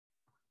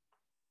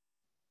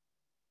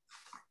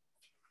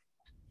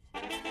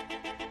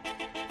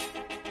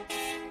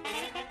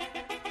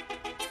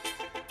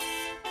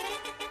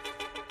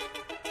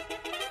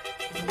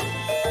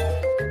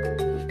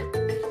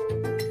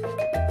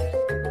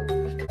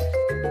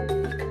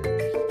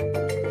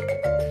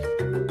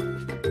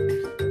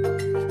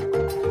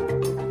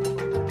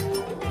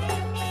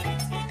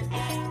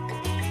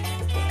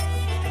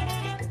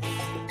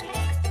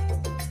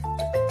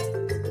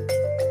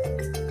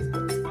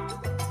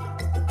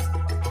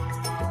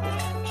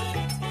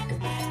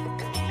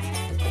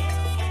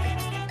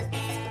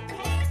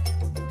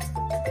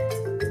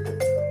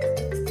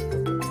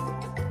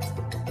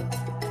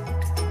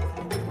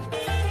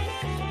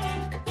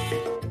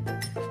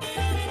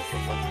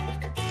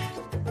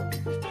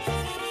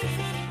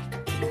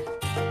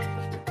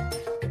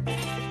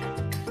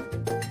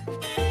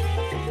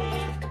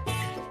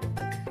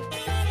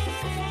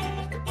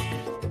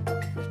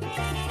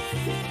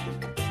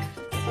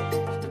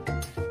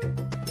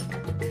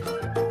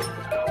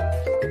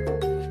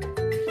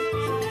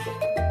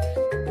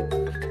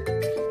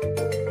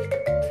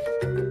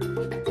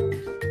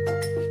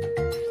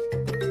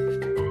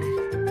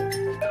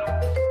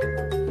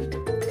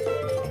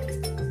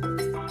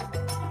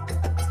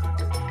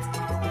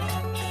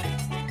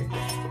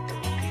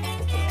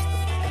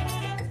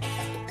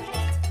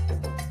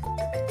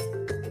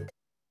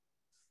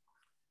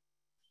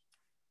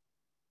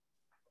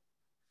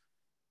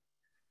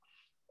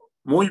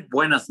Muy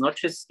buenas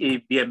noches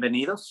y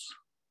bienvenidos.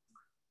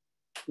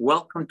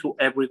 Welcome to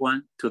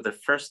everyone to the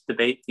first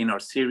debate in our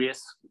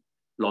series,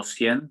 Los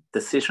Cien,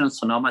 Decision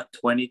Sonoma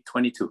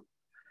 2022.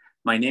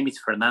 My name is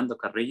Fernando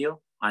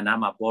Carrillo, and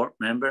I'm a board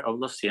member of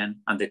Los Cien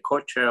and the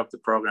co-chair of the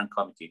program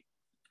committee.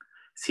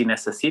 Si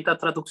necesita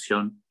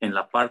traducción, en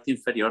la parte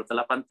inferior de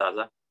la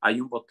pantalla hay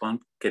un botón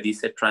que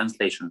dice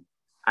Translation.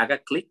 Haga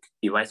clic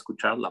y va a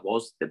escuchar la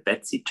voz de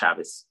Betsy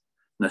Chávez,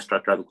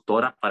 nuestra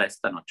traductora para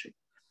esta noche.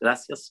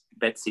 Gracias,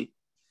 Betsy,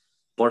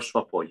 por su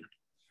apoyo.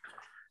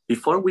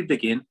 Before we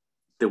begin,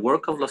 the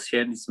work of Los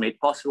Cien is made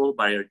possible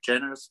by our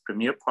generous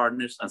premier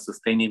partners and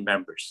sustaining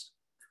members.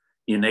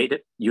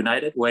 United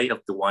Way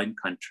of the Wine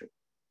Country,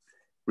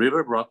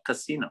 River Rock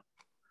Casino,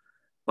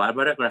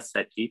 Barbara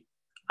Grassetti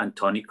and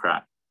Tony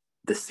Crabb,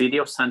 the City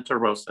of Santa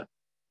Rosa,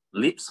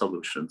 Leap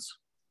Solutions,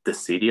 the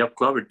City of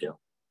Cloverdale,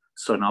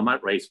 Sonoma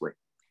Raceway,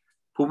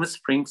 Puma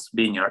Springs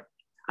Vineyard,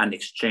 and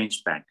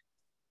Exchange Bank.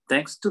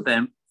 Thanks to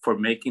them for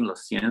making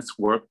Los Cien's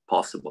work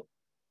possible.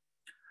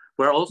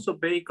 We're also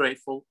very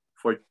grateful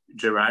for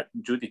Gerard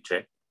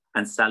Judice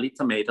and Sally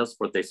Tomatoes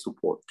for their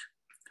support.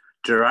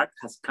 Gerard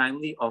has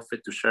kindly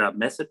offered to share a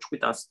message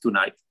with us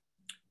tonight.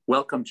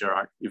 Welcome,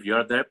 Gerard. If you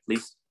are there,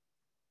 please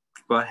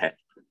go ahead.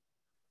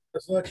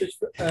 Buenas noches,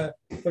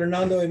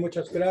 Fernando, y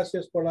muchas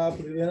gracias por la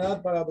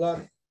oportunidad para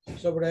hablar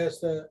sobre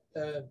esta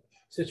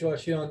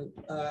situación.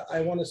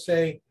 I want to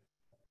say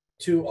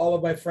to all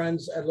of my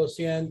friends at Los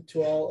Cien,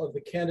 to all of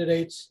the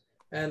candidates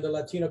and the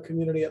Latino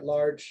community at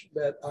large,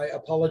 that I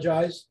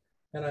apologize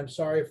and I'm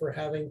sorry for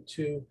having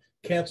to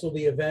cancel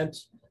the event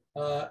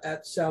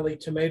at Sally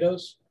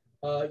Tomatoes.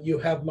 You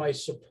have my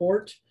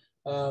support.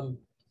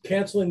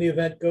 Canceling the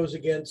event goes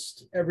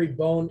against every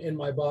bone in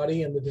my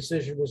body, and the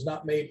decision was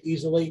not made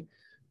easily.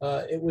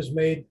 It was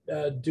made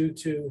due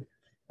to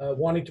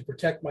wanting to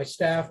protect my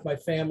staff, my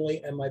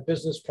family, and my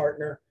business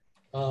partner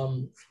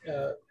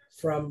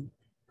from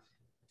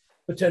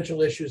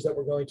potential issues that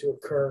were going to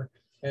occur.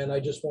 And I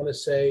just want to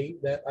say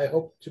that I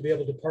hope to be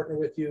able to partner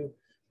with you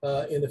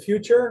in the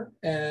future.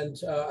 And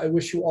I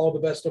wish you all the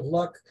best of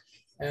luck.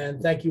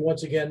 And thank you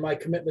once again. My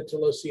commitment to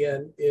Los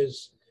Cien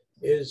is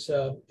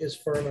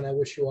firm, and I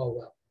wish you all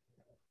well.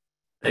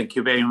 Thank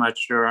you very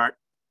much, Gerard.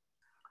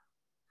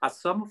 As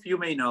some of you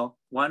may know,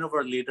 one of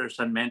our leaders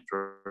and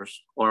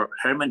mentors, or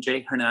Herman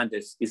J.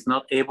 Hernandez, is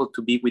not able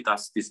to be with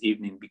us this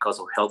evening because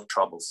of health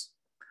troubles.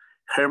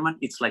 Herman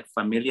is like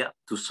familia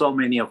to so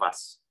many of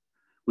us.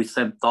 We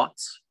send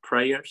thoughts,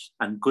 prayers,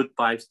 and good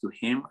vibes to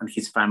him and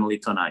his family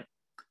tonight.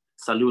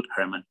 Salud,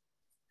 Herman.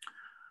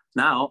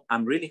 Now,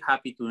 I'm really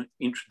happy to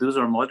introduce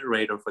our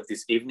moderator for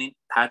this evening,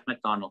 Pat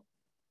McDonald.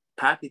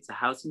 Pat is a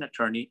housing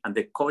attorney and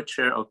the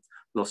co-chair of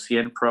Los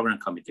Cien Program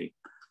Committee.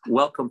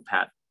 Welcome,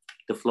 Pat.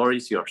 The floor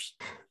is yours.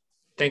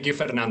 Thank you,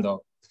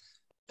 Fernando.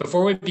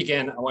 Before we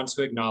begin, I want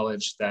to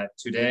acknowledge that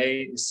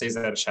today is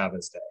Cesar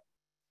Chavez Day.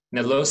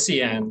 And Los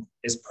Cien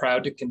is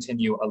proud to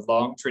continue a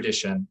long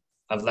tradition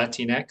of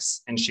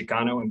Latinx and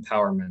Chicano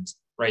empowerment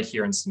right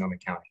here in Sonoma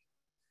County.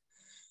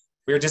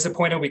 We are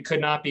disappointed we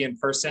could not be in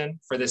person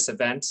for this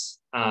event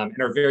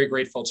and are very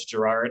grateful to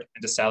Gerard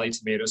and to Sally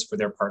Tomatoes for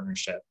their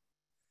partnership.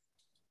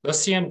 Los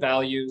Cien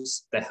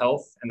values the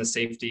health and the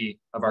safety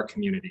of our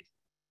community,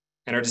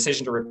 and our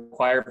decision to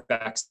require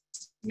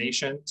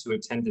vaccination to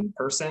attend in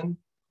person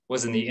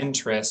was in the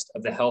interest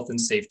of the health and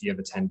safety of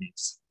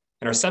attendees.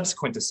 And our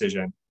subsequent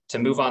decision to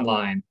move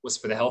online was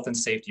for the health and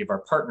safety of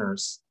our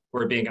partners who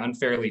are being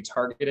unfairly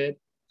targeted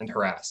and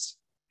harassed.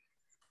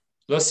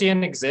 Los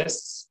Cien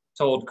exists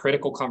to hold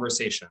critical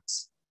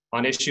conversations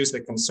on issues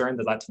that concern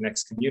the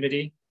Latinx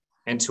community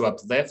and to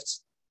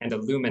uplift and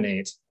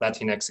illuminate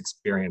Latinx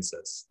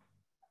experiences.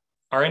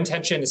 Our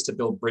intention is to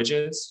build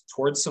bridges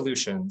towards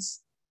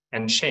solutions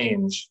and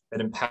change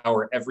that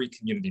empower every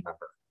community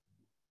member.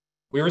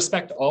 We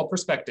respect all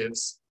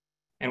perspectives,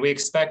 and we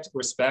expect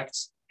respect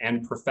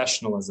and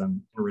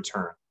professionalism in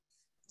return.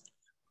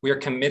 We are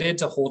committed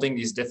to holding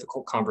these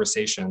difficult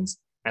conversations,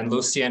 and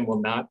Los Cien will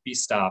not be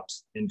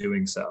stopped in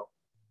doing so.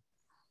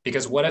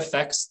 Because what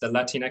affects the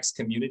Latinx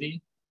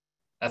community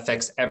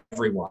affects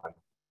everyone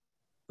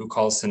who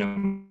calls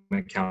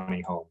Sonoma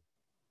County home.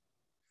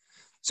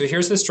 So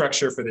here's the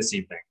structure for this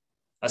evening.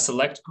 A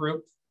select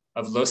group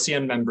of Los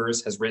Cien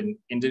members has written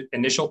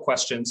initial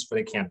questions for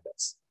the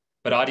candidates.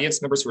 But audience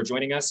members who are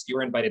joining us, you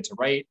are invited to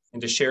write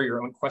and to share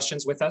your own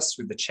questions with us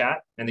through the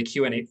chat and the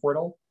Q&A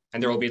portal.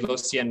 And there will be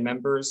Los Cien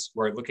members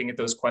who are looking at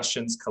those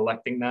questions,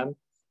 collecting them,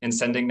 and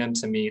sending them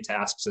to me to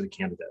ask to the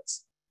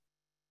candidates.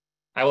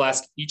 I will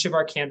ask each of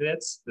our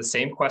candidates the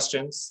same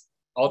questions,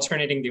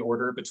 alternating the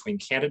order between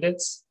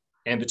candidates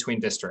and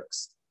between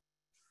districts.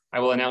 I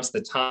will announce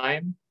the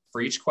time for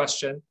each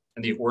question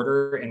and the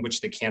order in which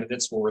the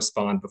candidates will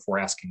respond before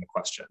asking the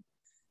question.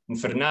 And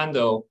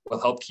Fernando will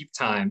help keep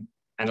time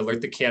and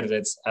alert the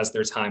candidates as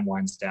their time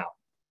winds down.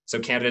 So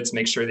candidates,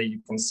 make sure that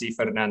you can see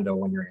Fernando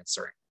when you're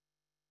answering.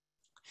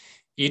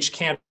 Each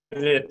candidate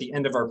at the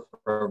end of our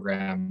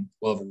program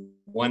will have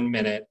 1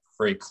 minute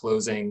for a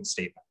closing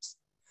statement.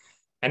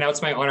 And now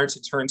it's my honor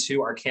to turn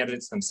to our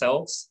candidates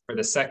themselves for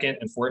the 2nd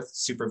and 4th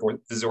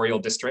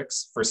supervisorial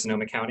districts for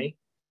Sonoma County.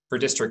 For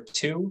District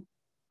 2,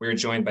 we are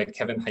joined by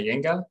Kevin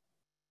Hayenga,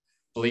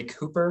 Blake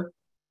Hooper,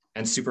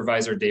 and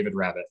Supervisor David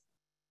Rabbitt.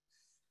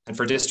 And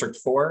for District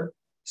 4,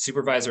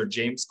 Supervisor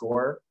James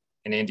Gore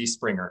and Andy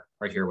Springer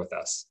are here with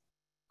us.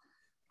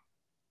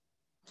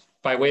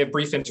 By way of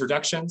brief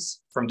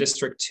introductions, from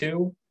District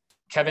 2,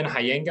 Kevin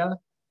Hayenga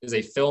is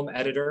a film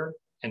editor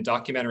and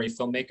documentary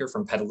filmmaker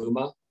from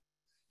Petaluma.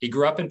 He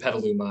grew up in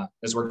Petaluma and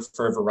has worked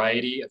for a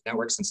variety of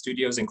networks and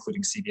studios,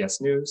 including CBS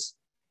News,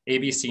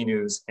 ABC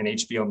News, and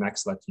HBO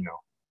Max Latino.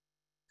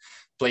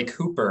 Blake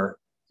Hooper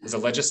is a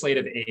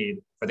legislative aide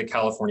for the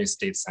California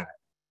State Senate.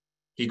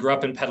 He grew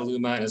up in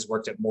Petaluma and has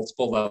worked at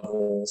multiple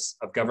levels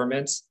of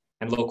government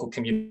and local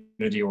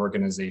community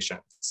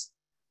organizations.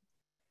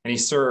 And he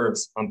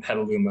serves on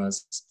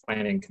Petaluma's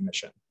Planning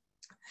Commission.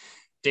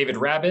 David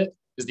Rabbitt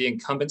is the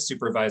incumbent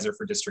supervisor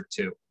for District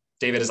 2.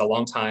 David is a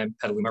longtime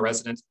Petaluma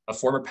resident, a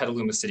former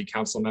Petaluma City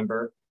Council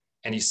member,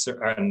 and he's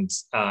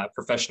a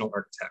professional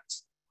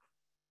architect.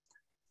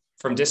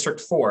 From District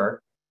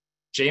 4,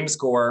 James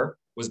Gore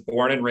was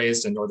born and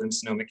raised in Northern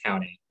Sonoma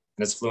County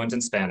and is fluent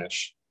in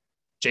Spanish.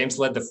 James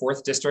led the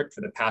 4th District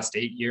for the past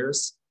 8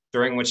 years,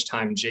 during which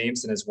time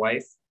James and his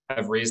wife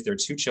have raised their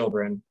 2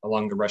 children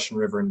along the Russian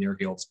River near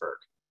Healdsburg.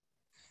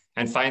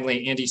 And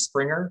finally, Andy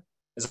Springer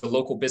is a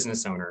local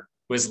business owner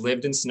who has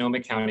lived in Sonoma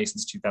County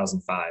since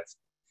 2005.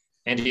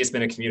 Andy has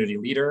been a community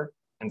leader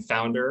and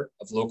founder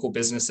of local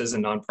businesses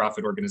and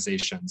nonprofit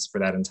organizations for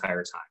that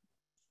entire time.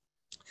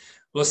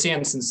 Los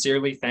Cien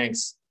sincerely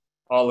thanks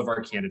all of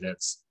our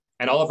candidates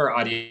and all of our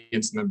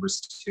audience members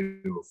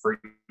too for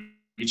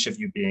each of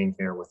you being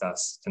here with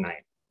us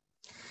tonight.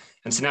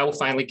 And so now we'll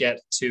finally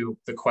get to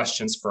the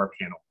questions for our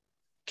panel.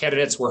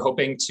 Candidates, we're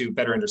hoping to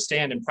better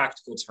understand in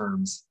practical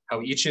terms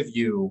how each of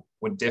you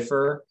would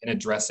differ in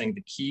addressing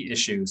the key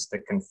issues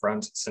that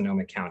confront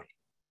Sonoma County.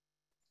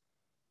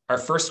 Our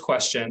first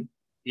question,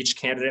 each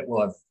candidate will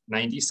have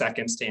 90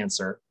 seconds to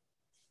answer,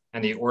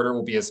 and the order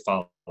will be as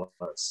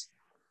follows.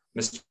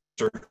 Mr.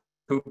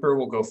 Hooper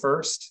will go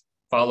first,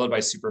 followed by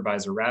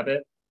Supervisor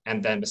Rabbitt,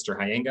 and then Mr.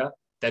 Hayenga.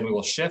 Then we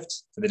will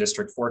shift to the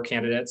District 4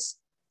 candidates.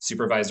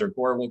 Supervisor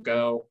Gore will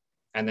go,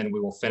 and then we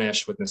will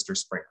finish with Mr.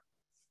 Springer.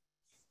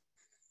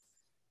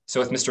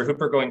 So with Mr.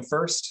 Hooper going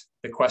first,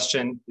 the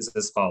question is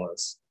as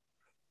follows.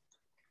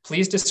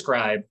 Please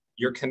describe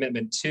your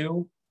commitment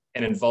to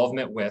and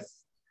involvement with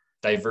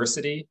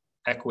diversity,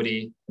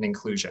 equity, and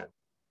inclusion.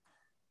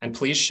 And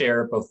please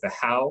share both the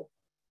how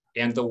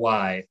and the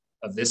why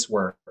of this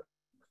work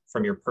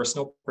from your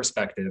personal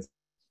perspective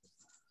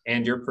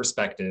and your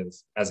perspective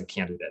as a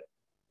candidate.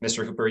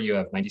 Mr. Hooper, you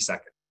have 90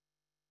 seconds.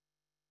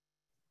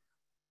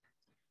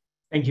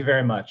 Thank you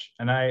very much.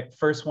 And I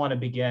first want to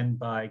begin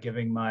by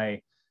giving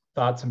my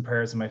thoughts and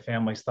prayers and my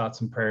family's thoughts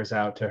and prayers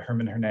out to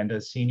Herman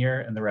Hernandez Sr.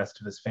 and the rest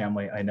of his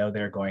family. I know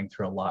they're going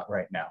through a lot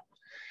right now.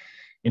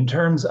 In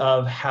terms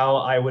of how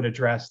I would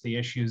address the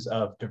issues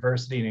of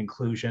diversity and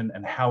inclusion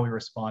and how we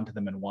respond to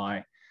them and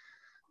why,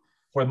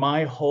 for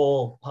my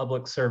whole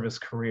public service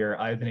career,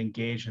 I've been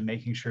engaged in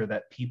making sure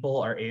that people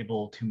are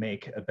able to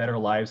make better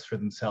lives for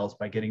themselves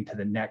by getting to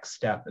the next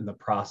step in the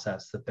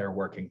process that they're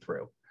working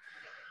through.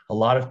 A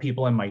lot of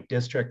people in my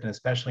district, and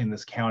especially in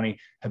this county,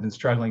 have been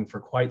struggling for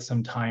quite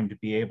some time to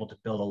be able to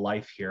build a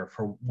life here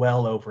for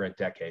well over a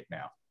decade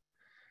now.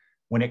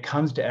 When it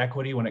comes to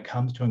equity, when it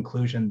comes to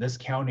inclusion, this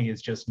county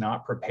is just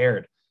not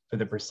prepared for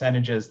the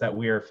percentages that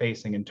we are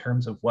facing in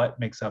terms of what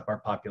makes up our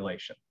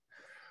population.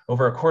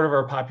 Over a quarter of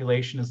our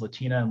population is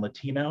Latina and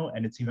Latino,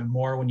 and it's even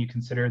more when you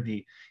consider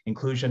the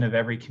inclusion of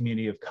every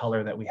community of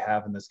color that we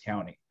have in this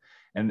county.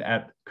 And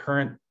at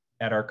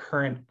our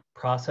current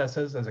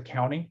processes as a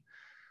county,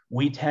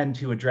 we tend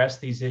to address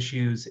these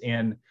issues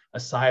in a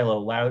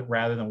silo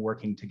rather than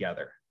working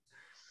together.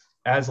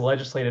 As a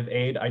legislative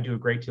aide, I do a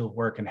great deal of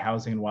work in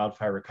housing and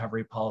wildfire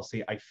recovery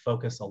policy. I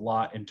focus a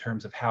lot in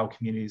terms of how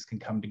communities can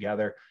come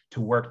together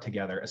to work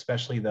together,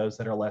 especially those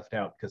that are left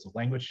out because of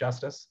language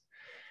justice.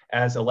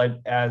 As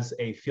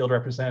a field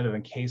representative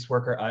and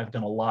caseworker, I've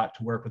done a lot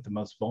to work with the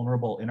most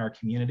vulnerable in our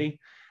community,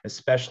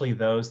 especially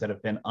those that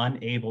have been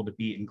unable to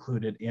be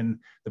included in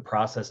the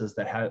processes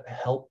that have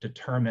helped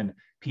determine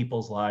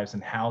people's lives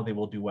and how they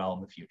will do well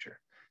in the future.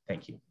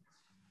 Thank you.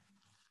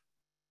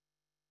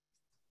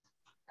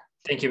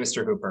 Thank you,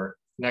 Mr. Hooper.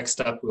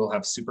 Next up, we will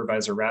have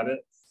Supervisor Rabbitt.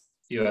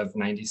 You have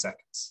 90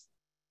 seconds.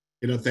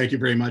 Thank you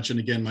very much. And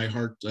again, my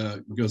heart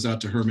goes out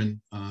to Herman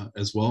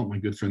as well, my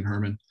good friend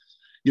Herman.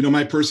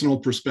 My personal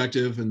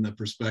perspective and the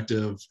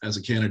perspective as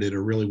a candidate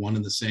are really one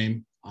and the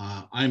same.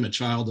 I'm a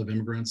child of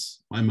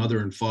immigrants. My mother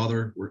and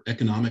father were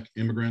economic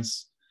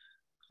immigrants.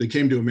 They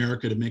came to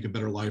America to make a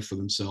better life for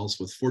themselves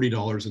with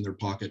 $40 in their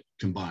pocket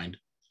combined.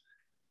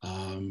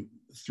 In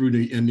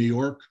New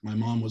York, my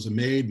mom was a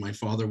maid, my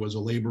father was a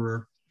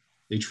laborer.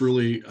 They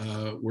truly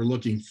were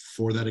looking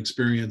for that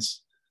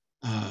experience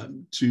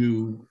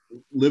to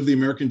live the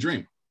American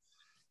dream.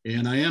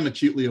 And I am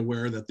acutely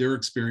aware that their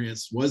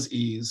experience was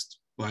eased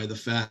by the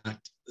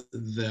fact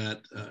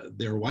that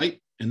they're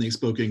white and they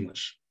spoke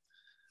English.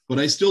 But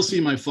I still see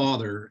my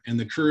father and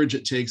the courage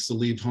it takes to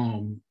leave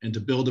home and to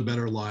build a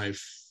better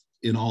life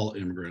in all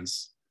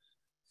immigrants.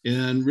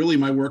 And really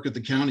my work at the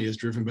county is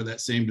driven by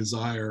that same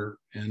desire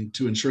and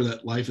to ensure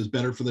that life is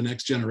better for the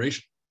next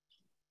generation.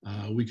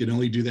 We can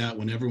only do that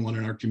when everyone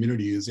in our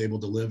community is able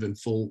to live in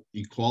full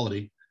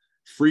equality,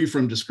 free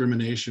from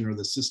discrimination or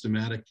the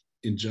systematic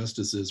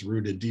injustices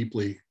rooted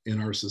deeply in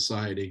our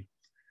society.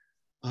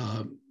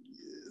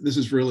 This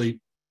is really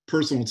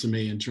personal to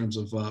me in terms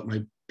of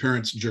my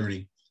parents'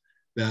 journey,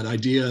 that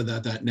idea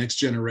that that next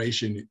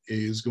generation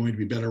is going to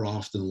be better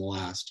off than the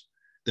last,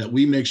 that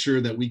we make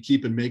sure that we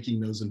keep in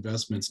making those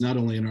investments, not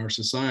only in our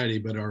society,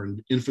 but our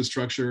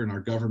infrastructure and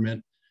our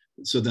government,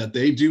 so that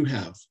they do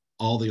have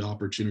all the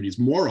opportunities,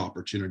 more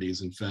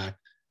opportunities, in fact,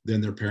 than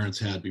their parents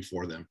had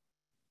before them.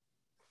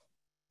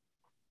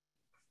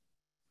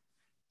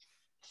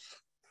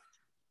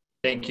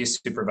 Thank you,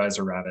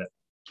 Supervisor Rabbitt.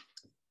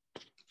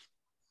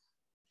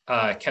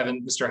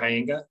 Kevin, Mr.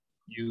 Hayenga,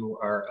 you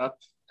are up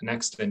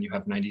next and you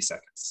have 90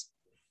 seconds.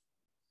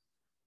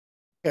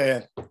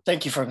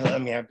 Thank you for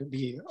letting me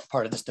be a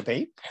part of this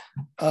debate.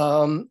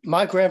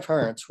 My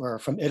grandparents were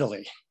from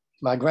Italy.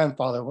 My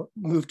grandfather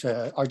moved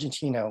to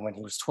Argentina when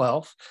he was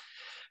 12,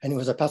 and he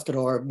was a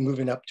pescador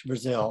moving up to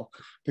Brazil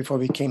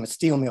before he became a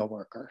steel mill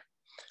worker.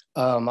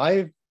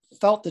 I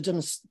felt the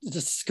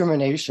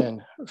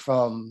discrimination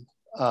from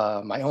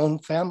my own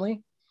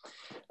family.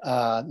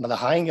 The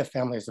Hayenga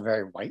family is a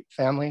very white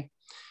family,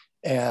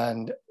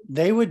 and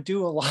they would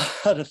do a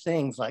lot of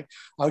things. Like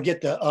I would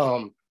get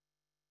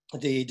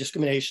the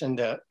discrimination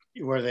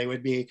where they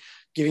would be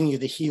giving you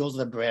the heels of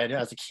the bread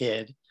as a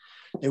kid.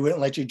 They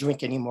wouldn't let you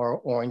drink any more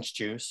orange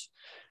juice.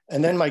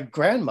 And then my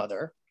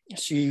grandmother,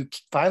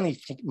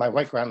 my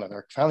white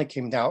grandmother finally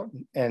came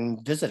down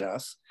and visited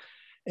us.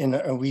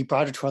 And we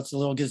brought her to us a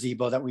little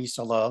gazebo that we used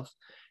to love.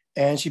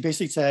 And she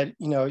basically said,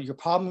 you know, your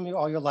problem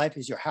all your life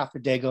is you're half a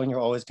Dago and you're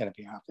always going to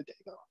be half a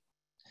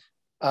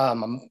Dago.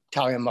 My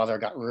Italian mother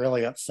got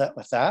really upset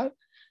with that.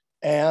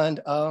 And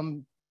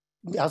that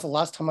was the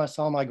last time I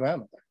saw my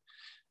grandmother.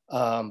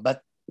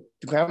 But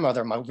the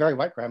grandmother, my very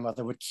white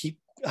grandmother, would keep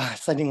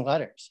sending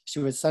letters. She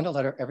would send a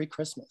letter every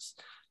Christmas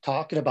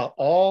talking about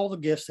all the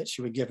gifts that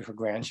she would give her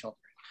grandchildren.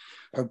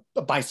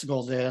 A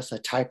bicycle this, a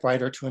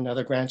typewriter to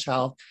another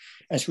grandchild.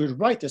 And she would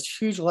write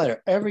this huge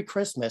letter every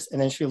Christmas,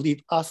 and then she would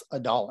leave us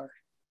 $1.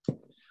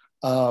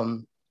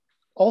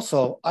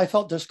 Also, I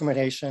felt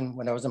discrimination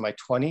when I was in my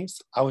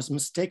 20s. I was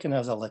mistaken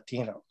as a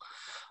Latino.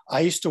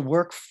 I used to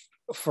work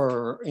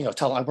for,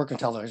 I work in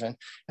television,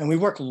 and we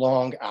work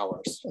long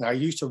hours. And I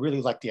used to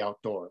really like the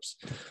outdoors.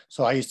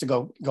 So I used to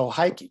go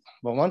hiking.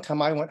 But one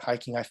time I went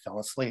hiking, I fell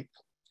asleep.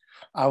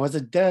 I was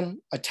then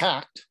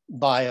attacked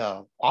by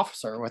an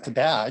officer with a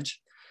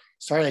badge,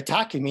 started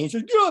attacking me. He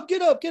said, get up,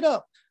 get up, get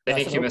up.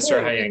 Thank you,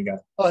 Mr. Hayenga.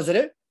 Oh, is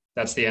it?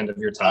 That's the end of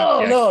your time.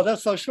 Oh, yeah. No,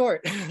 that's so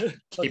short.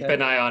 Keep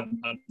an eye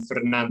on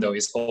Fernando.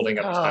 He's holding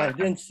up time. I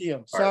didn't see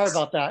him. Sorry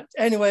about that.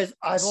 Anyways,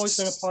 I've always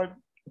been a part.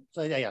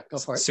 So yeah, go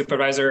for it.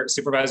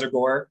 Supervisor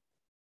Gore,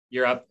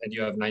 you're up and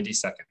you have 90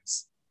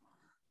 seconds.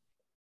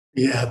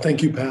 Yeah,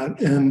 thank you,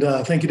 Pat. And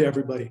thank you to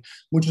everybody.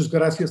 Muchas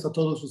gracias a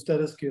todos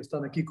ustedes que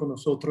están aquí con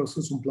nosotros.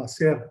 Es un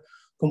placer,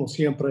 como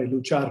siempre,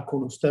 luchar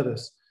con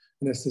ustedes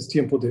en estos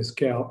tiempos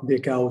de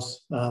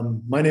caos.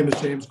 My name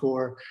is James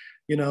Gore.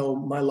 You know,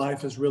 my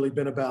life has really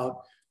been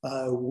about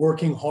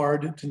working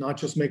hard to not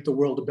just make the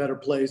world a better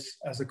place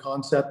as a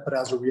concept, but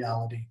as a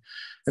reality.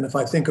 And if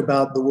I think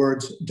about the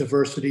words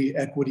diversity,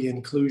 equity,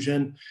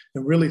 inclusion,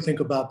 and really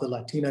think about the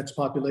Latinx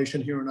population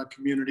here in our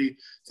community,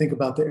 think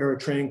about the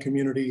Eritrean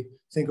community,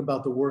 think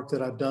about the work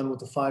that I've done with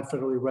the 5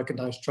 federally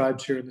recognized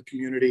tribes here in the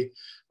community,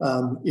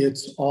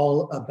 it's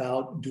all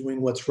about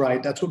doing what's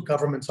right. That's what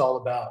government's all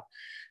about.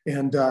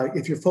 And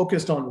if you're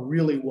focused on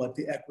really what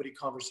the equity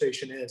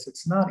conversation is,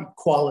 it's not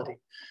equality.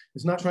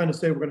 It's not trying to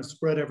say we're going to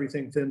spread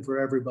everything thin for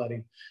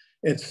everybody.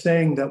 It's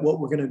saying that what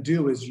we're going to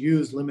do is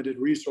use limited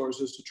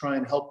resources to try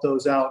and help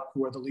those out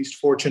who are the least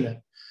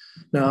fortunate.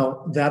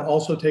 Now, that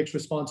also takes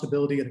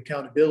responsibility and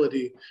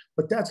accountability,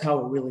 but that's how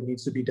it really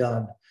needs to be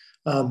done.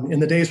 In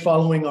the days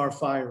following our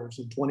fires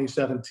in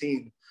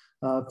 2017,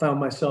 found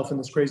myself in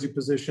this crazy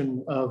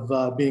position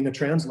of being a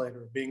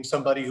translator, being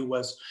somebody who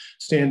was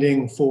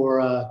standing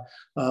for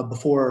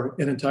before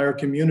an entire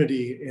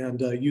community and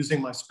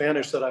using my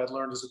Spanish that I had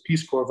learned as a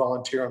Peace Corps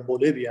volunteer in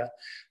Bolivia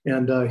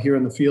and here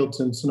in the fields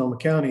in Sonoma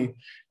County,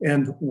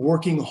 and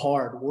working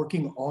hard,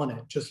 working on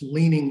it, just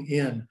leaning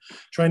in,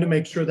 trying to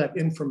make sure that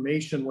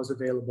information was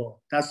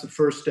available. That's the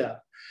first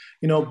step,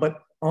 but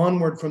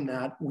onward from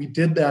that, we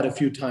did that a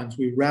few times.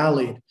 We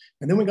rallied,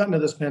 and then we got into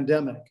this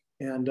pandemic,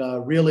 and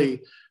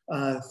really,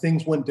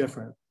 things went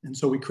different. And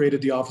so we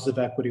created the Office of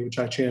Equity, which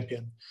I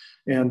champion.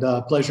 And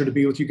pleasure to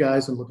be with you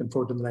guys and looking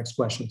forward to the next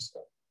questions.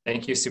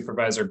 Thank you,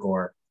 Supervisor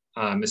Gore.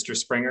 Mr.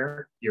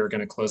 Springer, you're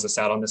going to close us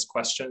out on this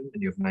question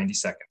and you have 90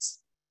 seconds.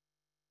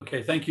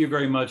 Okay, thank you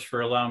very much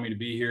for allowing me to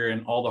be here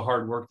and all the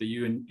hard work that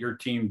you and your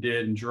team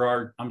did. And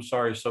Gerard, I'm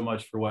sorry so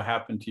much for what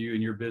happened to you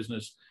and your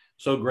business.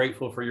 so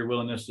grateful for your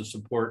willingness to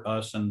support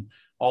us and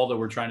all that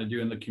we're trying to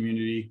do in the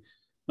community.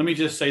 Let me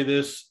just say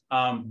this,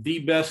 the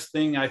best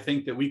thing I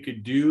think that we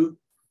could do,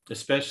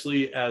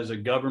 especially as a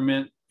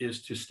government,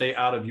 is to stay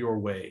out of your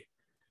way.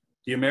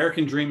 The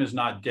American dream is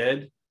not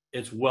dead,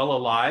 it's well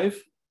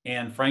alive.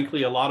 And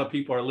frankly, a lot of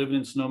people are living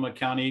in Sonoma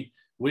County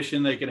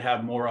wishing they could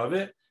have more of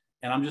it.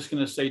 And I'm just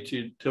gonna say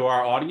to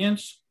our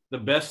audience, the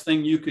best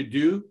thing you could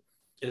do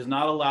is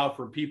not allow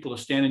for people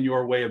to stand in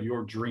your way of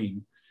your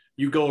dream.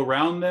 You go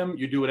around them,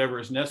 you do whatever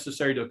is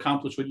necessary to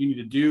accomplish what you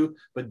need to do,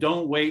 but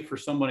don't wait for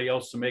somebody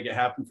else to make it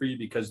happen for you,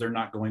 because they're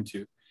not going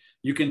to.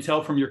 You can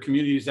tell from your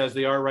communities as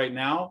they are right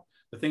now,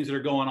 the things that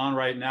are going on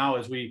right now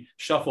as we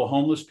shuffle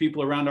homeless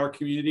people around our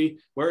community.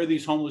 Where are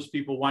these homeless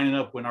people winding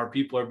up when our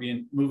people are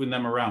moving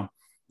them around?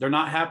 They're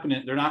not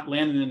happening. They're not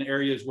landing in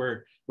areas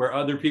where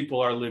other people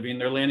are living.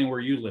 They're landing where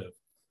you live.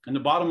 And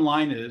the bottom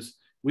line is,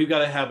 we've got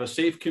to have a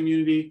safe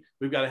community.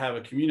 We've got to have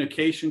a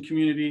communication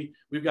community.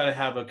 We've got to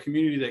have a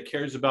community that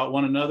cares about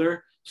one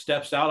another,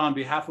 steps out on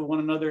behalf of one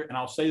another. And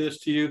I'll say this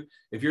to you,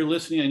 if you're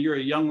listening and you're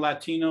a young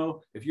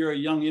Latino, if you're a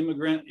young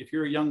immigrant, if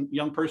you're a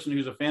young person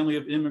who's a family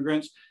of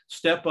immigrants,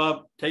 step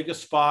up, take a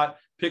spot,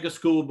 pick a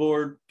school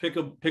board, pick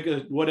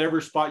a whatever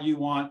spot you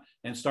want,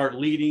 and start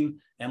leading.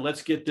 And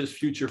let's get this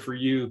future for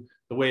you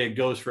the way it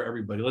goes for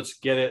everybody. Let's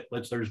get it.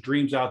 There's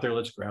dreams out there.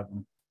 Let's grab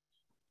them.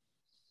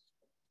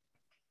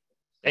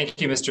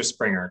 Thank you, Mr.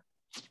 Springer.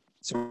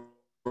 So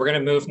we're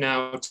going to move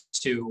now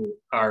to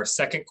our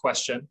second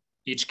question.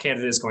 Each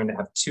candidate is going to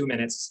have 2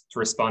 minutes to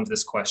respond to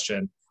this question,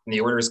 and the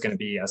order is going to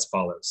be as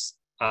follows.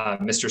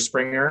 Mr.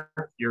 Springer,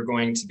 you're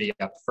going to be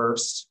up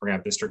first. We're going to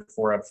have District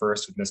 4 up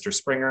first with Mr.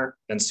 Springer,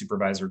 then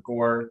Supervisor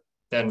Gore.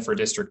 Then for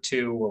District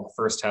 2, we'll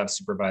first have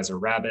Supervisor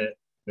Rabbitt,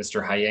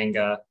 Mr.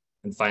 Hayenga,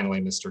 and finally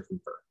Mr.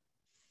 Hooper.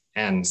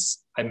 And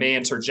I may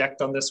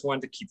interject on this one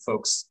to keep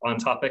folks on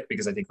topic,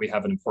 because I think we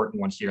have an important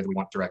one here that we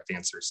want direct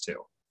answers to.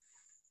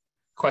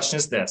 Question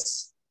is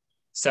this: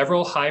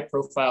 several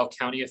high-profile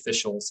county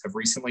officials have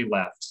recently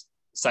left,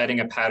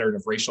 citing a pattern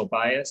of racial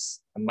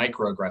bias and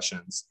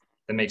microaggressions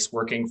that makes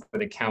working for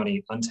the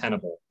county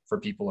untenable for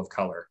people of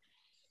color.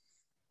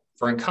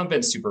 For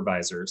incumbent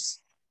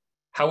supervisors,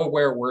 how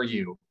aware were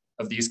you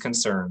of these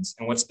concerns,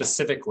 and what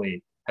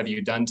specifically have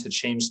you done to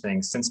change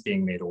things since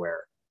being made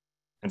aware?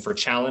 And for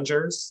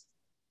challengers,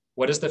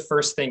 what is the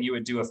first thing you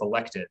would do if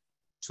elected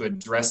to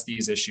address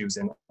these issues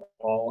in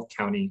all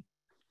county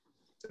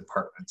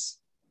departments?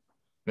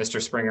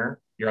 Mr. Springer,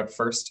 you're up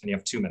first and you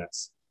have 2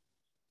 minutes.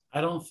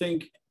 I don't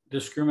think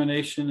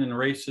discrimination and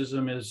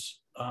racism is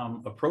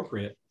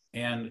appropriate.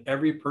 And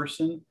every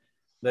person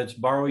that's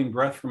borrowing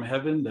breath from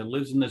heaven, that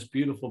lives in this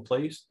beautiful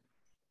place,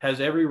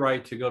 has every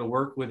right to go to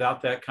work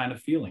without that kind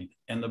of feeling.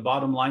 And the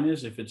bottom line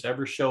is, if it's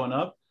ever showing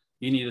up,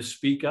 you need to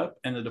speak up,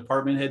 and the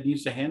department head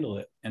needs to handle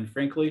it. And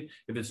frankly,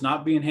 if it's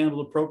not being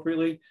handled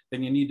appropriately,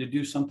 then you need to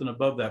do something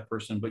above that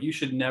person. But you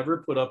should never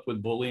put up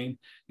with bullying.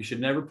 You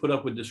should never put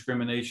up with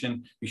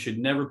discrimination. You should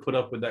never put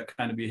up with that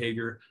kind of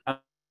behavior.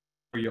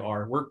 Where you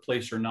are,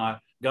 workplace or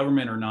not,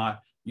 government or not,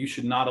 you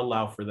should not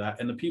allow for that.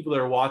 And the people that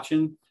are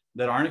watching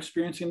that aren't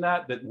experiencing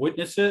that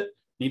witness it,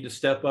 need to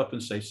step up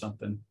and say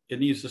something.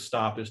 It needs to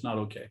stop. It's not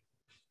okay.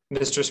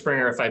 Mr.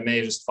 Springer, if I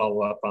may just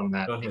follow up on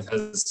that,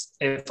 because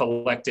if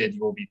elected,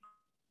 you will be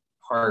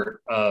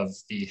part of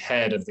the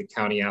head of the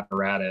county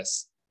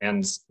apparatus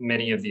and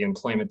many of the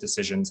employment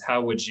decisions.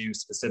 How would you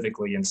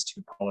specifically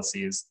institute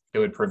policies that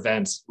would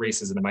prevent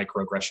racism and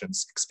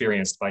microaggressions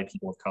experienced by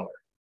people of color?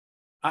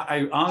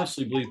 I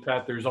honestly believe,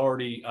 Pat, there's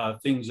already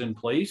things in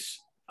place,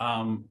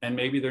 and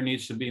maybe there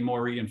needs to be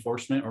more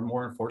reinforcement or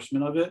more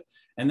enforcement of it.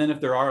 And then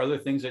if there are other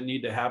things that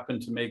need to happen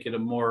to make it a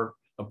more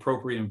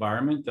appropriate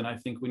environment, then I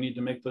think we need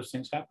to make those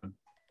things happen.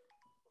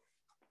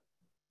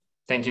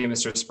 Thank you,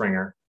 Mr.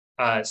 Springer.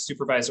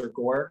 Supervisor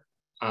Gore,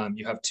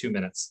 you have 2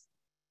 minutes.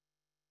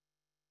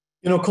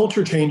 You know,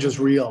 culture change is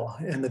real,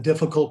 and the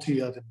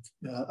difficulty of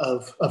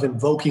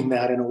invoking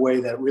that in a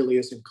way that really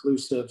is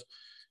inclusive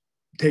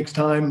takes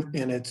time,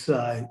 and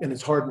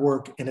it's hard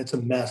work, and it's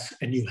a mess,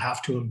 and you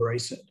have to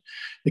embrace it.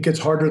 It gets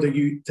harder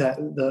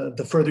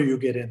the further you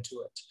get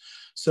into it.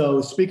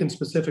 So speaking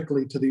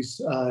specifically to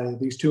these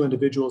two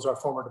individuals, our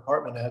former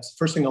department heads, the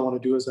first thing I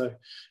want to do is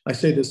I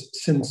say this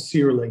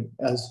sincerely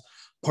as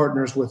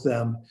partners with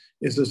them,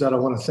 is that I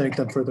want to thank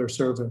them for their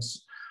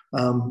service.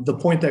 The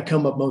point that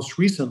come up most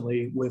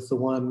recently with the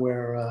one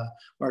where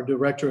our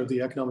director of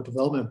the Economic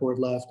Development Board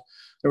left,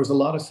 there was a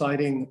lot of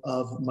citing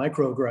of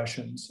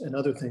microaggressions and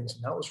other things.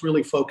 And that was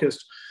really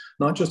focused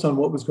not just on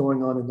what was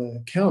going on in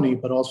the county,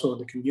 but also in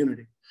the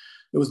community.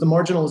 It was the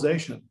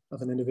marginalization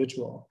of an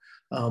individual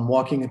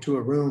walking into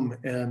a room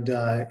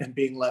and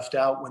being left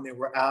out when they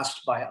were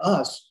asked by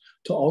us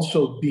to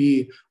also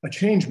be a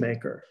change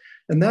maker.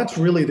 And that's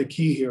really the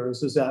key here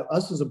is that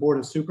us as a board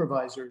of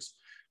supervisors,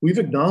 we've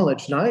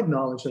acknowledged, and I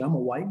acknowledge that I'm a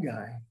white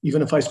guy,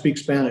 even if I speak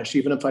Spanish,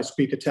 even if I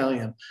speak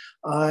Italian.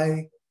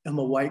 I am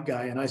a white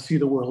guy and I see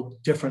the world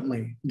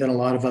differently than a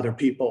lot of other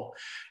people.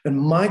 And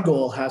my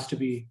goal has to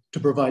be to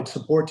provide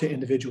support to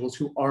individuals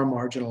who are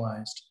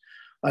marginalized.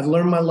 I've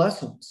learned my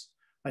lessons.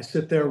 I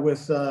sit there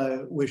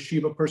with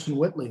Sheba Person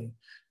Whitley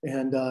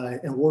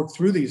and work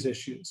through these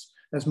issues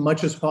as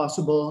much as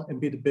possible and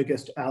be the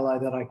biggest ally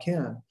that I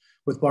can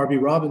with Barbie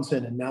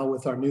Robinson, and now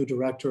with our new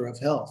Director of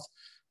Health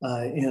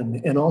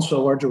and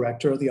also our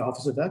Director of the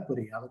Office of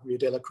Equity, Alegria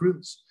de la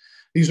Cruz.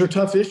 These are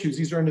tough issues.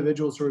 These are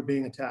individuals who are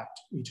being attacked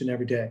each and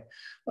every day.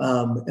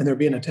 And they're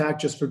being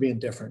attacked just for being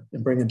different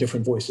and bringing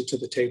different voices to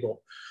the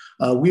table.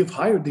 We have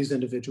hired these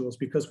individuals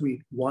because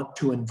we want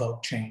to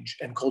invoke change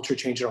and culture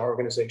change in our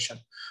organization.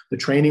 The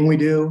training we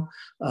do,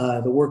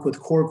 the work with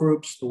core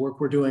groups, the work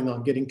we're doing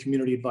on getting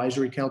community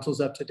advisory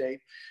councils up to date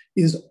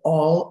is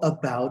all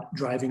about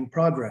driving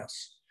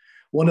progress.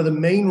 One of the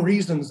main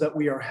reasons that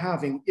we are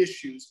having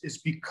issues is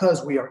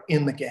because we are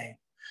in the game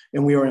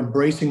and we are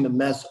embracing the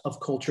mess of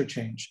culture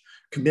change,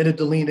 committed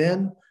to lean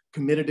in,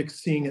 committed to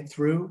seeing it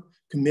through,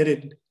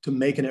 committed to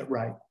making it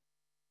right.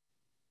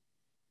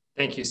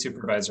 Thank you,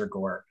 Supervisor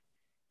Gore.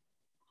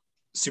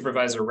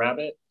 Supervisor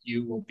Rabbitt,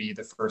 you will be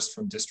the first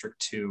from District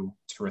 2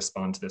 to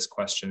respond to this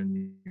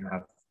question. You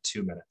have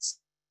 2 minutes.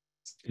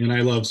 And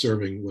I love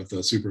serving with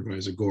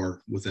Supervisor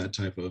Gore with that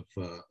type of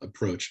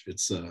approach.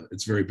 It's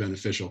very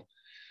beneficial.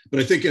 But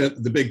I think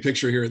the big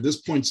picture here, this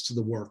points to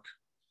the work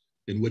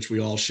in which we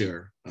all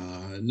share,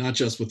 not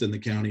just within the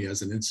county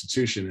as an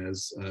institution,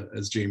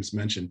 as James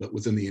mentioned, but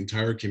within the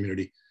entire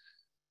community.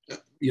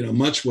 You know,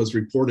 much was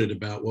reported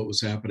about what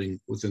was happening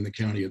within the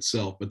county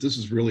itself, but this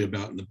is really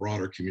about in the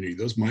broader community.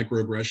 Those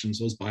microaggressions,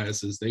 those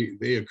biases,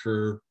 they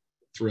occur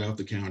throughout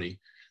the county.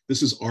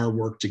 This is our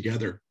work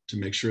together to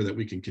make sure that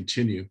we can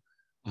continue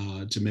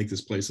to make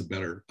this place a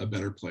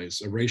better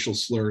place. A racial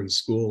slur in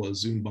school, a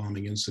Zoom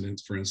bombing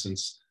incident, for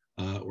instance,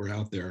 were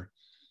out there.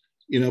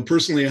 You know,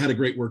 personally, I had a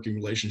great working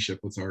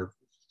relationship with our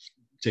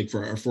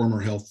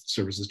former health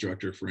services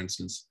director, for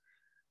instance.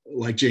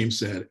 Like James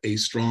said, a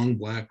strong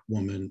Black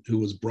woman who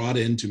was brought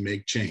in to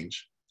make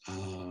change,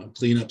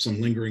 clean up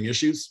some lingering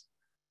issues,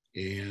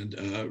 and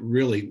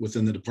really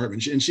within the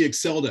department. And she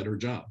excelled at her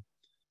job.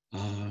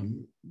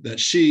 That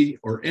she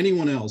or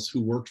anyone else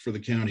who worked for the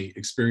county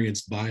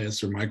experienced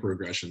bias or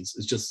microaggressions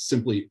is just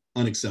simply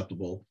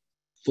unacceptable,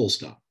 full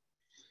stop.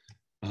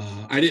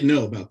 I didn't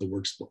know about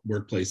the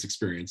workplace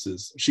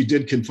experiences. She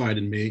did confide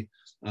in me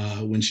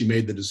when she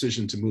made the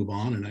decision to move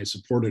on, and I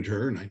supported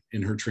her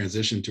in her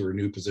transition to her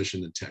new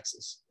position in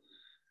Texas.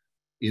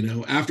 You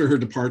know, after her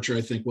departure,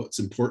 I think what's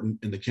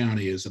important in the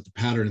county is that the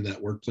pattern of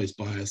that workplace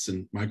bias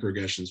and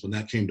microaggressions, when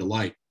that came to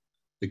light,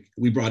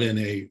 we brought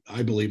in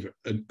I believe,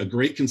 a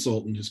great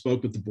consultant who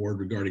spoke with the board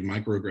regarding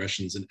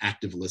microaggressions and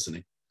active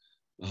listening.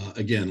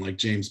 Again, like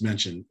James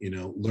mentioned, you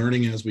know,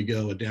 learning as we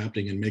go,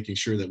 adapting, and making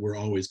sure that we're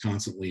always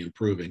constantly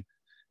improving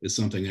is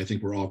something I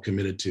think we're all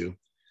committed to.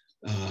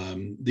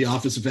 The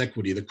Office of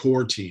Equity, the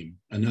core team,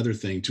 another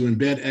thing, to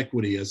embed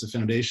equity as a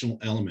foundational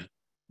element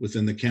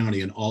within the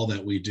county and all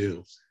that we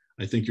do.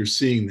 I think you're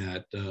seeing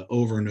that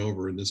over and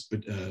over in this,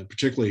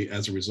 particularly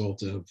as a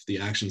result of the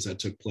actions that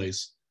took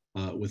place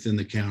within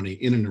the county,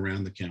 in and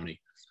around the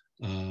county.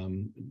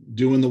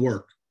 Doing the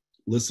work,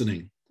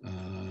 listening,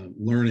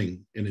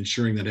 learning, and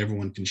ensuring that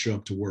everyone can show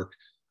up to work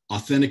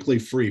authentically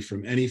free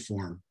from any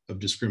form of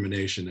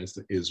discrimination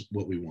is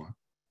what we want.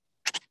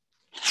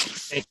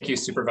 Thank you,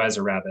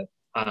 Supervisor Rabbitt.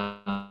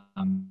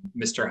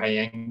 Mr.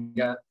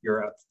 Hayenga,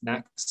 you're up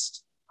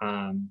next.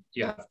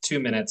 You have 2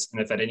 minutes,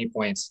 and if at any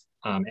point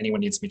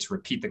anyone needs me to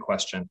repeat the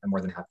question, I'm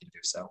more than happy to do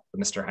so.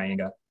 But Mr.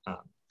 Hayenga,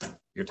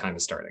 your time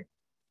is starting.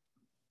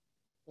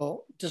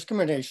 Well,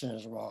 discrimination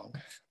is wrong.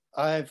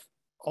 I've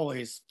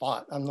always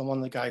thought I'm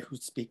the guy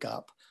who'd speak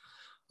up.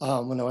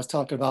 When I was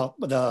talking about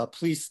the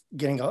police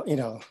getting,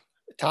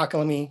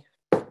 tackling me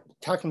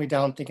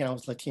down, thinking I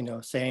was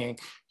Latino, saying,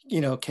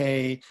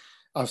 K,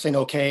 I was saying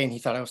okay, and he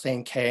thought I was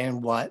saying K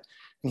and what,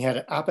 and he had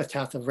an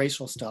epithet of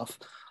racial stuff.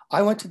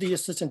 I went to the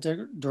assistant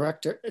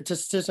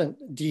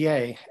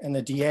DA and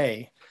the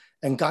DA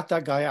and got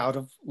that guy out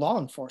of law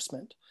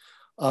enforcement.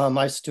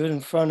 I stood in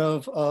front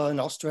of in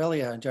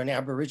Australia during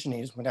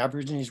Aborigines, when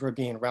Aborigines were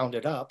being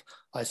rounded up.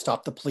 I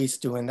stopped the police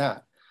doing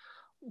that.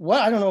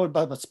 Well, I don't know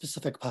about a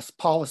specific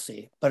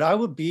policy, but I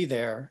would be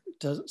there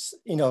to,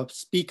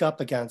 speak up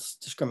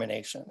against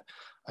discrimination.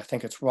 I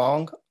think it's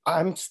wrong.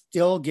 I'm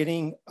still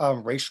getting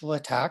racial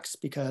attacks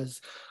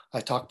because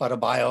I talk about a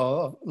bio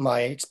of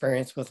my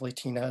experience with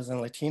Latinas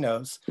and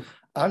Latinos.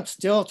 I'm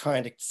still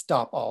trying to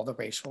stop all the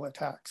racial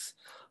attacks.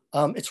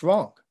 It's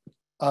wrong.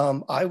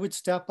 I would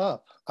step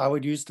up. I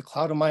would use the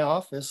clout of my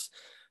office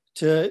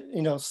to,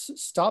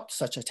 stop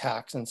such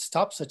attacks and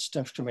stop such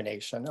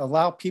discrimination,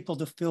 allow people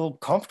to feel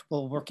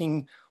comfortable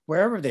working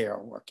wherever they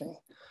are working.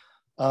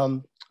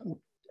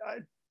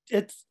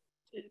 It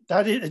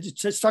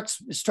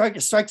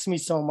strikes me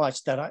so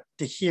much that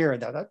to hear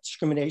that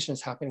discrimination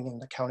is happening in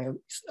the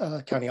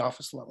county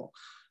office level.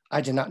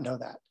 I did not know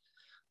that.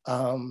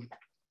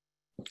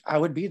 I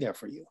would be there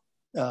for you.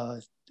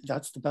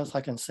 That's the best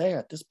I can say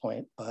at this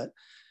point, but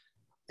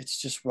it's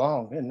just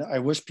wrong. And I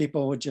wish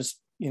people would just,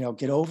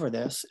 get over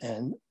this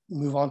and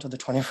move on to the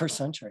 21st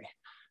century.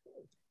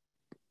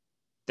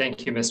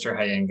 Thank you, Mr.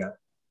 Hayenga.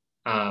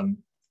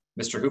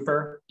 Mr.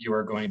 Hooper, you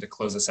are going to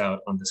close us out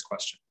on this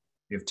question.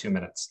 You have 2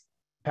 minutes.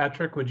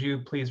 Patrick, would you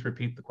please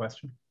repeat the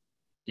question?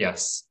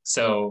 Yes.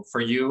 So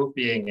for you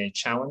being a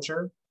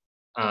challenger,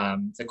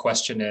 the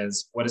question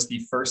is, what is the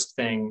first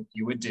thing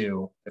you would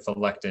do if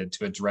elected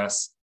to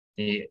address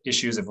the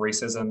issues of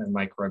racism and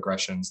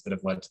microaggressions that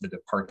have led to the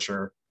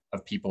departure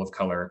of people of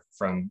color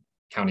from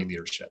county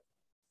leadership?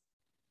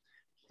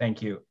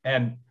 Thank you.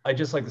 And I'd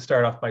just like to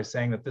start off by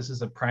saying that this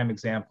is a prime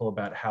example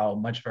about how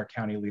much of our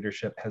county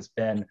leadership has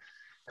been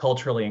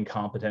culturally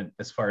incompetent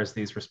as far as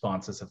these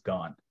responses have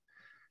gone.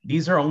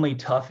 These are only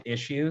tough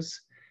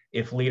issues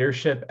if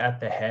leadership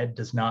at the head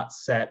does not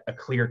set a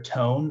clear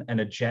tone and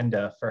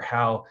agenda for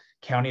how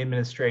county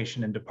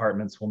administration and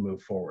departments will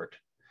move forward.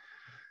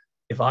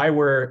 If I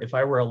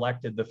were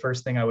elected, the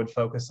first thing I would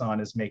focus on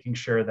is making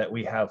sure that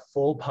we have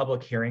full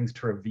public hearings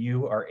to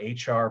review our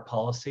HR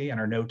policy and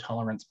our no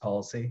tolerance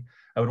policy.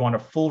 I would want a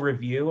full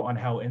review on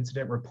how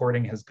incident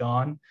reporting has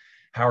gone,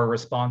 how our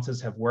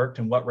responses have worked,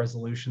 and what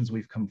resolutions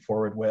we've come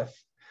forward with.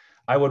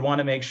 I would want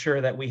to make sure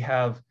that we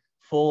have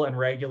full and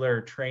regular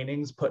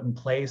trainings put in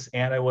place,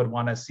 and I would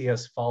want to see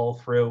us follow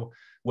through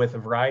with a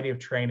variety of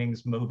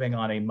trainings moving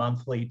on a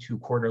monthly to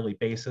quarterly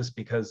basis,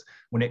 because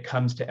when it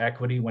comes to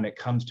equity, when it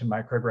comes to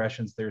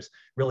microaggressions, there's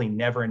really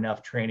never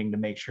enough training to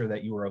make sure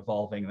that you are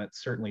evolving.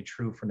 That's certainly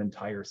true for an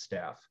entire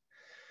staff.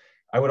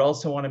 I would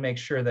also want to make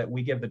sure that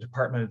we give the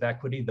Department of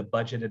Equity the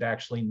budget it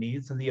actually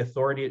needs and the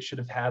authority it should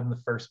have had in the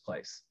first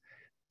place.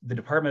 The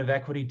Department of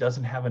Equity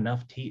doesn't have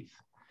enough teeth.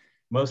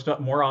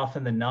 More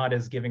often than not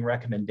is giving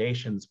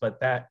recommendations, but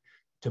that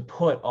to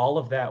put all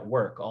of that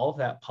work, all of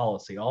that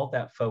policy, all of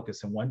that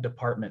focus in one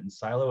department and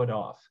silo it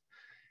off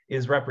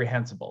is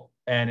reprehensible.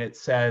 And it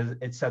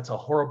sets a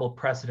horrible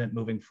precedent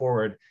moving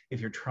forward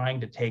if you're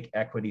trying to take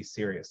equity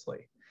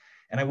seriously.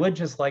 And I would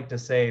just like to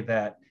say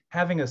that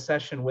having a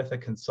session with a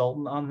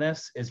consultant on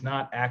this is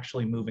not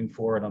actually moving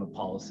forward on a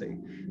policy.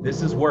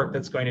 This is work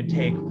that's going to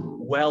take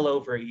well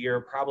over a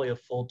year, probably a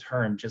full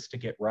term just to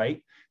get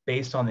right,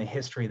 based on the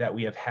history that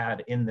we have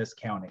had in this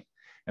county.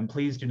 And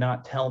please do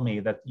not tell me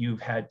that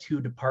you've had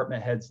 2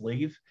 department heads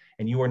leave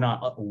and you are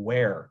not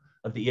aware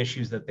of the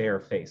issues that they are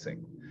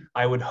facing.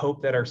 I would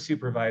hope that our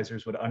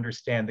supervisors would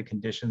understand the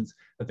conditions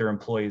that their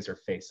employees are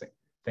facing.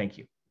 Thank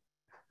you.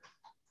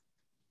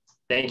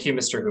 Thank you,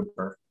 Mr.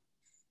 Hooper.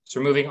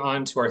 So moving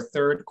on to our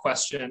third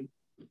question.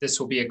 This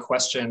will be a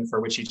question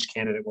for which each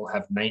candidate will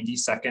have 90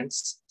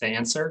 seconds to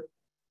answer.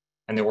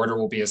 And the order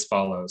will be as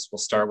follows. We'll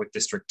start with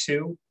District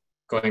 2.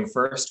 Going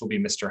first will be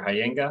Mr.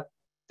 Hayenga,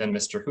 then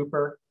Mr.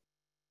 Hooper,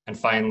 and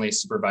finally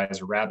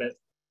Supervisor Rabbitt.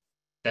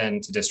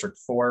 Then to District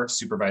 4,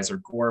 Supervisor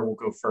Gore will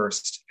go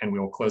first, and we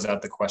will close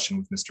out the question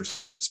with Mr.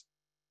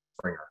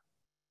 Springer.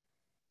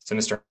 So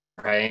Mr.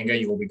 Hayenga,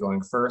 you will be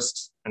going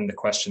first, and the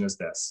question is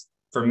this.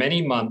 For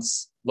many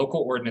months,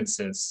 local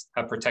ordinances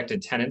have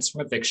protected tenants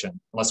from eviction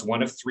unless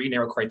one of 3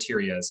 narrow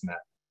criteria is met.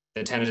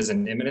 The tenant is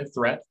an imminent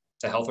threat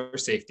to health or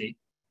safety,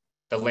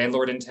 the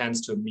landlord intends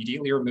to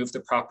immediately remove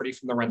the property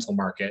from the rental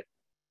market,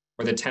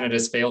 or the tenant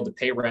has failed to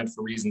pay rent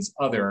for reasons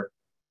other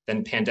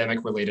than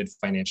pandemic-related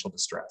financial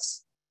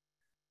distress.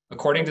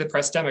 According to the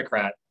Press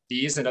Democrat,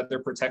 these and other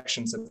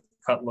protections have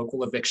cut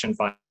local eviction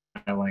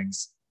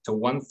filings to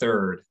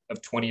 1/3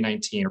 of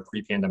 2019 or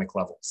pre-pandemic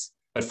levels.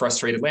 But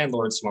frustrated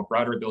landlords want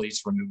broader ability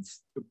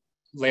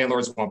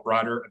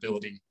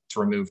to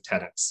remove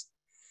tenants.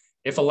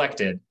 If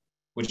elected,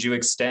 would you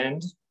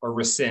extend or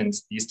rescind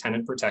these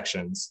tenant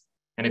protections?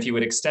 And if you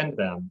would extend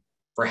them,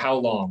 for how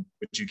long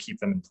would you keep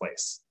them in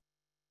place?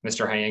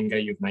 Mr.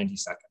 Hayenga, you have 90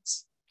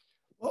 seconds.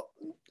 Well,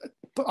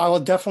 I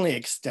will definitely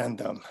extend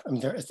them. I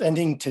mean, it's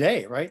ending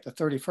today, right? The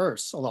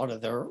 31st, a lot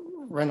of their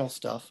rental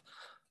stuff.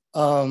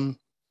 I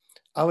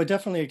would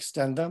definitely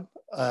extend them.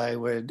 I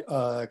would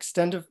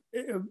extend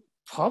it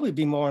probably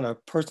be more on a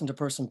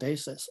person-to-person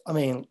basis. I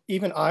mean,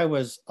 even I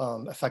was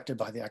affected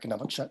by the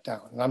economic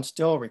shutdown, and I'm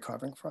still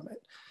recovering from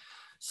it.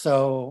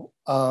 So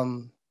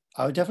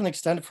I would definitely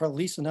extend it for at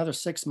least another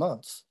 6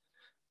 months,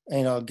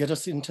 get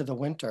us into the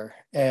winter.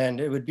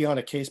 And it would be on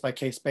a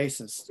case-by-case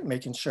basis,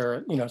 making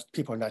sure,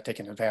 people are not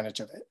taking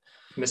advantage of it.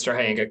 Mr.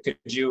 Hayenga, could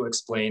you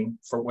explain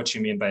for what you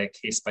mean by a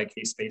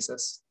case-by-case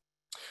basis?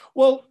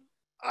 Well,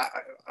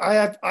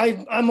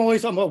 I'm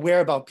aware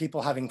about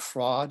people having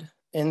fraud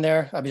in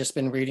there. I've just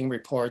been reading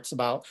reports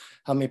about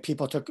how many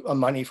people took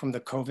money from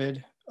the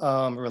COVID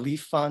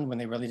relief fund when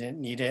they really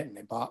didn't need it, and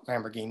they bought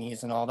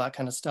Lamborghinis and all that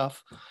kind of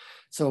stuff.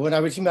 So when I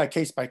would think about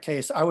case by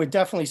case, I would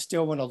definitely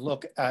still want to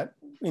look at,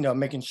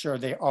 making sure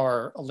they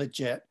are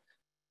legit,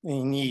 they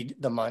need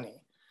the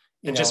money.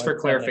 And just for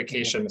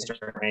clarification, Mr.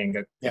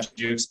 Hayenga, could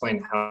you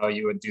explain how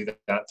you would do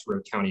that through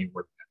a county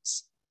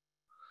ordinance?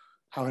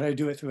 How would I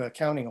do it through a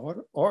county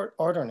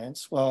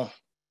ordinance? Well,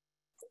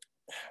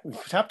 we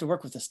would have to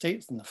work with the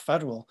states and the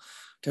federal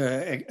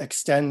to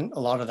extend a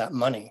lot of that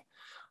money.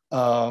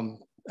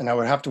 And I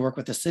would have to work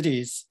with the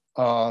cities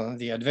on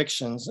the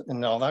evictions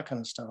and all that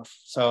kind of stuff.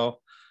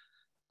 So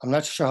I'm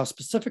not sure how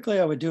specifically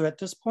I would do it at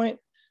this point,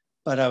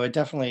 but I would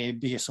definitely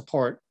be a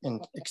support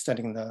in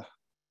extending the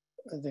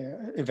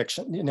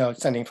eviction,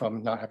 extending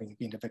from not having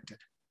been evicted.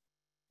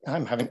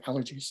 I'm having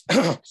allergies.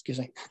 Excuse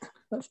me.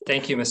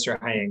 Thank you, Mr.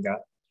 Hayenga.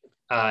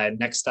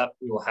 Next up,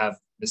 we will have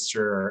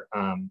Mr.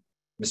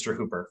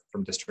 Hooper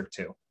from District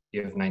 2.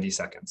 You have 90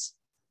 seconds.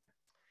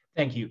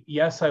 Thank you.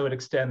 Yes, I would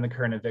extend the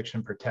current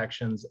eviction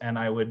protections, and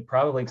I would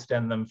probably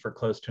extend them for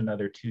close to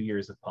another 2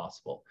 years if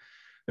possible.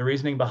 The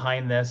reasoning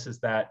behind this is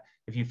that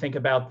if you think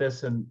about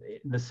this in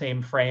the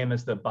same frame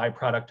as the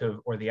byproduct of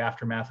or the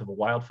aftermath of a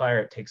wildfire,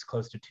 it takes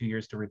close to 2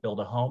 years to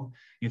rebuild a home.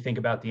 You think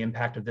about the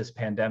impact of this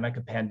pandemic,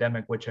 a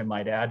pandemic which I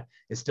might add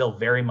is still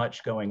very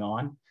much going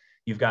on.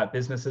 You've got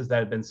businesses that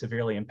have been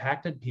severely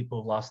impacted, people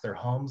who've lost their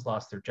homes,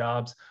 lost their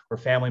jobs, or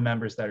family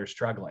members that are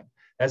struggling.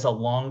 That's a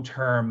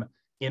long-term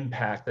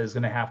impact that is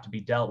going to have to be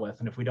dealt with.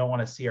 And if we don't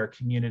want to see our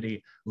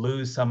community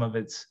lose some of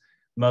its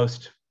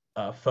most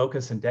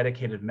focused and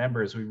dedicated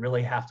members, we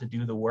really have to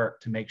do the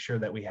work to make sure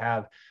that we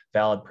have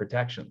valid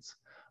protections.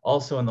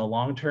 Also, in the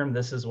long term,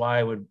 this is why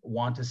I would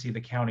want to see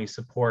the county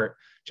support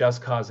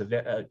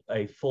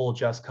a full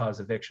just cause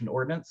eviction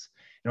ordinance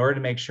in order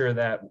to make sure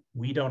that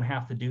we don't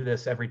have to do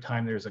this every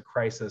time there's a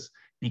crisis,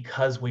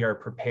 because we are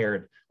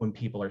prepared when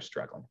people are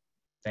struggling.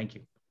 Thank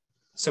you.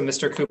 So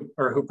Mr.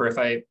 Hooper, if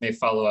I may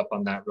follow up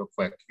on that real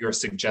quick, you're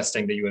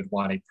suggesting that you would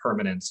want a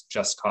permanent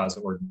just cause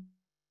ordinance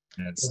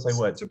Yes, I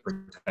would. to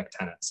protect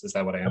tenants. Is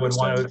that what I would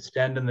understand? want to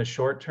extend in the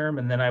short term,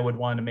 and then I would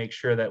want to make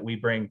sure that we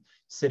bring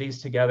cities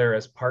together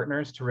as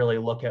partners to really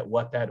look at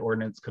what that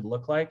ordinance could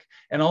look like,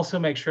 and also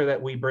make sure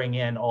that we bring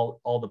in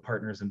all the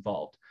partners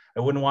involved. I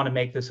wouldn't want to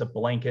make this a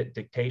blanket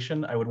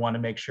dictation. I would want to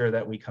make sure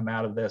that we come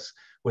out of this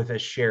with a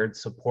shared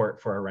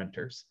support for our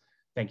renters.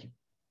 Thank you.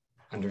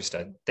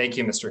 Understood. Thank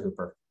you, Mr.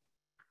 Hooper.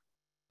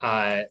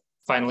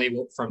 Finally,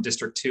 from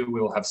District 2, we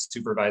will have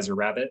Supervisor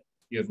Rabbitt.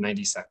 You have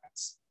 90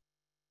 seconds.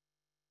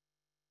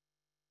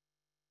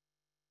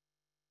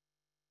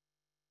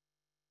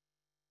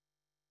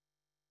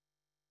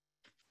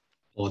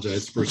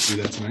 Apologize first to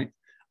do that tonight.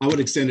 I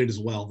would extend it as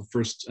well. The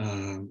first,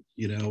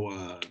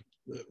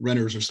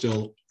 renters are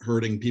still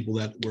hurting. People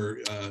that were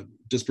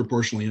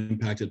disproportionately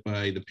impacted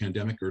by the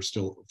pandemic are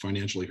still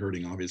financially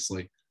hurting,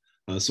 obviously.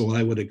 So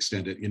I would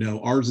extend it.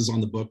 Ours is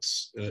on the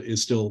books,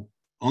 is still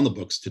on the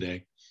books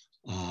today.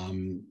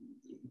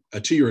 A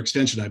 2-year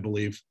extension, I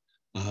believe,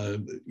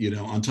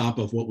 on top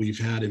of what we've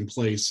had in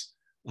place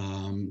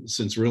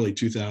since really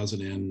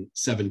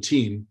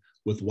 2017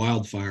 with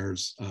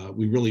wildfires.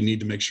 We really need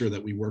to make sure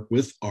that we work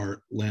with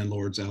our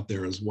landlords out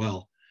there as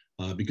well,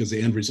 because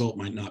the end result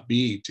might not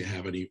be to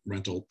have any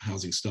rental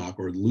housing stock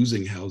or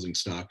losing housing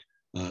stock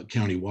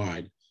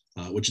countywide,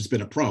 which has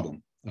been a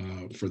problem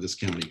for this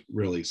county,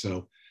 really.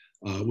 So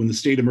when the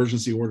state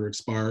emergency order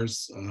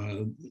expires,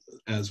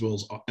 as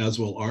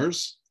will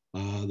ours,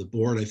 the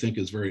board, I think,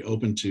 is very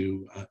open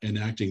to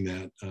enacting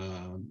that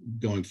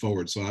going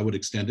forward. So I would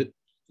extend it,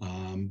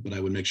 but I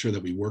would make sure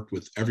that we worked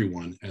with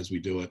everyone as we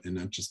do it and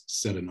not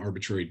just set an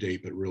arbitrary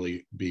date, but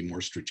really be more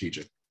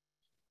strategic.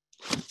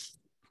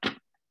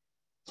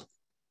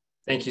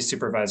 Thank you,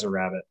 Supervisor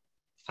Rabbitt.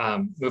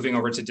 Moving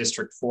over to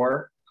District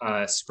 4,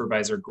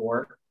 Supervisor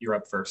Gore, you're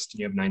up first.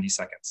 You have 90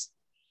 seconds.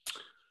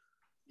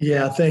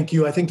 Yeah, thank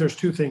you. I think there's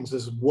two things: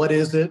 is what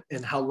is it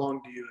and how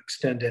long do you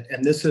extend it?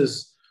 And this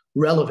is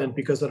relevant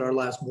because at our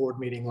last board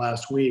meeting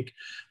last week,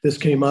 this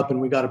came up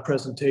and we got a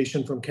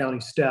presentation from county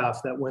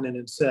staff that went in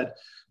and said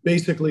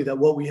basically that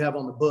what we have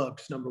on the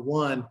books, number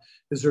one,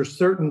 is there's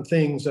certain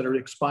things that are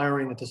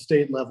expiring at the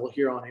state level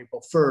here on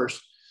April 1st.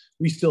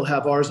 We still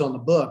have ours on the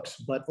books,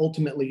 but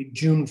ultimately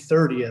June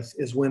 30th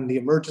is when the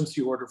emergency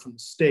order from the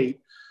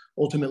state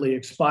ultimately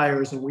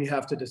expires, and we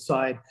have to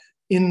decide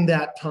in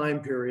that time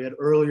period,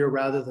 earlier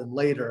rather than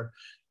later,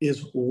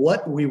 is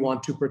what we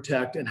want to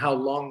protect and how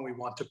long we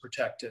want to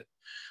protect it.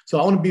 So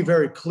I want to be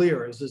very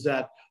clear is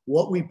that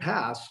what we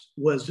passed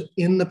was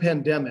in the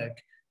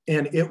pandemic,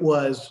 and it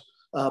was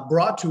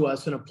brought to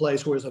us in a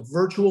place where it was a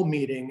virtual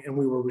meeting and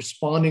we were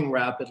responding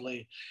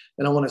rapidly.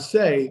 And I want to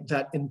say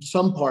that in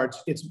some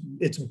parts,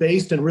 it's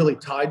based and really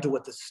tied to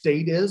what the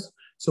state is.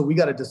 So we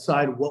got to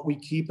decide what we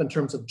keep in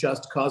terms of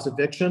just cause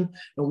eviction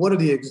and what are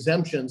the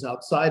exemptions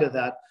outside of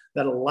that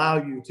that allow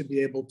you to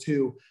be able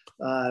to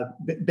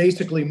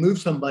basically move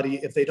somebody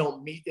if they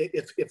don't meet,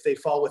 if they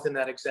fall within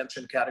that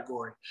exemption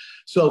category.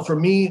 So for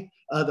me,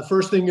 the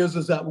first thing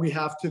is that we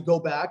have to go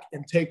back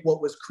and take what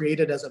was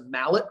created as a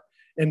mallet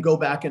and go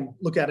back and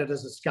look at it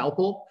as a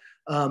scalpel.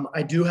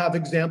 I do have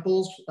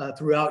examples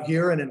throughout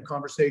here and in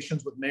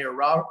conversations with Mayor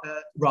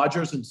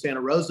Rogers in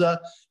Santa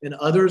Rosa and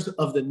others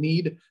of the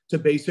need to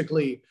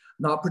basically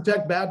not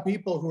protect bad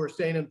people who are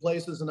staying in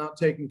places and not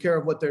taking care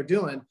of what they're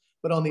doing.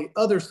 But on the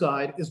other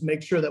side is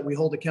make sure that we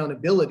hold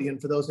accountability. And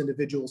for those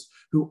individuals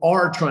who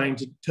are trying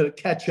to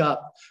catch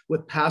up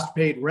with past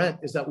paid rent,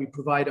 is that we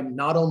provide them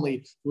not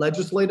only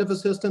legislative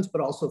assistance, but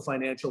also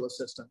financial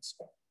assistance.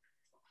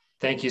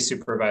 Thank you,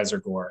 Supervisor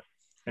Gore.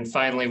 And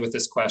finally, with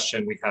this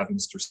question, we have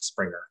Mr.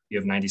 Springer. You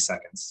have 90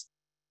 seconds.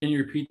 Can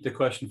you repeat the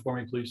question for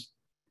me, please?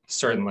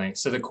 Certainly.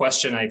 So the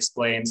question, I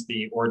explained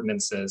the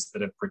ordinances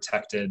that have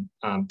protected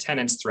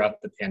tenants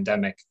throughout the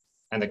pandemic.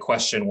 And the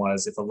question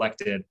was, if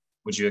elected,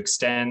 would you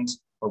extend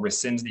or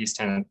rescind these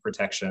tenant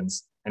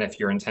protections And if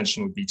your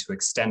intention would be to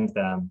extend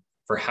them,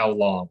 for how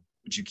long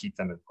would you keep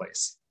them in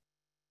place?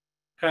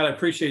 Pat, I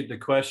appreciate the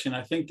question.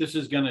 I think this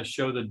is going to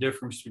show the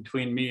difference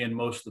between me and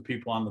most of the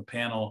people on the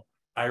panel.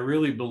 I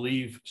really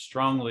believe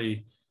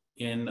strongly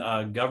in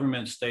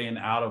government staying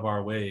out of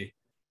our way.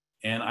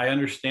 And I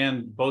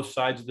understand both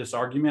sides of this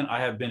argument. I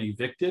have been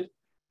evicted.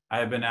 I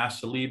have been asked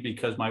to leave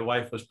because my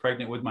wife was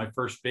pregnant with my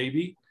first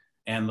baby.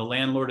 And the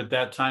landlord at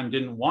that time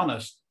didn't want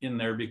us in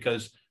there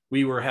because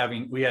we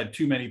had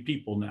too many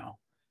people now.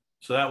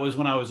 So that was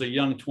when I was a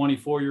young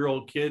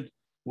 24-year-old kid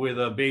with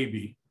a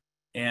baby.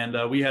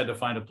 And we had to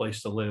find a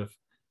place to live.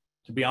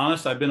 To be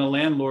honest, I've been a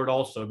landlord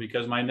also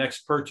because my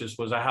next purchase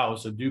was a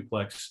house, a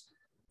duplex.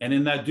 And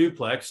in that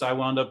duplex, I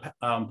wound up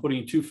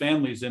putting 2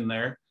 families in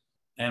there.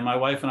 And my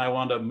wife and I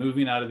wound up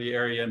moving out of the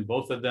area. And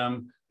both of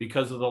them,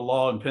 because of the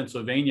law in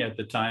Pennsylvania at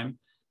the time,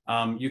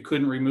 you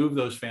couldn't remove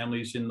those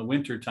families in the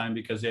winter time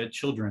because they had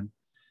children.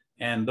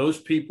 And those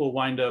people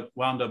wound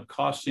up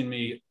costing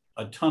me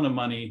a ton of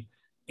money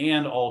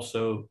and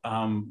also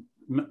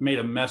made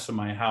a mess of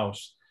my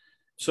house.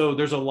 So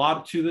there's a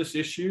lot to this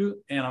issue,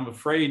 and I'm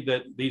afraid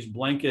that these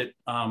blanket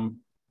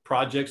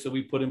projects that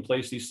we put in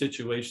place, these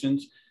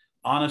situations,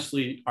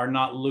 honestly are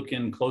not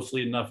looking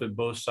closely enough at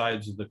both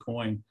sides of the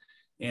coin.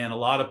 And a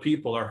lot of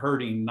people are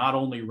hurting, not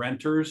only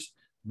renters,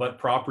 but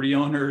property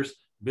owners,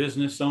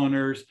 business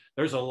owners.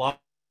 There's a lot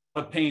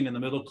of pain in the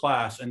middle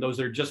class, and those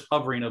that are just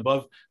hovering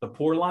above the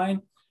poor line.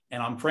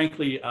 And I'm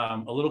frankly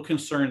a little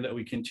concerned that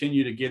we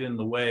continue to get in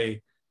the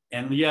way.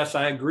 And yes,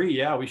 I agree.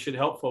 Yeah, we should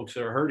help folks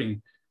that are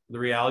hurting. The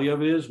reality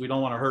of it is we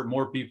don't want to hurt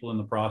more people in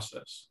the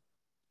process.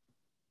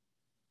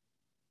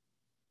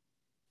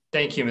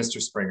 Thank you, Mr.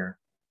 Springer.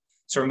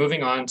 So we're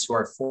moving on to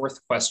our 4th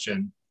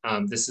question.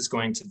 This is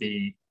going to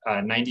be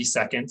 90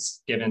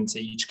 seconds given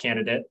to each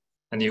candidate.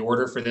 And the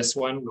order for this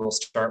one, we will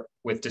start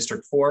with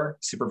District 4,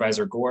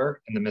 Supervisor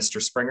Gore, and then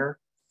Mr. Springer.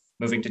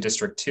 Moving to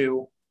District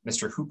 2,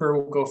 Mr. Hooper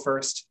will go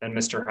first, and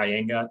Mr.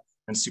 Hayenga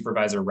and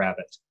Supervisor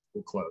Rabbitt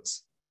will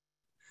close.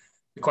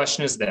 The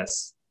question is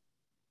this.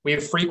 We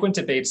have frequent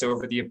debates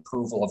over the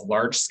approval of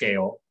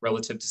large-scale,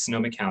 relative to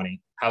Sonoma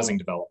County, housing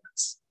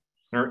developments.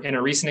 And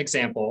a recent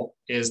example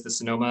is the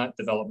Sonoma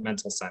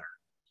Developmental Center.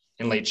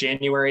 In late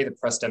January, the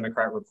Press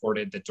Democrat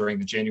reported that during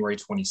the January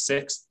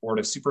 26th Board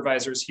of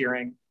Supervisors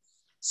hearing,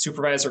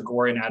 Supervisor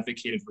Gorin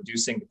advocated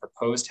reducing the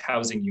proposed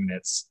housing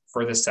units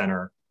for the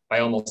center by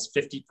almost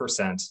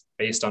 50%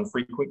 based on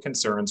frequent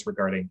concerns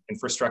regarding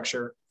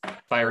infrastructure,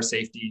 fire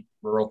safety,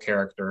 rural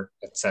character,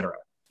 etc.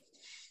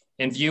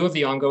 In view of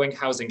the ongoing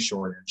housing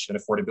shortage and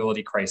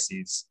affordability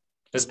crises,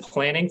 does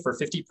planning for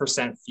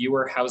 50%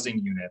 fewer housing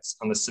units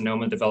on the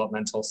Sonoma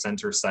Developmental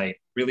Center site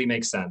really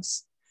make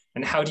sense?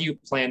 And how do you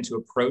plan to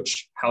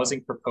approach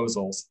housing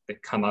proposals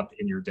that come up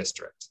in your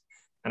district?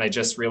 And I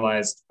just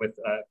realized with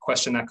a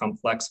question that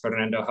complex,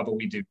 Fernando, how about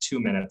we do 2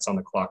 minutes on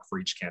the clock for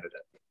each candidate?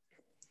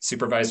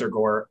 Supervisor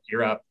Gore,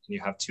 you're up and you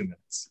have 2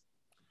 minutes.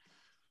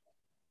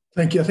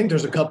 Thank you. I think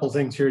there's a couple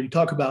things here. You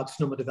talk about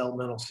Sonoma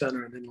Developmental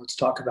Center, and then let's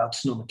talk about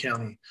Sonoma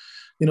County.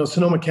 You know,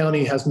 Sonoma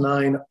County has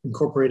 9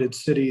 incorporated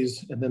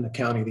cities and then the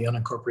county, the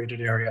unincorporated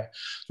area.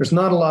 There's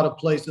not a lot of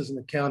places in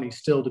the county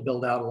still to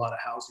build out a lot of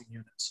housing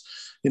units.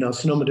 You know,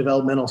 Sonoma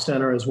Developmental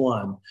Center is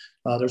one.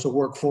 There's a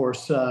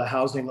workforce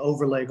housing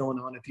overlay going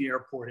on at the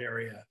airport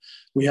area.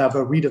 We have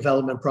a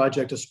redevelopment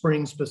project, a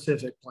spring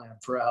specific plan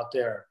for out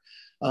there.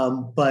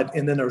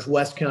 And then there's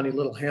West County,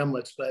 little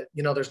hamlets, but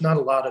you know, there's not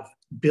a lot of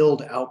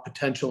build out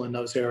potential in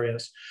those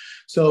areas.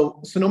 So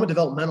Sonoma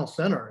Developmental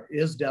Center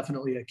is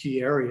definitely a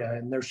key area,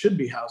 and there should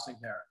be housing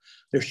there.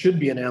 There should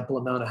be an ample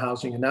amount of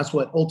housing, and that's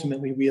what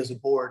ultimately we as a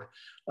board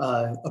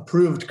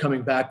approved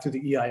coming back to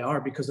the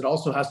EIR, because it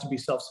also has to be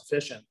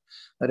self-sufficient.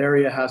 That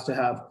area has to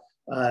have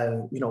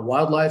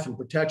wildlife and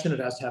protection. It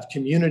has to have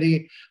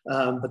community,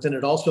 but then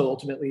it also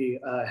ultimately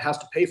has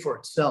to pay for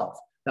itself.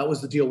 That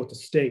was the deal with the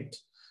state.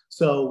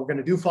 So we're going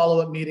to do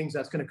follow-up meetings.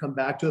 That's going to come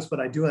back to us, but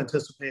I do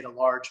anticipate a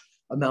large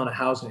amount of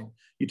housing.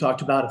 You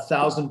talked about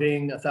 1,000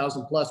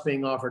 plus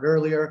being offered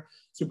earlier.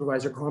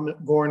 Supervisor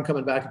Gorin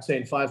coming back and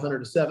saying 500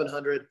 to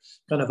 700,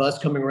 kind of us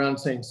coming around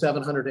saying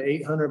 700 to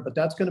 800, but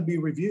that's going to be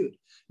reviewed.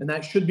 And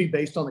that should be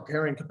based on the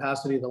carrying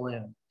capacity of the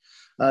land.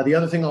 The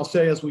other thing I'll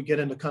say as we get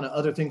into kind of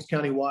other things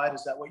countywide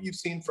is that what you've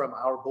seen from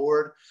our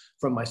board,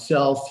 from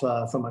myself,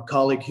 from a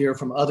colleague here,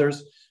 from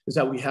others, is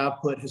that we have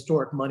put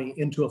historic money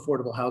into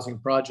affordable housing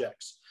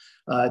projects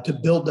to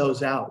build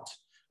those out.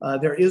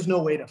 There is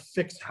no way to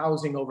fix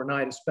housing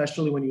overnight,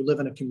 especially when you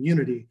live in a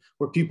community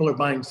where people are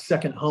buying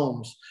second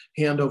homes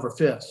hand over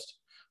fist.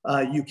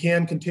 You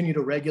can continue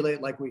to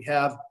regulate like we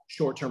have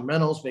short-term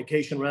rentals,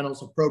 vacation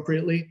rentals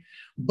appropriately,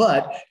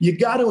 but you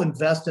got to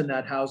invest in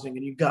that housing,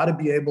 and you got to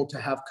be able to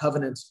have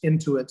covenants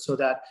into it so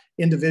that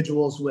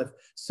individuals with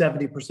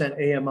 70%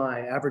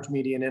 AMI, average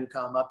median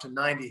income, up to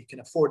 90 can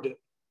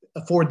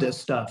afford this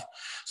stuff.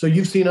 So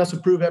you've seen us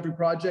approve every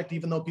project,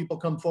 even though people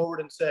come forward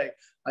and say,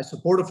 I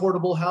support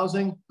affordable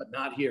housing, but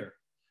not here.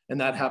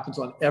 And that happens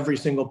on every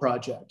single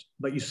project.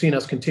 But you've seen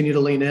us continue to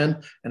lean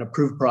in and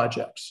approve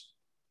projects.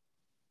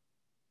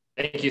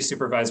 Thank you,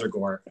 Supervisor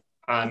Gore.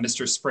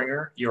 Mr.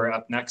 Springer, you are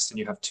up next and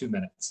you have 2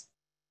 minutes.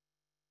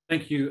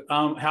 Thank you.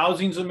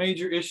 Housing's a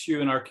major issue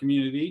in our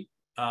community.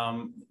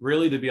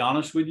 Really, to be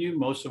honest with you,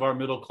 most of our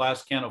middle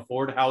class can't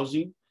afford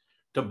housing.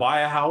 To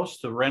buy a house,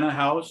 to rent a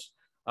house,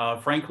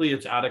 frankly,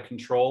 it's out of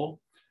control.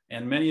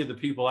 And many of the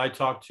people I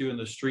talk to in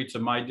the streets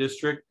of my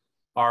district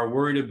are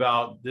worried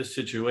about this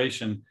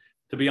situation.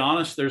 To be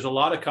honest, there's a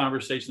lot of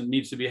conversation that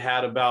needs to be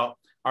had about,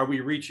 are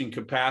we reaching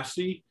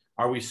capacity?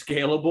 Are we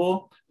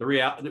scalable?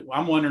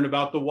 I'm wondering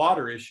about the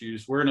water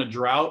issues. We're in a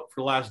drought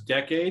for the last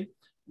decade.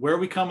 Where are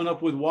we coming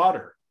up with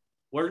water?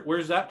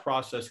 Where's that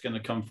process going to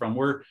come from?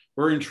 We're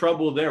in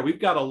trouble there. We've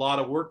got a lot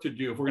of work to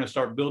do if we're going to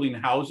start building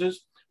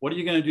houses. What are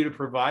you going to do to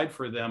provide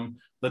for them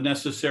the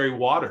necessary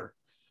water?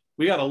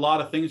 We got a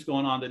lot of things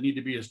going on that need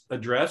to be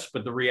addressed,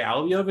 but the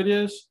reality of it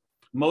is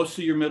most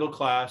of your middle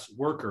class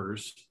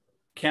workers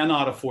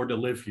cannot afford to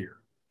live here.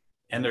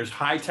 And there's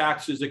high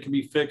taxes that can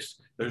be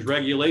fixed. There's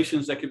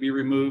regulations that can be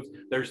removed.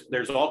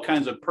 There's all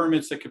kinds of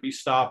permits that could be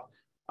stopped.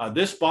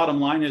 This bottom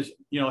line is,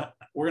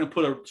 we're going to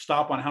put a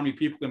stop on how many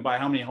people can buy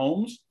how many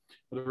homes.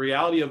 But the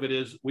reality of it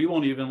is we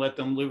won't even let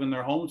them live in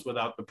their homes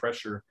without the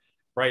pressure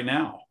right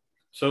now.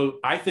 So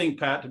I think,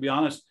 Pat, to be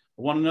honest,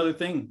 one another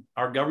thing,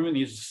 our government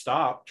needs to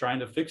stop trying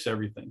to fix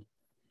everything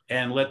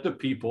and let the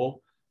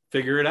people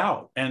figure it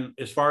out. And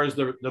as far as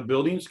the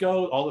buildings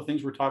go, all the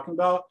things we're talking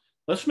about,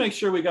 let's make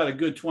sure we got a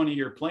good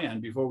 20-year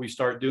plan before we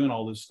start doing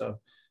all this stuff.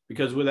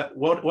 Because with that,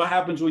 what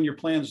happens when your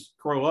plans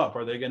grow up?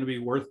 Are they going to be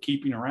worth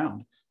keeping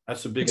around?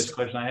 That's the biggest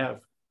question I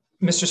have.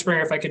 Mr.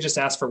 Springer, if I could just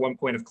ask for one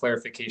point of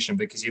clarification,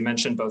 because you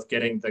mentioned both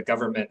getting the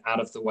government out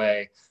of the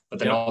way, but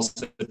then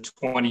also the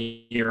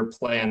 20-year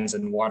plans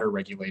and water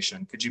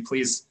regulation. Could you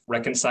please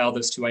reconcile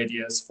those two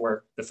ideas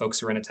for the folks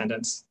who are in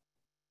attendance?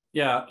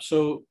 Yeah,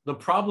 so the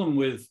problem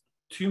with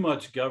too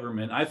much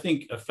government, I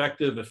think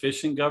effective,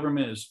 efficient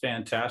government is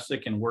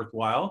fantastic and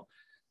worthwhile,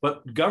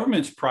 but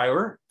government's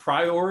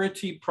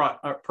priority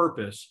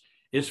purpose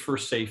is for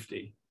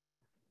safety.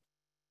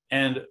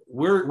 And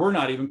we're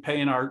not even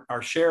paying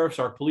our sheriffs,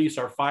 our police,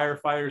 our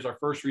firefighters, our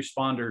first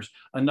responders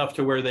enough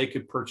to where they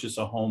could purchase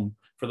a home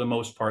for the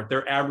most part.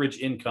 Their average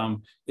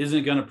income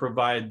isn't going to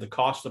provide the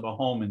cost of a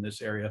home in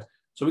this area.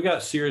 So we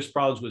got serious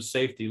problems with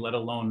safety, let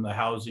alone the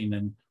housing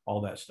and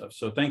all that stuff.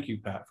 So thank you,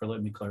 Pat, for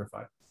letting me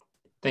clarify.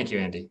 Thank you,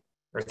 Andy.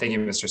 Or thank you,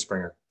 Mr.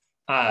 Springer.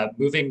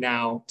 Moving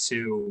now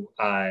to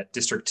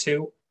District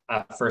 2.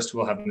 First,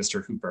 we'll have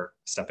Mr. Hooper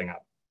stepping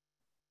up.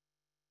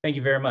 Thank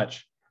you very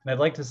much. And I'd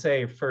like to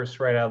say first,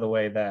 right out of the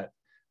way, that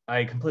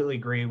I completely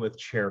agree with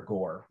Chair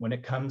Gore. When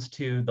it comes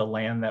to the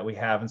land that we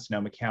have in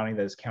Sonoma County,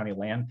 that is county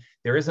land,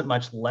 there isn't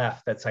much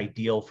left that's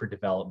ideal for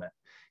development.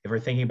 If we're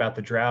thinking about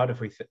the drought, if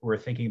we're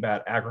thinking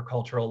about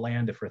agricultural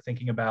land, if we're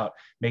thinking about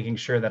making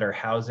sure that our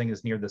housing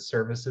is near the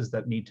services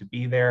that need to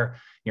be there,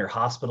 near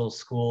hospitals,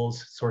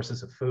 schools,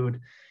 sources of food,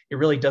 it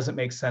really doesn't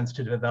make sense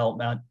to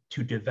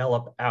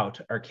develop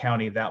out our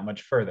county that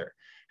much further.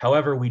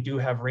 However, we do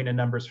have RHNA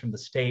numbers from the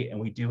state, and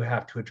we do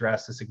have to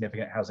address the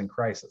significant housing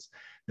crisis.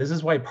 This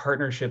is why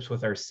partnerships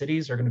with our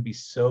cities are going to be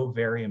so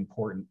very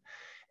important.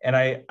 And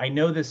I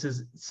know this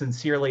is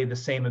sincerely the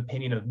same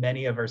opinion of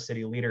many of our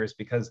city leaders,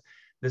 because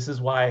this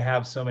is why I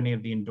have so many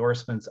of the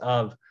endorsements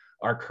of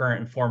our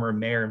current and former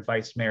mayor and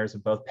vice mayors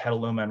of both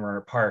Petaluma and Runner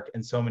Park,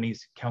 and so many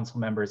council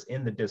members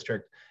in the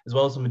district, as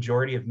well as the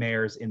majority of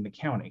mayors in the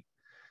county.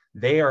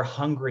 They are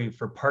hungry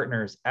for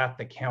partners at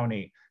the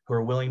county who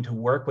are willing to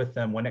work with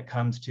them when it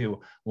comes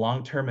to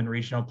long-term and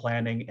regional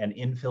planning and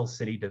infill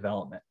city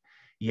development.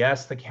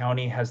 Yes, the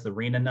county has the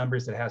RHNA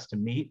numbers it has to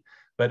meet,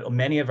 but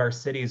many of our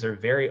cities are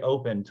very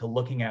open to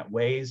looking at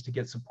ways to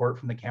get support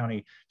from the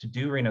county to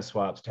do RHNA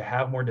swaps, to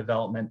have more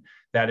development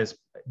that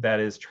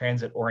is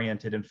transit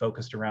oriented and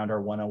focused around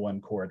our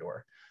 101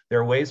 corridor. There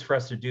are ways for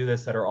us to do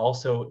this that are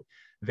also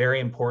very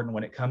important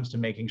when it comes to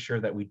making sure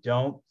that we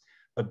don't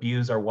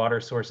abuse our water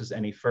sources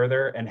any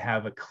further and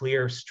have a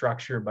clear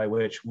structure by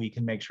which we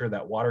can make sure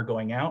that water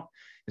going out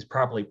is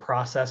properly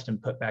processed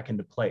and put back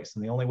into place.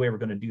 And the only way we're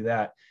going to do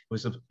that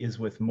is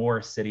with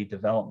more city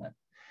development.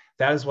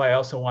 That is why I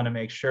also want to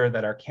make sure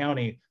that our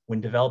county, when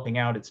developing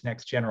out its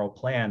next general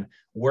plan,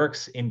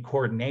 works in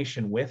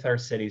coordination with our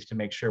cities to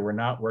make sure we're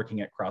not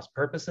working at cross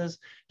purposes,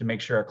 to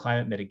make sure our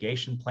climate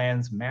mitigation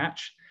plans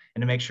match,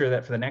 and to make sure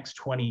that for the next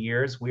 20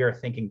 years, we are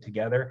thinking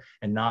together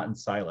and not in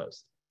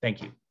silos.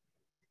 Thank you.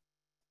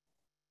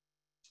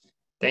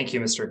 Thank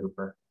you, Mr.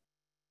 Hooper.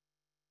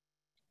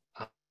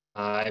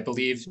 I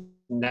believe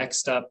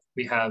next up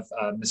we have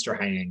Mr.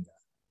 Hayenga.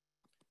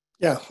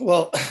 Yeah,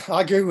 well,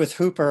 I agree with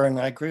Hooper and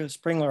I agree with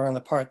Springler on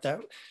the part that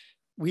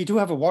we do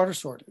have a water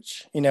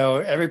shortage. You know,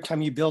 every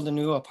time you build a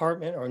new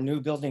apartment or a new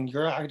building,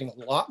 you're adding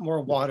a lot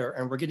more water,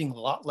 and we're getting a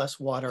lot less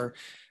water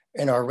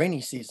in our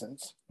rainy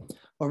seasons.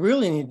 What we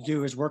really need to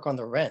do is work on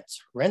the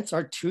rents. Rents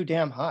are too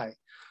damn high.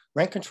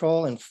 Rent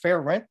control and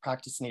fair rent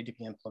practice need to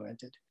be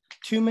implemented.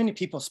 Too many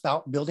people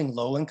spout building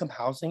low-income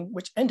housing,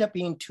 which end up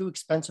being too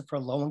expensive for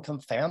low-income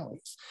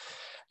families.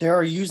 They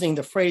are using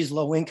the phrase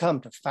low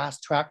income to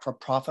fast track for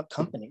profit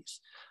companies.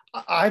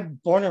 I'm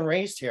born and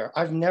raised here.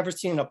 I've never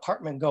seen an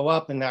apartment go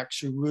up and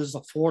actually was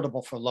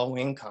affordable for low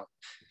income.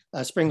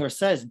 As Springer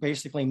says,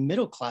 basically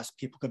middle-class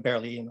people could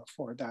barely even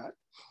afford that.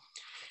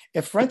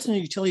 If rent and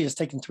utility is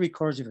taking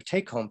 3/4 of your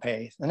take-home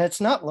pay, then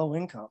it's not low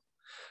income.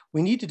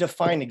 We need to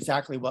define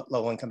exactly what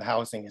low-income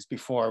housing is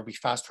before we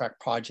fast-track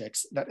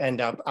projects that end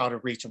up out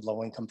of reach of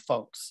low-income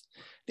folks.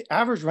 The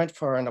average rent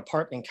for an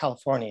apartment in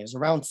California is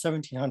around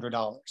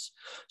 $1,700.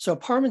 So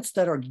apartments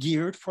that are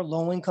geared for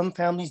low-income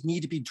families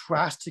need to be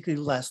drastically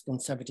less than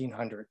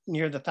 $1,700,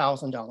 near the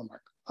 $1,000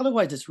 mark.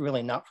 Otherwise, it's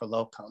really not for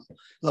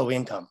low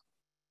income.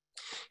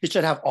 It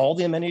should have all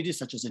the amenities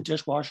such as a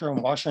dishwasher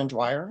and washer and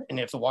dryer. And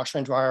if the washer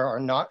and dryer are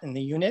not in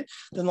the unit,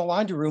 then the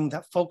laundry room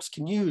that folks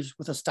can use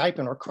with a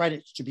stipend or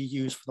credit should be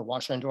used for the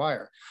washer and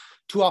dryer.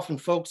 Too often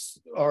folks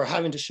are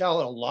having to shell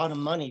out a lot of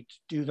money to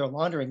do their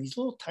laundry in these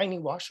little tiny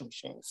washing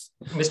machines.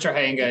 Mr.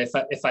 Hayenga,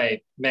 if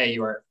I may,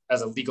 you are,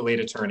 as a legal aid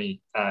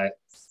attorney,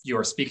 you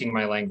are speaking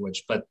my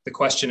language, but the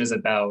question is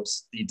about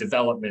the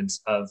development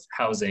of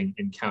housing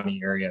in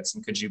county areas.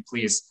 And could you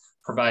please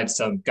provide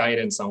some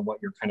guidance on what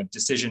your kind of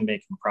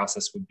decision-making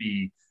process would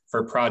be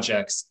for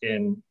projects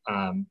in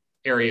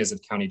areas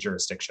of county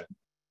jurisdiction?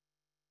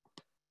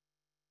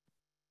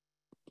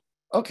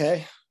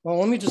 Okay, well,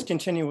 let me just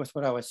continue with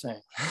what I was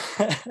saying.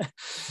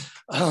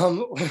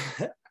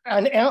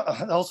 And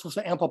also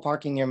ample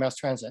parking near mass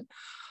transit.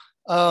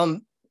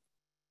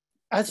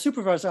 As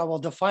supervisor, I will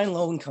define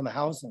low-income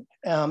housing.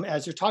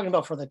 As you're talking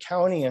about for the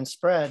county and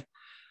spread,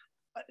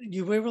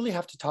 you really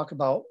have to talk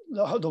about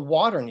the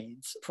water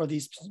needs for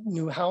these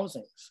new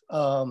housings.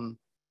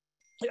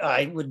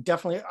 I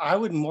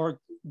would more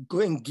go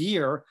in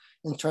gear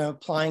in terms of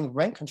applying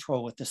rent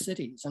control with the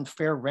cities and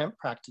fair rent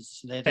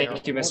practices.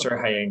 Thank you, Mr.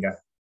 Hayenga.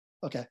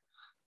 Okay.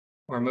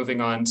 We're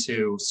moving on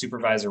to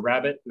Supervisor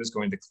Rabbitt, who is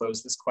going to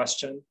close this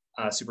question.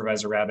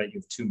 Supervisor Rabbitt, you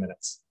have 2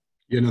 minutes.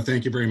 Yeah, no,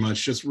 thank you very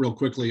much. Just real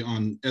quickly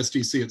on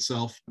SDC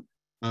itself,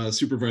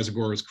 Supervisor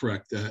Gore is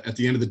correct. At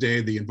the end of the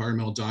day, the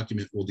environmental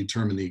document will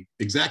determine the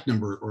exact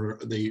number or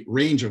the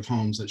range of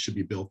homes that should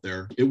be built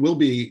there. It will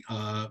be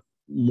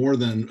more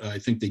than, I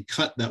think, the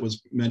cut that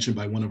was mentioned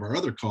by one of our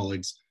other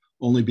colleagues,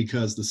 only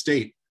because the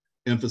state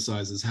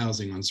emphasizes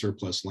housing on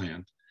surplus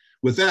land.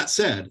 With that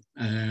said,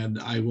 and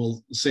I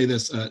will say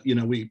this,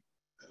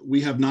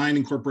 we have 9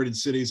 incorporated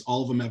cities.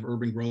 All of them have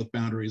urban growth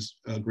boundaries,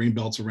 green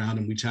belts around,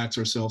 and we tax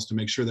ourselves to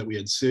make sure that we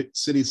had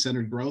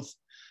city-centered growth.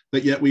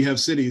 But yet we have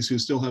cities who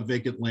still have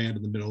vacant land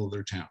in the middle of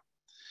their town.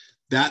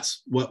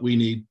 That's what we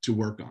need to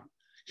work on.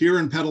 Here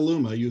in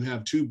Petaluma, you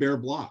have 2 bare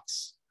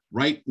blocks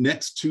right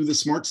next to the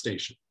SMART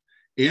station.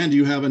 And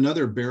you have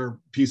another bare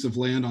piece of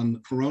land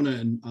on Corona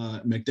and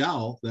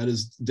McDowell that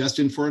is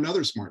destined for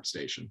another SMART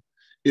station.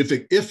 If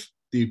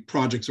the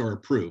projects are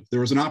approved.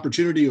 There was an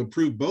opportunity to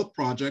approve both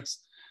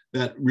projects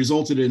that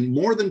resulted in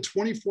more than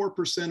 24%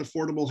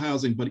 affordable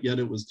housing, but yet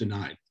it was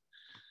denied.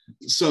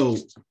 So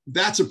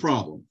that's a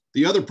problem.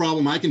 The other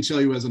problem I can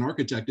tell you as an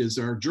architect is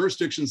there are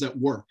jurisdictions that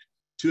work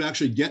to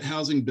actually get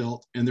housing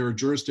built, and there are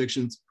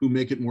jurisdictions who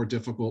make it more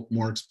difficult,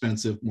 more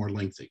expensive, more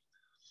lengthy.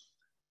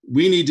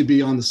 We need to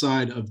be on the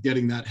side of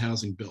getting that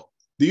housing built.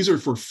 These are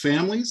for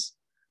families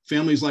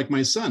like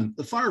my son,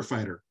 the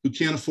firefighter, who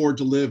can't afford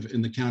to live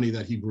in the county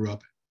that he grew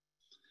up in.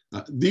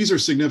 These are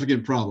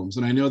significant problems,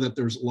 and I know that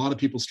there's a lot of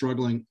people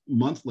struggling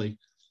monthly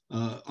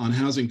on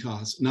housing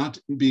costs, not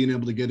being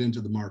able to get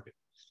into the market.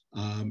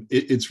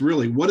 It's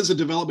really, what does a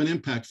development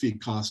impact fee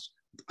cost?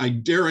 I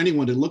dare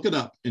anyone to look it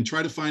up and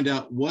try to find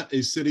out what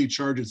a city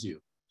charges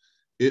you.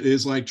 It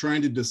is like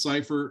trying to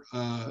decipher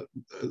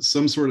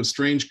some sort of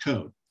strange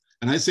code.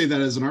 And I say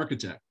that as an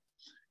architect.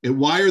 And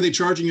why are they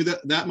charging you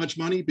that much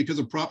money? Because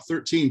of Prop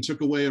 13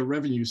 took away a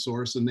revenue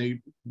source and they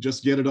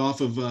just get it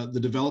off of the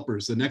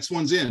developers. The next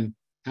ones in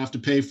have to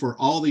pay for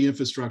all the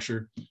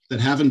infrastructure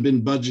that haven't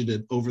been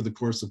budgeted over the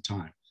course of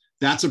time.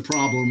 That's a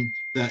problem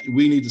that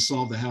we need to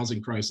solve the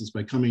housing crisis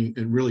by coming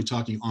and really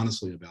talking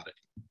honestly about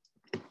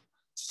it.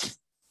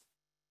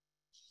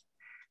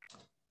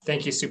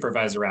 Thank you,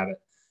 Supervisor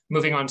Rabbitt.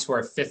 Moving on to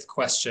our 5th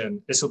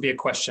question. This will be a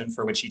question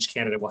for which each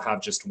candidate will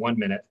have just 1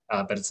 minute,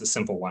 but it's a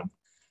simple one.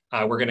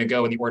 We're going to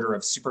go in the order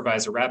of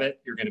Supervisor Rabbitt.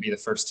 You're going to be the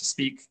first to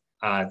speak,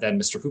 then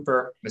Mr.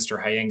 Hooper, Mr.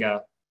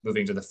 Hayenga.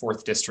 Moving to the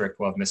 4th district,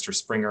 we'll have Mr.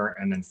 Springer,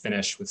 and then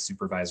finish with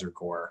Supervisor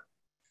Gore.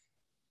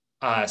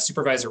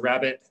 Supervisor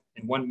Rabbitt,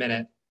 in 1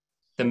 minute,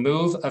 the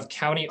move of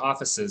county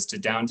offices to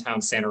downtown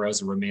Santa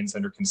Rosa remains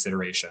under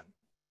consideration.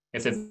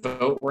 If the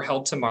vote were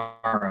held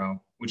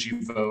tomorrow, would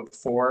you vote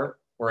for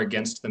or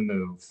against the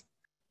move?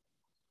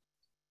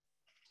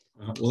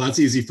 Well, that's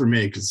easy for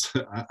me because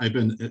I've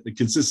been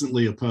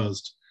consistently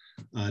opposed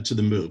to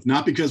the move.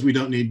 Not because we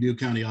don't need new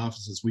county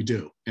offices, we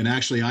do. And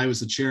actually, I was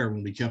the chair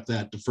when we kept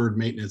that deferred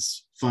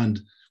maintenance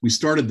fund. We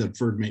started the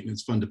deferred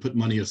maintenance fund to put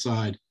money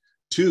aside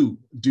to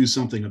do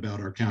something about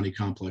our county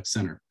complex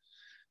center.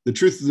 The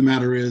truth of the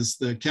matter is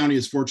the county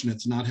is fortunate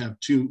to not have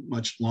too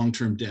much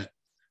long-term debt.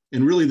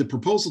 And really the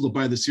proposal to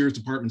buy the Sears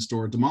department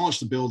store, demolish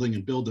the building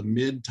and build a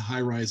mid to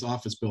high-rise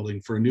office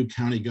building for a new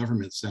county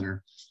government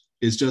center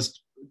is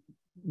just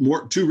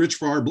too rich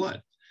for our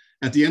blood.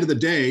 At the end of the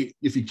day,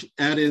 if you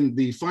add in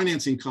the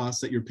financing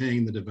costs that you're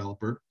paying the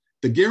developer,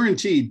 the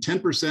guaranteed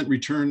 10%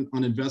 return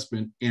on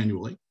investment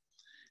annually,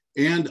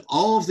 and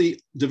all of the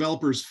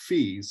developer's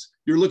fees,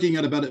 you're looking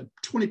at about a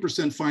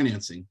 20%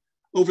 financing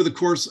over the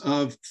course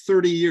of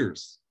 30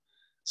 years.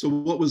 So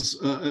what was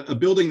a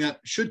building that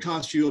should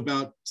cost you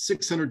about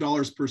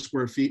 $600 per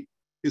square feet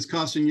is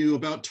costing you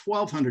about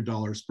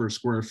 $1,200 per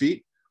square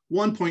feet,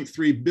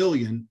 1.3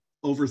 billion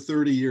over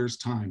 30 years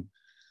time,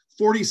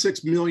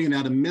 46 million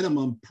at a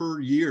minimum per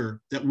year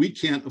that we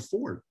can't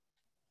afford.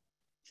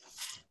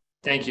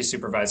 Thank you,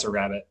 Supervisor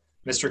Rabbitt.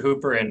 Mr.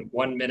 Hooper, in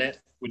 1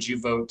 minute, would you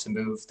vote to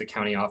move the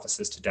county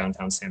offices to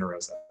downtown Santa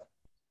Rosa?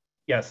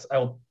 Yes,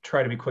 I'll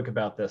try to be quick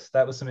about this.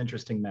 That was some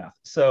interesting math.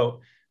 So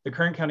the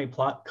Kern County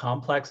plot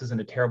complex is in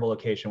a terrible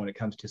location when it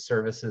comes to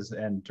services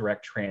and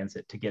direct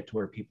transit to get to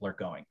where people are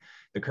going.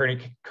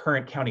 The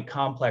current county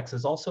complex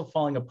is also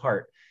falling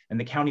apart, and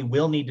the county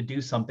will need to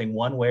do something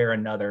one way or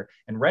another,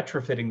 and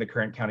retrofitting the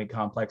current county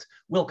complex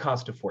will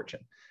cost a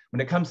fortune. When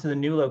it comes to the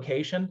new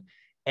location,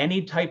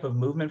 any type of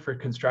movement for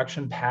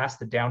construction past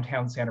the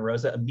downtown Santa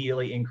Rosa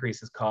immediately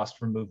increases cost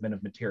for movement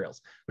of materials,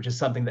 which is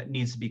something that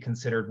needs to be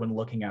considered when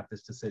looking at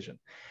this decision.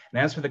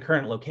 And as for the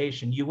current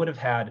location, you would have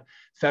had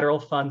federal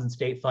funds and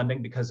state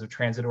funding because of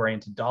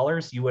transit-oriented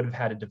dollars. You would have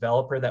had a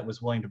developer that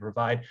was willing to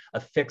provide a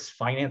fixed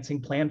financing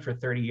plan for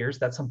 30 years.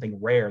 That's something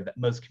rare that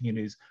most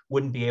communities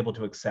wouldn't be able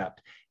to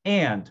accept.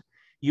 And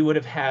you would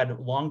have had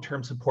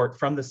long-term support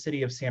from the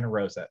city of Santa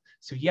Rosa.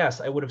 So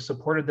yes, I would have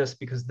supported this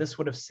because this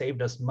would have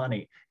saved us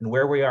money. And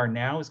where we are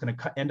now is going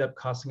to end up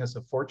costing us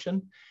a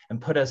fortune and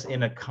put us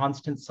in a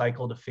constant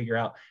cycle to figure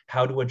out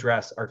how to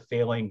address our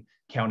failing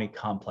county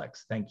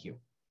complex. Thank you.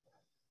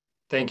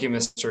 Thank you,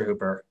 Mr.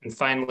 Hooper. And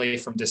finally,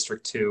 from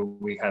District 2,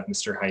 we have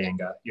Mr.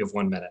 Hayenga. You have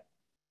 1 minute.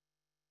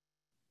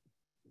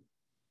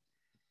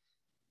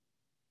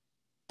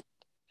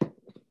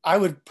 I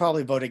would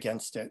probably vote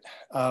against it.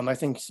 I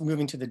think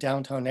moving to the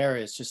downtown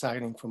area is just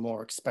adding for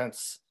more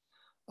expense.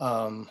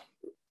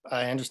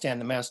 I understand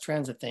the mass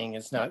transit thing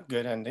is not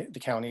good in the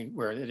county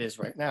where it is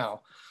right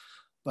now,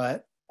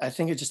 but I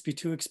think it'd just be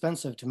too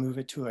expensive to move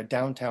it to a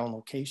downtown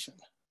location.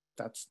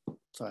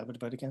 So I would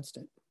vote against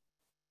it.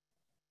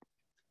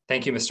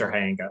 Thank you, Mr.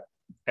 Hayenga.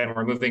 And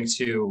we're moving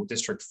to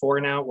District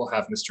 4 now. We'll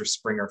have Mr.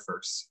 Springer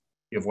first.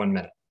 You have 1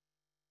 minute.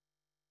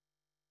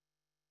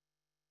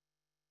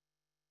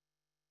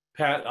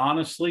 Pat,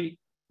 honestly,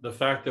 the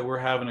fact that we're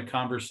having a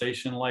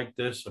conversation like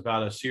this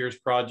about a Sears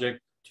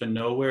project to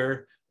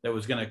nowhere that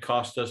was going to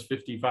cost us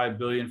 $55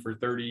 billion for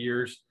 30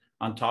 years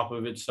on top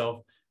of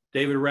itself.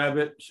 David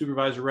Rabbitt,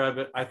 Supervisor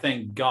Rabbitt, I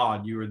thank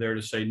God you were there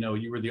to say no.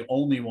 You were the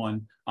only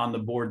one on the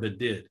board that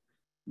did.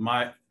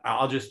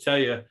 I'll just tell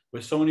you,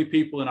 with so many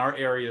people in our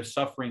area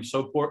suffering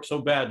so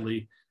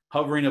badly,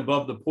 hovering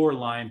above the poor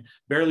line,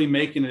 barely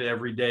making it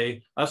every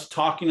day, us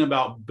talking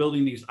about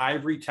building these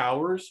ivory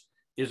towers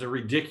is a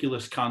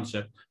ridiculous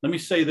concept. Let me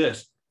say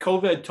this,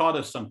 COVID taught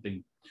us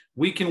something.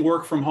 We can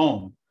work from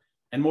home,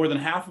 and more than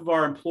half of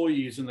our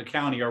employees in the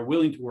county are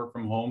willing to work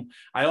from home.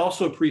 I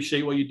also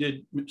appreciate what you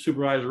did,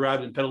 Supervisor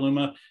Rabbitt in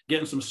Petaluma,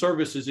 getting some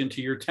services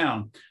into your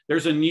town.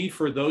 There's a need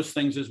for those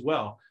things as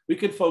well. We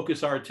could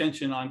focus our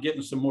attention on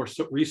getting some more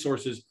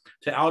resources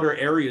to outer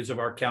areas of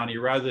our county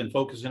rather than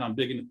focusing on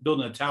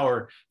building a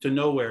tower to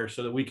nowhere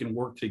so that we can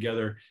work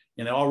together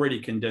in an already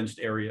condensed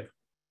area.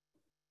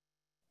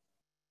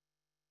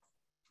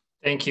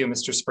 Thank you,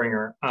 Mr.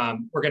 Springer.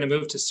 We're going to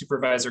move to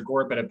Supervisor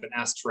Gore, but I've been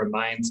asked to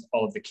remind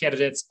all of the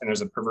candidates, and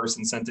there's a perverse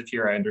incentive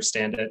here, I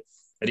understand it,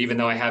 that even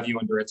though I have you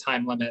under a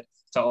time limit,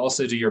 to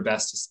also do your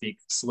best to speak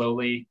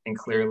slowly and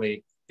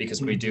clearly, because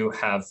we do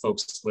have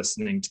folks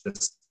listening to the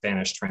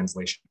Spanish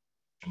translation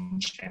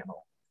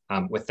channel.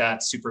 With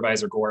that,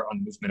 Supervisor Gore, on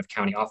the movement of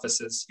county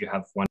offices, you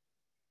have 1.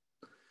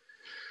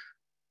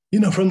 You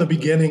know, from the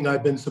beginning,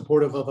 I've been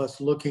supportive of us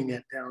looking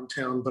at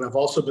downtown, but I've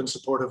also been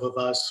supportive of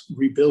us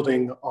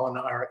rebuilding on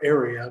our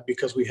area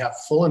because we have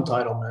full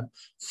entitlement,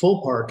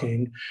 full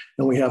parking,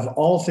 and we have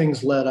all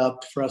things led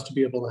up for us to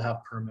be able to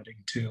have permitting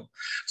too.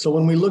 So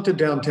when we looked at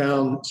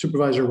downtown,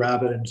 Supervisor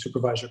Rabbitt and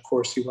Supervisor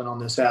Corsi went on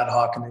this ad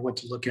hoc and they went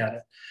to look at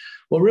it.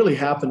 What really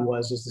happened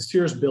was the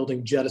Sears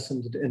building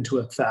jettisoned it into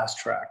a fast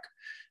track.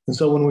 And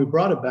so when we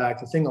brought it back,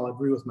 the thing I'll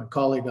agree with my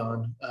colleague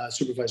on,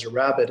 Supervisor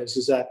Rabbitt,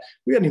 is that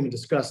we hadn't even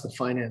discussed the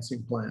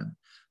financing plan.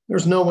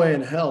 There's no way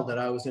in hell that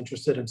I was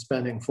interested in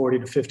spending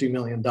 $40 to $50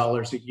 million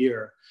a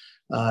year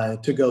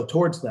to go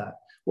towards that.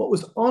 What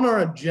was on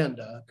our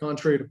agenda,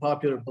 contrary to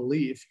popular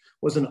belief,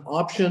 was an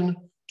option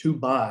to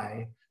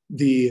buy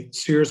the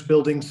Sears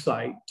building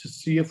site to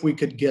see if we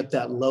could get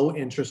that low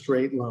interest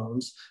rate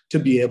loans to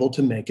be able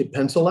to make it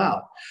pencil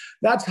out.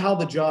 That's how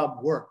the job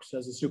works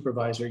as a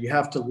supervisor. You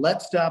have to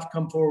let staff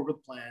come forward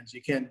with plans.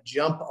 You can't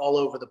jump all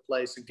over the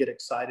place and get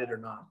excited or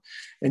not.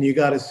 And you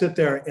got to sit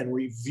there and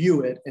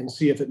review it and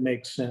see if it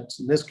makes sense.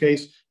 In this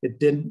case, it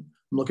didn't.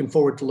 I'm looking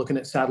forward to looking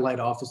at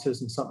satellite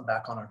offices and something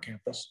back on our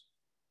campus.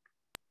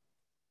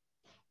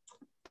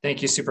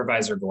 Thank you,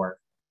 Supervisor Gore.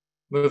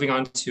 Moving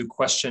on to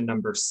question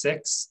number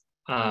 6.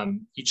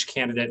 Each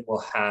candidate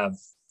will have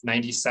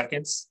 90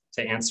 seconds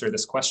to answer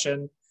this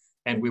question.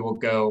 And we will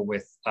go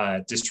with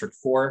District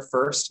 4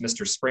 first.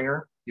 Mr.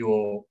 Springer, you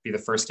will be the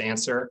first to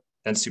answer,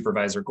 then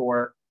Supervisor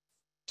Gore.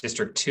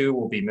 District 2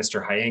 will be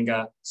Mr.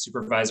 Hayenga,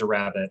 Supervisor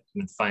Rabbitt, and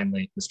then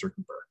finally, Mr.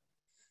 Cooper.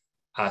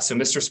 So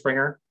Mr.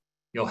 Springer,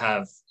 you'll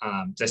have,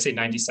 did I say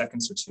 90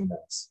 seconds or 2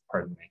 minutes?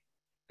 Pardon me.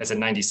 I said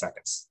 90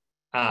 seconds.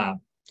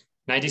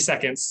 90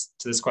 seconds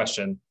to this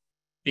question.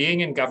 Being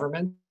in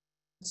government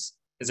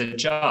is a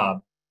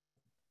job,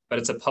 but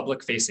it's a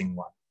public facing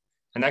one.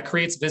 And that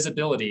creates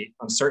visibility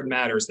on certain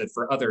matters that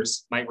for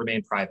others might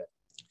remain private.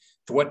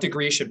 To what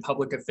degree should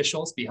public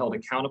officials be held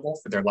accountable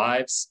for their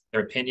lives,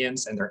 their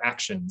opinions, and their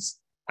actions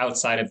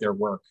outside of their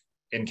work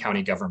in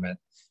county government?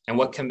 And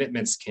what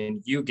commitments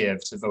can you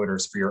give to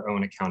voters for your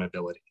own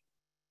accountability?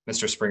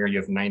 Mr. Springer, you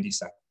have 90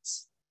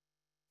 seconds.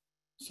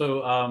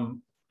 So,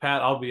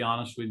 Pat, I'll be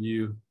honest with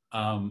you.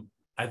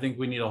 I think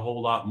we need a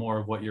whole lot more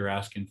of what you're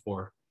asking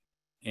for.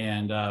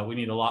 And we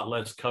need a lot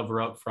less cover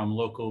up from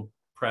local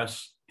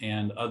press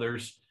and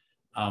others.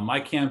 My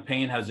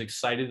campaign has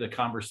excited the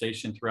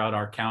conversation throughout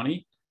our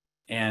county.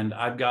 And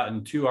I've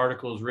gotten 2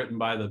 articles written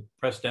by the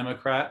Press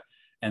Democrat,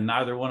 and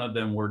neither one of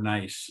them were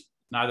nice.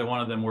 Neither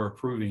one of them were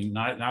approving.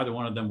 Neither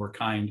one of them were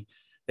kind.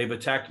 They've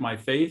attacked my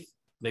faith.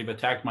 They've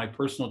attacked my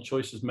personal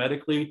choices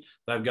medically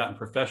that I've gotten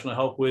professional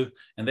help with.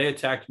 And they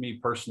attacked me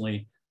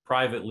personally,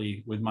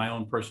 privately, with my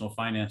own personal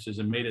finances,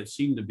 and made it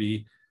seem to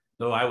be,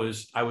 though I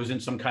was in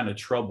some kind of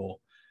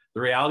trouble.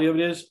 The reality of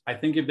it is, I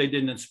think if they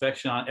did an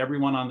inspection on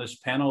everyone on this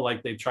panel,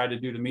 like they've tried to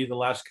do to me the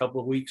last couple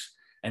of weeks,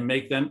 and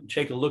make them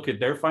take a look at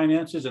their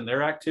finances and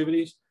their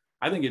activities,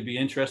 I think it'd be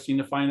interesting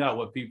to find out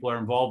what people are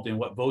involved in,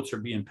 what votes are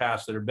being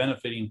passed that are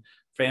benefiting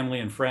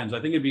family and friends.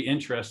 I think it'd be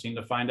interesting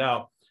to find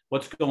out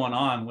what's going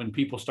on when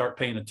people start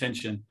paying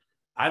attention.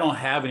 I don't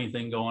have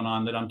anything going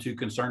on that I'm too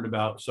concerned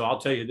about. So I'll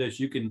tell you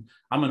this,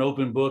 I'm an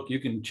open book.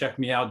 You can check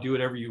me out, do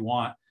whatever you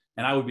want.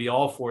 And I would be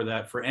all for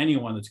that for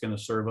anyone that's going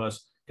to serve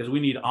us, because we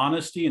need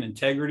honesty and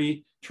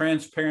integrity,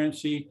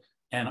 transparency,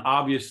 and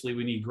obviously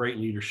we need great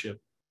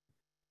leadership.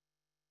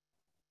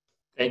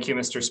 Thank you,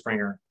 Mr.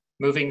 Springer.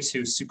 Moving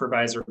to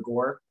Supervisor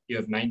Gore, you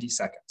have 90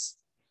 seconds.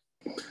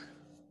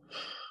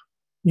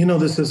 You know,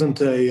 this isn't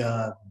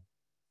a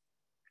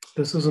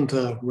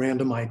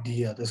random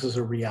idea. This is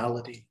a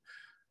reality.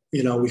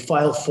 You know, we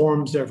file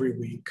forms every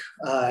week.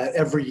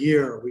 Every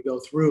year we go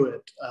through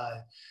it.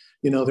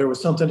 You know, there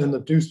was something in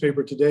the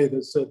newspaper today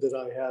that said that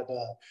I had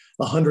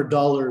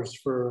 $100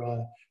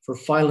 for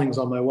filings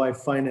on my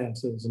wife's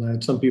finances. And I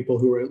had some people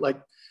who were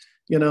like,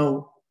 you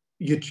know,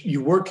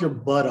 you work your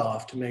butt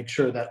off to make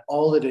sure that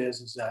all it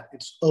is that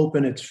it's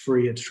open, it's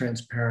free, it's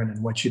transparent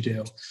in what you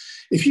do.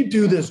 If you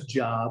do this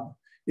job,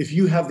 if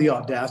you have the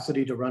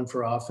audacity to run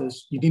for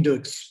office, you need to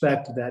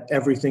expect that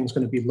everything's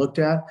going to be looked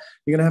at.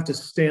 You're going to have to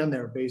stand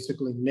there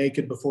basically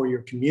naked before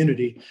your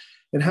community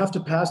and have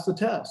to pass the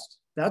test.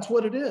 That's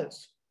what it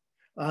is.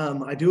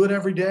 I do it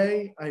every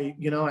day. I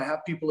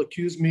have people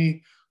accuse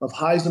me of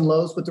highs and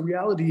lows, but the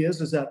reality is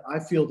that I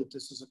feel that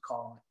this is a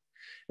calling.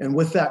 And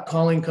with that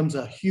calling comes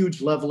a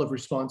huge level of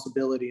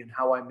responsibility in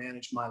how I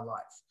manage my life.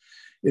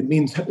 It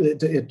means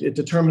it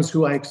determines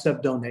who I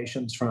accept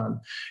donations from.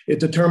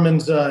 It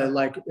determines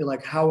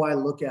like how I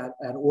look at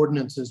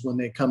ordinances when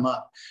they come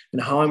up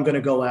and how I'm going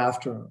to go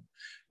after them.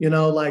 You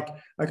know, like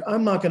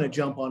I'm not going to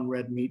jump on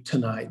red meat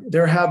tonight.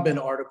 There have been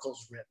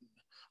articles written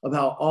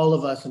about all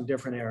of us in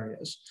different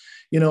areas.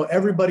 You know,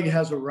 everybody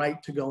has a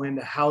right to go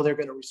into how they're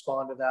going to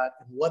respond to that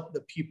and what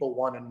the people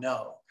want to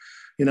know.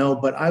 You know,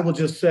 but I will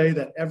just say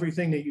that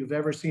everything that you've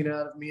ever seen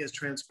out of me is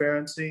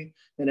transparency,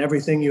 and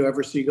everything you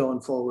ever see going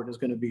forward is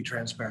going to be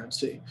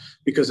transparency,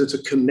 because it's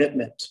a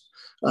commitment.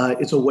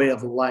 It's a way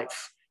of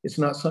life. It's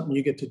not something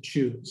you get to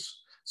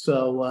choose.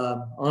 So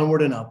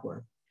onward and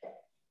upward.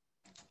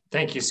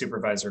 Thank you,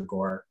 Supervisor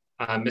Gore.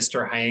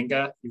 Mr.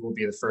 Hayenga, you will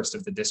be the first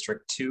of the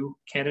District 2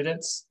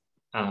 candidates.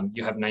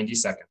 You have 90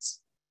 seconds.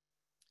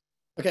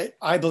 Okay,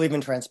 I believe in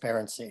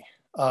transparency.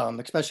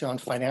 Especially on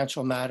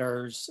financial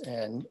matters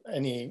and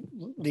any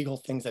legal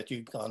things that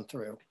you've gone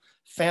through.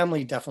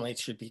 Family definitely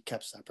should be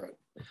kept separate.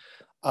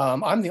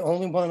 I'm the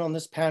only one on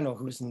this panel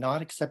who is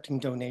not accepting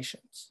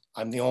donations.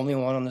 I'm the only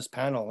one on this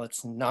panel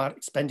that's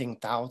not spending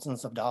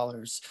thousands of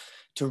dollars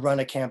to run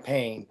a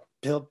campaign,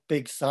 build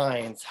big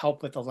signs,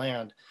 help with the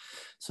land.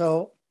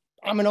 So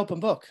I'm an open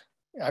book.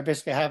 I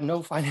basically have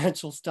no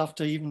financial stuff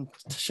to even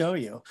show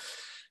you.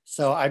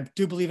 So I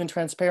do believe in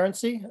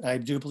transparency. I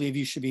do believe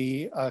you should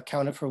be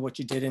accounted for what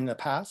you did in the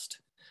past.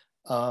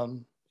 I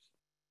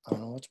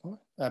don't know what's more.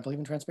 I believe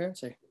in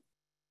transparency.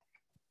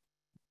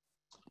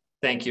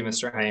 Thank you,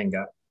 Mr.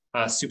 Hayenga.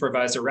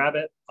 Supervisor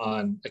Rabbitt,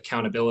 on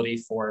accountability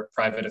for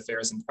private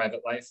affairs and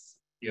private life,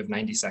 you have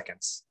 90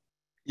 seconds.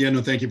 Yeah,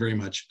 no, thank you very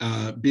much.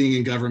 Being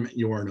in government,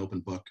 you are an open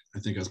book. I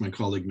think, as my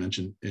colleague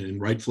mentioned,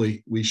 and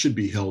rightfully, we should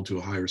be held to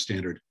a higher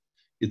standard.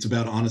 It's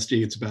about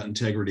honesty, it's about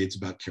integrity, it's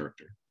about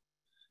character.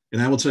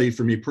 And I will tell you,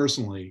 for me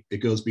personally, it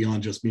goes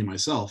beyond just me and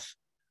myself.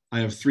 I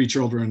have 3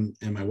 children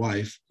and my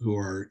wife who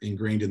are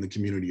ingrained in the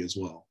community as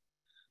well.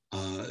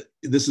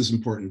 This is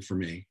important for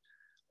me.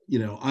 You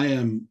know,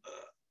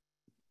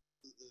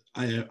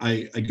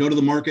 I go to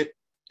the market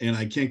and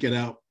I can't get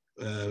out,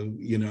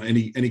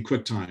 any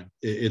quick time.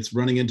 It's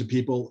running into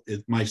people.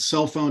 My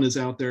cell phone is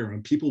out there,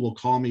 and people will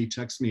call me,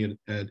 text me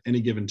at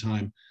any given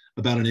time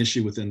about an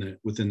issue within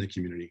the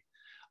community.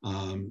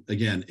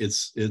 Again,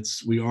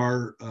 we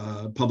are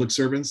public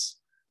servants.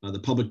 The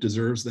public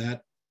deserves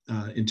that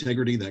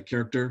integrity, that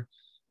character,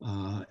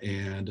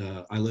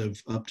 and I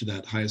live up to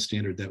that highest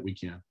standard that we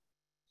can.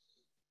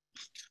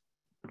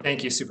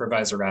 Thank you,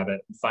 Supervisor Rabbitt.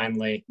 And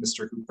finally,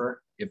 Mr.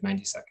 Hooper, you have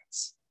 90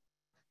 seconds.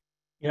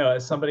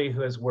 As somebody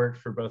who has worked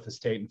for both the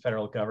state and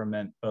federal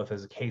government, both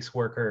as a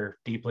caseworker,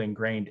 deeply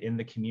ingrained in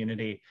the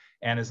community,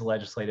 and as a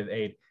legislative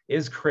aide, it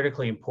is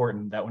critically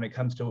important that when it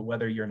comes to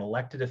whether you're an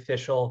elected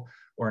official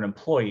or an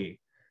employee,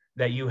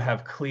 that you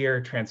have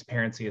clear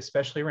transparency,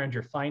 especially around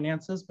your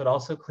finances, but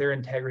also clear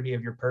integrity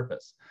of your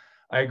purpose.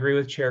 I agree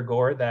with Chair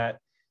Gore that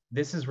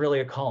this is really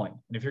a calling.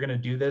 And if you're going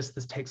to do this,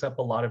 this takes up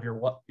a lot of your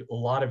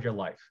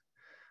life.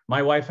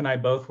 My wife and I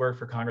both worked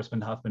for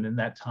Congressman Huffman. In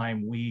that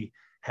time, we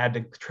had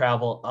to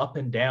travel up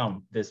and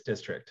down this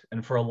district.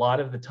 And for a lot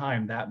of the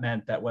time, that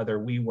meant that whether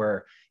we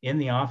were in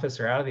the office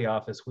or out of the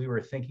office, we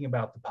were thinking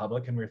about the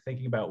public, and we were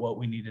thinking about what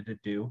we needed to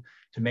do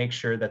to make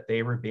sure that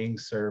they were being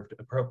served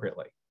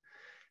appropriately.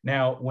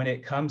 Now, when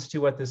it comes to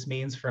what this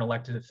means for an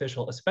elected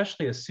official,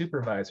 especially a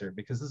supervisor,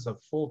 because this is a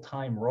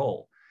full-time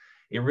role,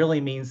 it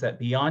really means that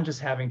beyond just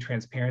having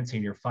transparency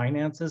in your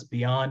finances,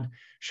 beyond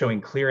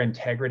showing clear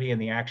integrity in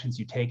the actions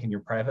you take in your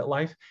private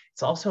life,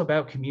 it's also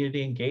about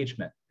community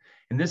engagement.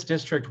 In this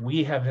district,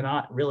 we have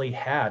not really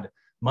had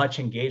much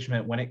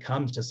engagement when it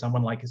comes to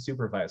someone like a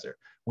supervisor.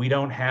 We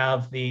don't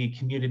have the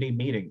community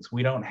meetings.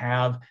 We don't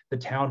have the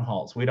town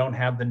halls. We don't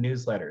have the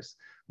newsletters.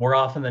 More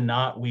often than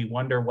not, we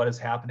wonder what is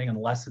happening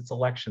unless it's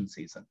election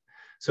season.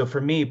 So for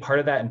me, part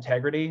of that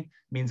integrity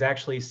means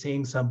actually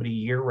seeing somebody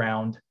year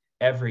round,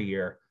 every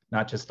year,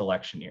 not just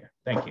election year.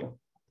 Thank you.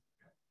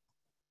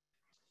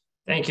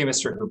 Thank you,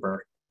 Mr.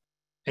 Hooper.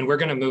 And we're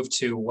going to move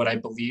to what I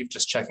believe,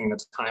 just checking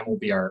the time, will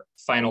be our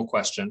final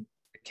question.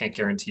 I can't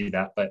guarantee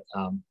that, but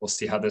we'll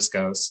see how this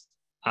goes.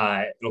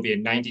 It'll be a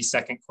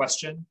 90-second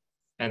question,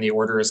 and the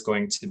order is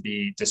going to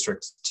be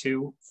District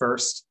 2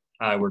 first.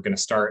 We're going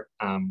to start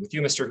with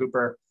you, Mr.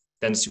 Hooper,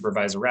 then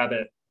Supervisor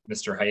Rabbitt,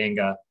 Mr.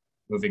 Hayenga.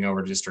 Moving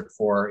over to District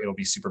 4, it'll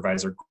be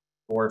Supervisor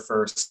Gore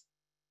first,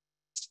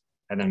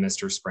 and then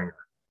Mr. Springer.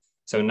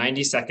 So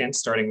 90 seconds,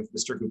 starting with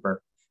Mr.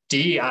 Hooper.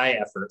 DEI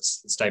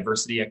efforts, its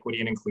diversity, equity,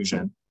 and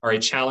inclusion, are a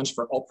challenge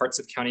for all parts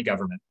of county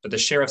government, but the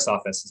Sheriff's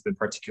Office has been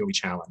particularly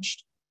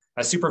challenged.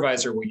 As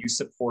supervisor, will you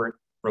support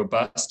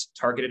robust,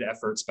 targeted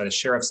efforts by the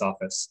Sheriff's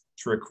Office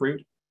to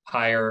recruit,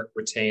 hire,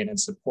 retain, and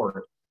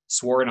support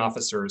sworn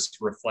officers to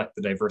reflect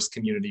the diverse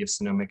community of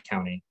Sonoma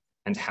County,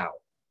 and how?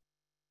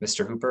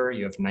 Mr. Hooper,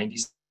 you have 90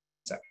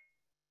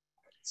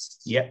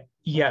 seconds. Yeah,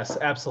 yes,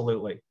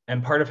 absolutely.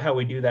 And part of how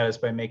we do that is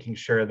by making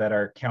sure that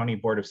our County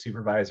Board of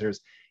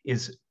Supervisors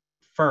is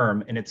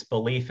firm in its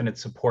belief and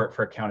its support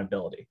for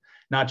accountability,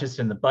 not just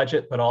in the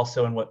budget, but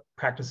also in what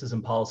practices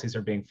and policies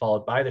are being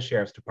followed by the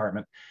Sheriff's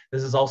Department.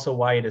 This is also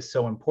why it is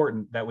so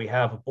important that we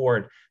have a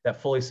board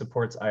that fully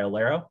supports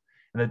IOLERO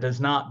and that does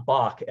not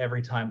balk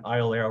every time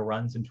IOLERO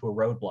runs into a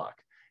roadblock.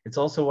 It's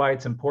also why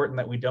it's important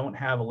that we don't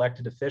have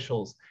elected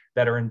officials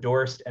that are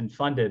endorsed and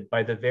funded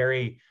by the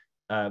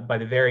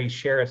very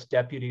Sheriff's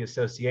Deputy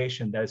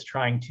Association that is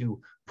trying to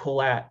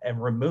pull at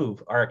and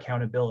remove our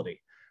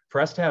accountability. For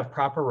us to have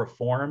proper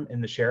reform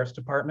in the Sheriff's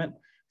Department,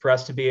 for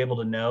us to be able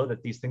to know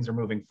that these things are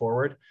moving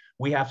forward,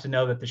 we have to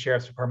know that the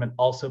Sheriff's Department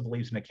also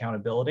believes in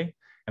accountability.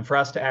 And for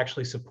us to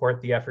actually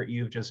support the effort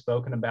you've just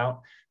spoken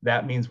about,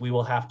 that means we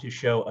will have to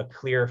show a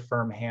clear,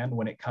 firm hand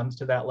when it comes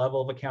to that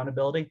level of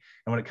accountability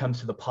and when it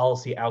comes to the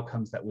policy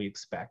outcomes that we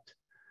expect.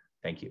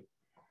 Thank you.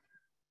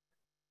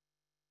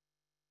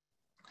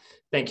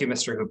 Thank you,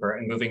 Mr. Hooper.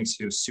 And moving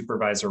to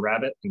Supervisor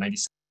Rabbitt, 90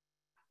 seconds.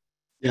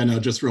 Yeah, no,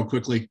 just real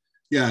quickly.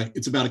 Yeah,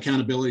 it's about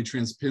accountability,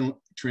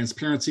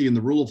 transparency, and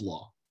the rule of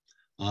law.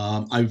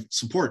 I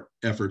support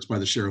efforts by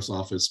the Sheriff's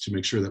Office to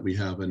make sure that we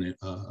have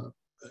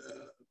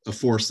a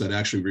force that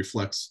actually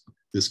reflects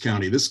this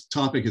county. This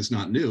topic is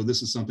not new.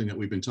 This is something that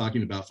we've been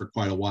talking about for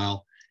quite a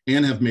while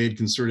and have made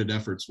concerted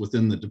efforts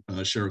within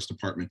the Sheriff's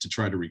Department to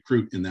try to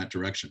recruit in that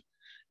direction.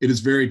 It is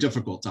very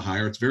difficult to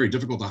hire. It's very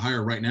difficult to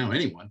hire right now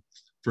anyone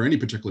for any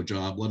particular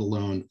job, let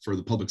alone for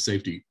the public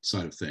safety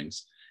side of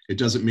things. It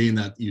doesn't mean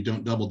that you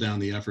don't double down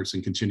the efforts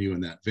and continue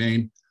in that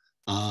vein.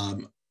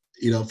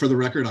 For the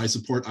record, I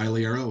support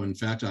IOLERO. In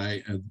fact,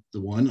 I am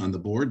the one on the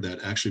board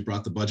that actually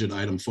brought the budget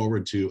item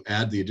forward to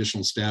add the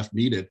additional staff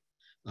needed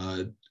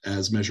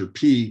as Measure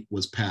P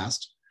was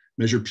passed.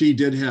 Measure P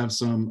did have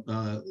some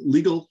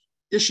legal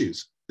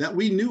issues that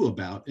we knew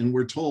about and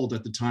were told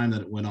at the time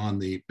that it went on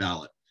the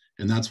ballot.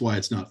 And that's why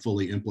it's not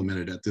fully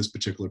implemented at this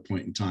particular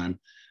point in time.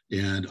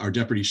 And our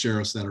deputy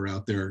sheriffs that are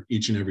out there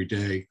each and every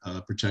day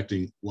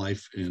protecting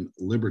life and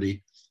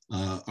liberty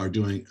are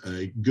doing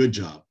a good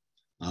job.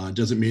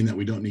 Doesn't mean that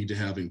we don't need to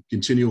have a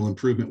continual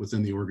improvement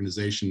within the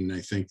organization. And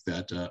I think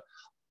that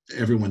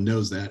everyone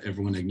knows that,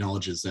 everyone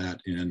acknowledges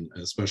that, and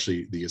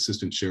especially the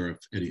Assistant Sheriff,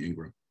 Eddie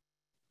Ingram.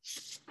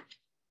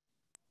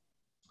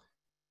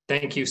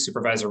 Thank you,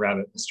 Supervisor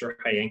Rabbitt. Mr.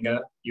 Hayenga,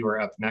 you are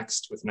up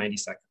next with 90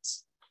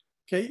 seconds.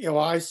 Okay, well,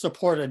 I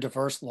support a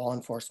diverse law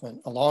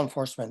enforcement, a law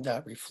enforcement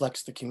that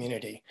reflects the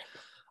community.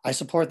 I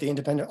support the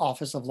Independent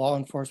Office of Law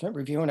Enforcement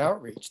Review and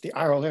Outreach, the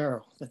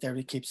IRL that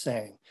they keep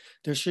saying.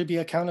 There should be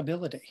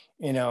accountability,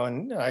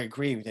 and I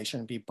agree, they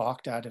shouldn't be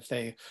balked at if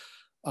they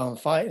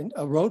find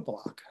a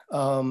roadblock.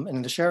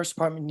 And the Sheriff's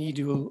Department need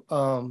to,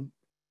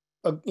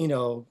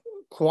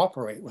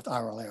 cooperate with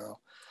IRL.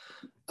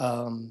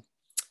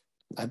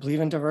 I believe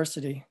in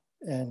diversity,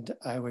 and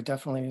I would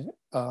definitely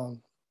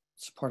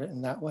support it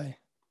in that way.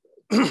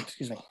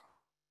 Excuse me.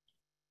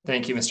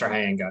 Thank you, Mr.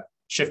 Hayenga.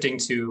 Shifting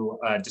to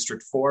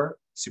District 4,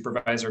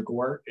 Supervisor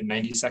Gore in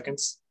 90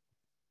 seconds.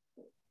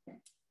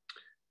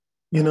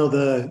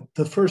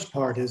 The first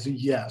part is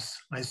yes,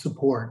 I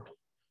support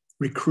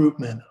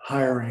recruitment,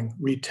 hiring,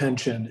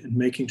 retention, and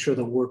making sure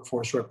the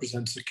workforce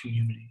represents the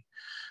community.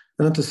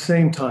 And at the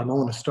same time, I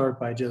want to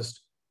start by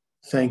just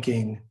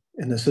thanking,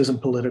 and this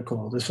isn't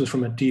political, this is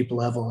from a deep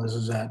level,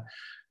 is that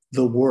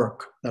the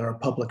work that our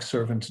public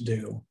servants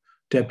do,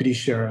 deputy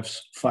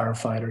sheriffs,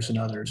 firefighters, and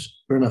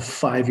others, we're in a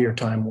 5-year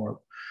time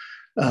warp.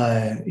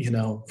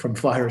 From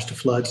fires to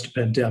floods to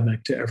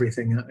pandemic to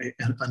everything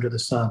under the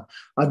sun.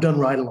 I've done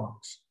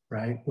ride-alongs,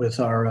 right, with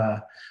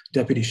our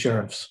deputy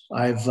sheriffs.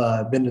 I've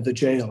been to the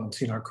jail and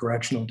seen our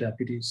correctional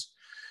deputies,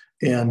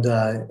 and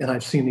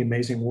I've seen the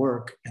amazing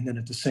work. And then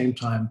at the same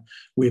time,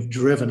 we've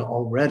driven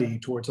already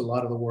towards a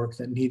lot of the work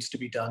that needs to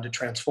be done to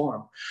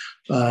transform.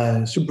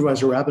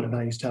 Supervisor Rabbitt and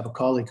I used to have a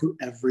colleague who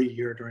every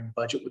year during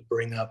budget would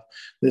bring up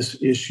this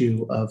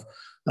issue of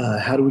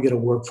how do we get a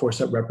workforce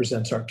that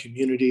represents our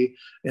community,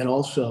 and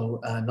also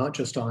not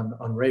just on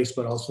race,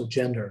 but also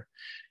gender.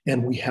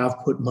 And we have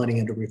put money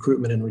into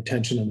recruitment and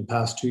retention in the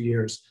past 2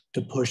 years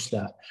to push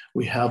that.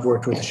 We have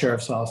worked with the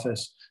Sheriff's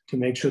Office to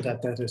make sure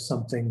that that is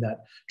something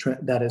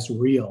that is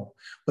real.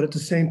 But at the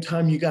same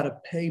time, you got to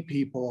pay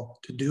people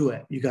to do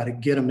it. You got to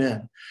get them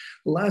in.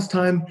 The last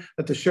time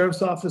that the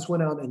Sheriff's Office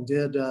went out and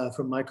did,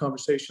 from my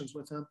conversations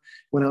with them,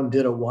 went out and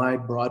did a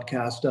wide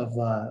broadcast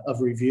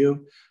of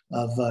review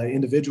of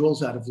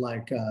individuals out of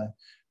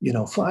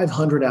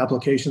 500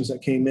 applications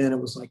that came in. It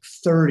was like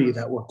 30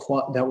 that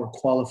were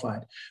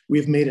qualified.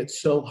 We've made it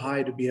so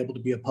high to be able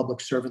to be a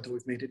public servant that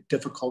we've made it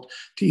difficult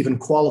to even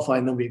qualify,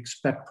 and then we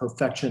expect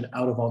perfection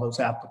out of all those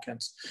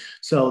applicants.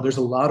 So there's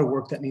a lot of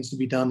work that needs to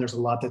be done. There's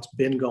a lot that's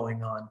been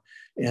going on,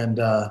 and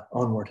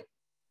onward.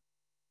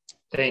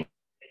 Thank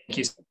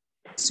you,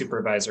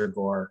 Supervisor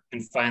Gore.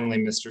 And finally,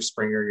 Mr.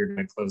 Springer, you're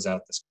going to close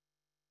out this.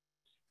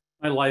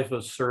 My life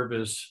of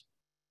service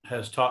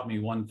has taught me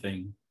one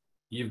thing.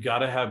 You've got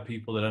to have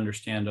people that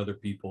understand other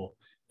people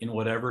in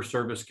whatever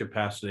service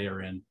capacity they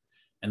are in.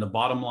 And the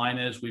bottom line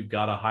is we've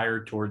got to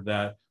hire toward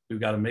that. We've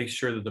got to make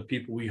sure that the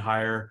people we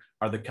hire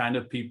are the kind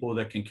of people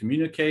that can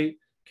communicate,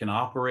 can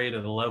operate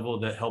at a level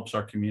that helps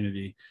our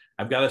community.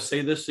 I've got to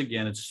say this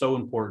again, it's so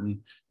important.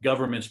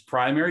 Government's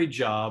primary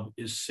job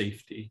is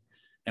safety.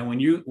 And when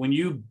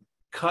you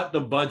cut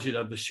the budget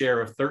of the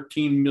sheriff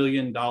 $13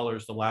 million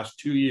the last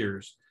 2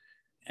 years,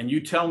 and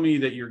you tell me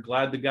that you're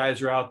glad the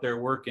guys are out there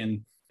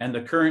working, and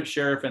the current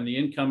sheriff and the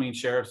incoming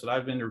sheriffs that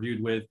I've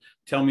interviewed with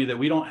tell me that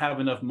we don't have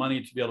enough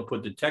money to be able to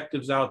put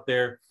detectives out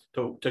there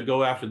to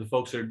go after the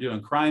folks that are doing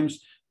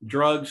crimes,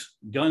 drugs,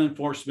 gun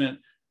enforcement,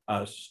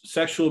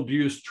 sexual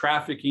abuse,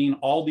 trafficking,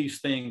 all these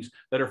things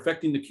that are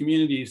affecting the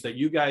communities that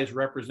you guys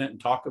represent and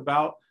talk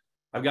about.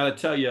 I've got to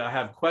tell you, I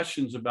have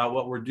questions about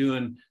what we're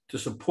doing to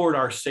support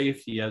our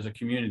safety as a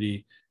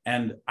community.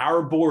 And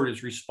our board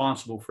is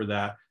responsible for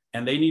that.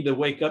 And they need to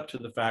wake up to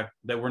the fact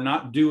that we're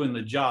not doing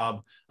the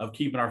job of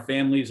keeping our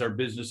families, our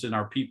business, and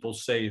our people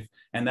safe.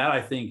 And that, I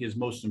think, is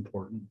most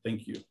important.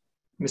 Thank you.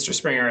 Mr.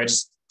 Springer,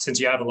 since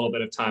you have a little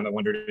bit of time, I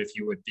wondered if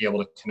you would be able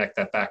to connect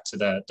that back to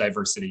the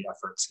diversity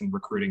efforts in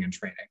recruiting and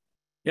training.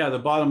 Yeah, the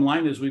bottom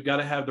line is we've got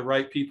to have the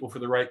right people for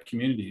the right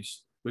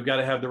communities. We've got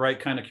to have the right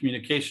kind of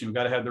communication. We've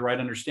got to have the right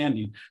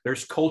understanding.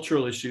 There's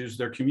cultural issues,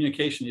 there are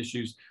communication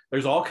issues.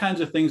 There's all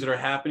kinds of things that are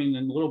happening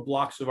in little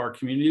blocks of our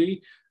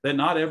community that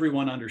not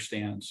everyone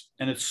understands.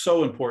 And it's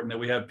so important that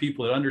we have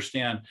people that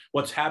understand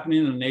what's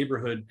happening in the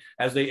neighborhood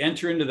as they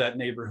enter into that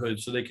neighborhood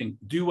so they can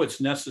do what's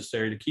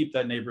necessary to keep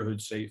that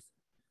neighborhood safe.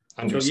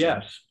 So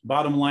yes,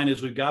 bottom line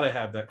is we've got to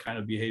have that kind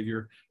of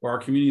behavior or our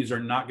communities are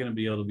not going to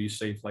be able to be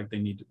safe like they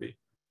need to be.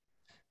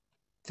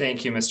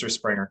 Thank you, Mr.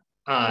 Springer.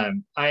 I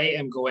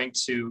am going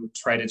to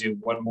try to do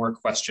one more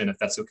question, if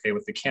that's okay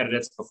with the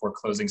candidates before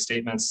closing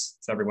statements.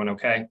 Is everyone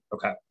okay?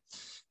 Okay.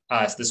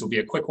 So this will be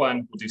a quick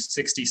one. We'll do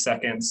 60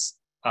 seconds.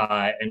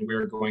 And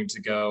we're going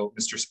to go,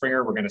 Mr.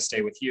 Springer, we're going to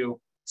stay with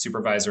you,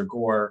 Supervisor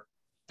Gore,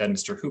 then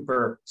Mr.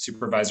 Hooper,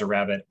 Supervisor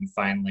Rabbitt, and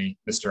finally,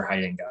 Mr.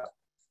 Hayenga.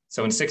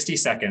 So in 60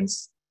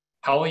 seconds,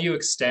 how will you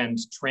extend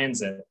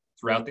transit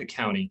throughout the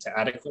county to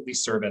adequately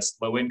service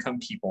low-income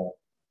people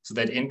so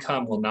that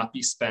income will not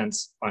be spent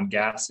on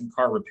gas and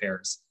car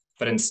repairs,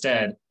 but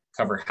instead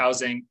cover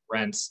housing,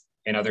 rent,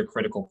 and other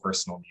critical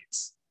personal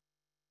needs?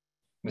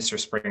 Mr.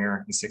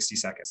 Springer, in 60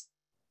 seconds.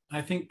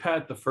 I think,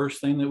 Pat, the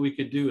first thing that we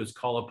could do is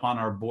call upon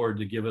our board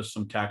to give us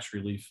some tax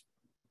relief.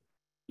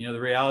 You know, the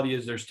reality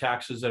is there's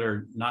taxes that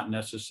are not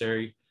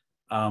necessary.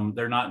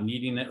 They're not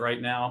needing it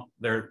right now.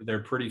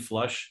 They're pretty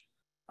flush.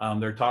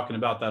 They're talking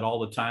about that all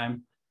the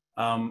time.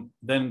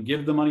 Then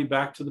give the money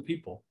back to the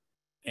people.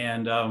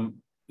 And,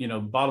 you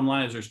know, bottom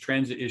line is there's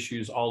transit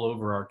issues all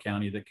over our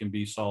county that can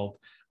be solved.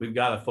 We've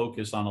got to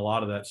focus on a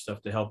lot of that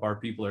stuff to help our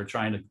people that are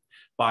trying to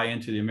buy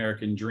into the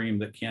American dream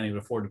that can't even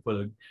afford to put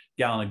a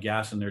gallon of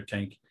gas in their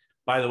tank.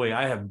 By the way,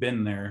 I have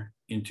been there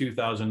in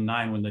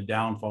 2009 when the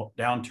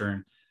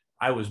downturn.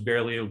 I was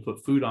barely able to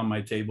put food on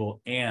my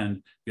table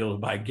and be able to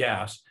buy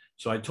gas.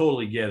 So I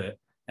totally get it.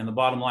 And the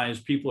bottom line is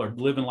people are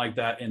living like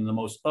that in the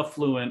most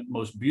affluent,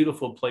 most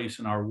beautiful place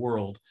in our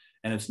world,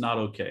 and it's not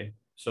okay.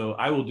 So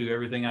I will do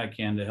everything I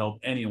can to help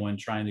anyone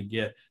trying to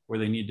get where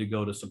they need to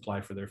go to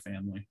supply for their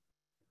family.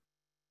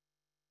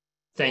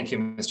 Thank you,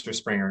 Mr.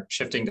 Springer.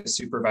 Shifting to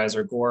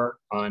Supervisor Gore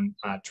on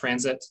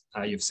transit,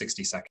 you have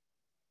 60 seconds.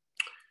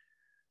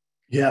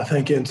 Yeah,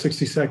 thank you. In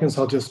 60 seconds,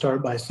 I'll just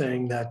start by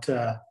saying that,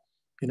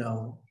 you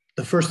know,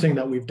 the first thing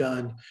that we've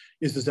done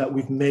is that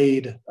we've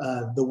made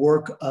the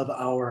work of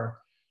our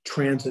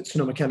transit,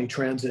 Sonoma County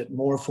Transit,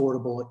 more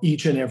affordable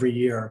each and every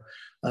year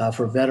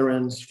for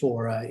veterans,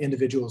 for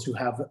individuals who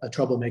have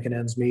trouble making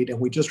ends meet. And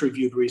we just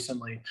reviewed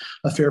recently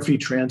a fare fee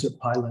transit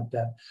pilot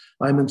that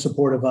I'm in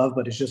support of,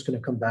 but it's just going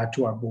to come back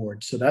to our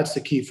board. So that's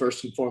the key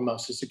first and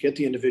foremost, is to get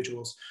the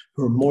individuals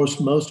who are most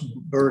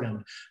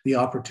burdened the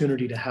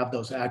opportunity to have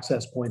those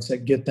access points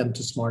that get them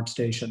to smart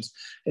stations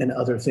and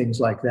other things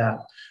like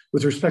that.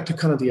 With respect to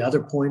kind of the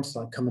other points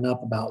like coming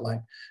up about like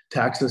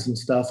taxes and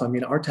stuff, I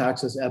mean, our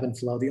taxes ebb and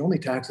flow. The only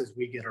taxes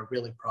we get are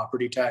really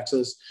property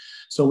taxes.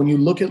 So when you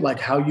look at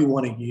like how you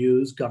want to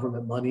use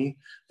government money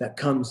that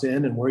comes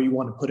in and where you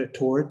want to put it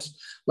towards,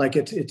 like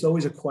it's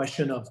always a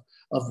question of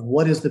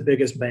what is the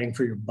biggest bang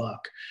for your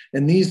buck.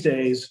 And these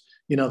days,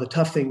 you know, the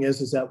tough thing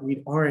is that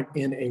we aren't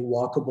in a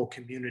walkable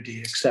community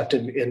except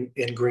in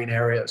green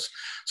areas.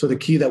 So the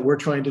key that we're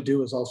trying to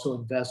do is also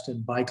invest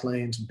in bike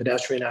lanes and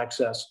pedestrian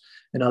access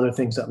and other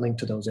things that link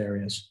to those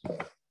areas.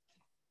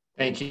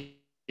 Thank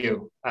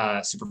you,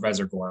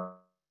 Supervisor Gore.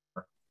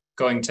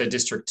 Going to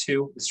District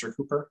 2, Mr.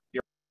 Cooper.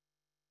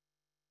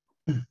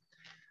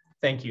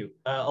 Thank you.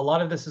 A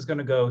lot of this is going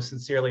to go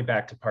sincerely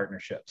back to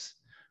partnerships.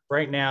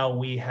 Right now,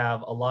 we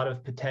have a lot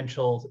of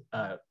potential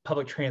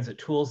public transit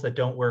tools that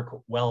don't work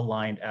well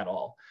aligned at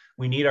all.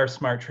 We need our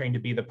smart train to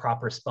be the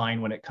proper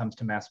spine when it comes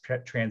to mass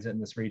transit in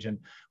this region.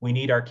 We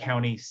need our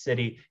county,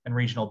 city, and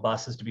regional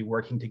buses to be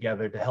working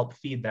together to help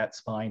feed that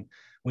spine.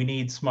 We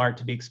need SMART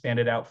to be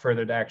expanded out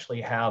further to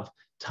actually have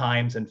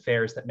times and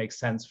fares that make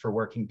sense for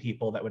working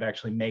people that would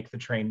actually make the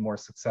train more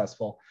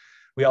successful.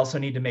 We also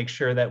need to make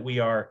sure that we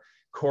are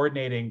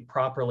coordinating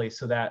properly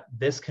so that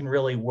this can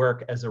really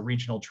work as a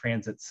regional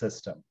transit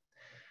system.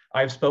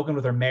 I've spoken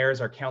with our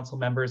mayors, our council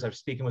members, I've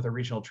spoken with our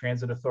regional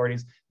transit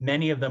authorities.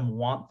 Many of them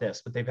want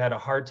this, but they've had a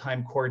hard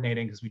time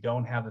coordinating because we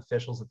don't have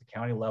officials at the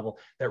county level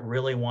that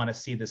really want to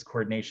see this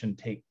coordination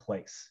take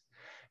place.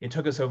 It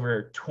took us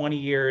over 20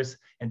 years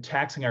and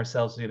taxing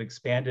ourselves to get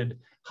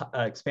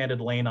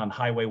expanded lane on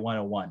Highway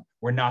 101.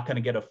 We're not going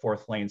to get a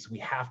fourth lane, so we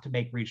have to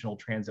make regional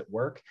transit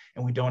work,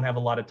 and we don't have a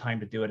lot of time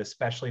to do it,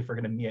 especially if we're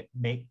going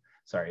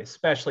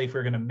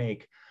to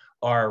make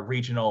our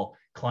regional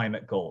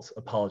climate goals.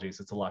 Apologies,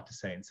 it's a lot to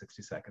say in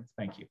 60 seconds.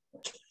 Thank you.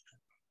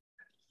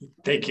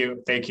 Thank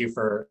you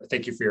for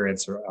your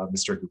answer,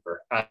 Mr.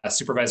 Hooper.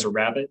 Supervisor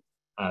Rabbitt,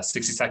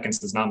 60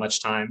 seconds is not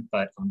much time,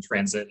 but on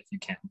transit, if you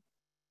can.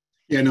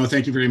 Yeah, no,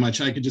 thank you very much.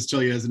 I could just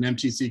tell you as an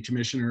MTC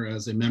commissioner,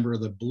 as a member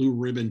of the Blue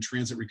Ribbon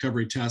Transit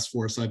Recovery Task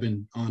Force, I've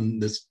been on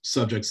this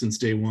subject since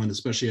day one,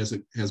 especially as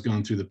it has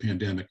gone through the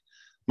pandemic.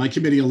 My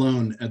committee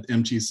alone at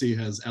MTC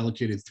has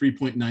allocated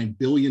 $3.9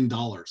 billion,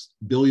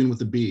 billion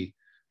with a B,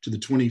 to the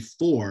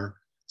 24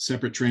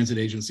 separate transit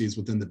agencies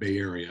within the Bay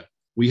Area.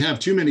 We have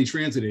too many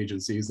transit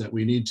agencies that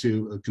we need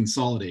to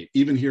consolidate,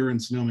 even here in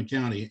Sonoma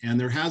County, and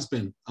there has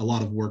been a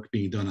lot of work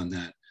being done on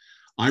that.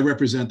 I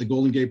represent the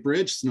Golden Gate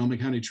Bridge, Sonoma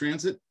County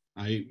Transit.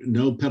 I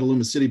know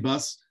Petaluma City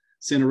Bus,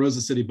 Santa Rosa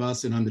City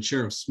Bus, and I'm the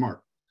chair of SMART.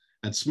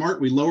 At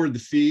SMART, we lowered the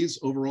fees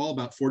overall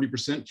about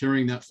 40%,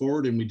 carrying that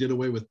forward, and we did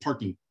away with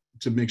parking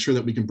to make sure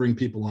that we can bring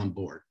people on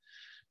board.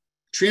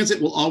 Transit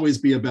will always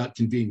be about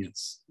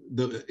convenience.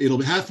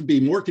 It'll have to be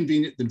more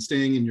convenient than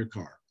staying in your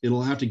car.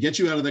 It'll have to get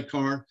you out of that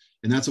car,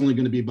 and that's only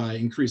going to be by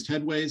increased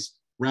headways,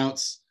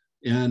 routes,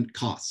 and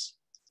costs.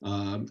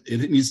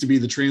 It needs to be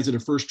the transit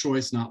of first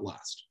choice, not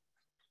last.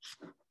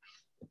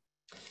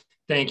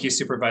 Thank you,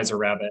 Supervisor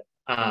Rabbitt.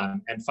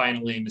 And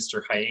finally,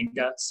 Mr.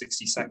 Hayenga,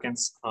 60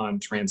 seconds on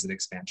transit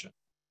expansion.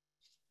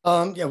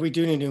 Yeah, we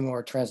do need to do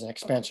more transit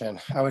expansion.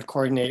 I would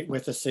coordinate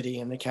with the city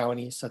and the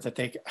county so that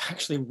they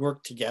actually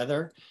work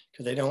together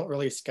because they don't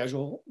really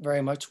schedule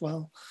very much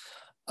well.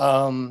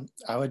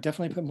 I would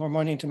definitely put more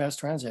money into mass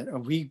transit.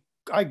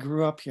 I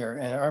grew up here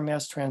and our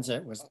mass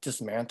transit was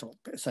dismantled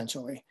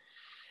essentially.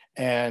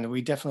 And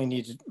we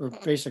definitely we're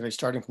basically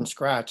starting from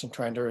scratch and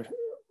trying to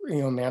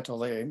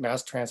mantle a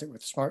mass transit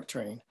with smart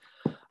train.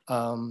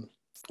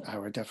 I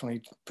would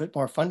definitely put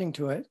more funding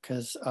to it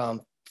because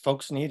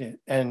folks need it.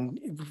 And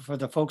for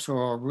the folks who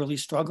are really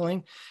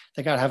struggling,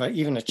 they got to have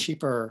even a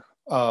cheaper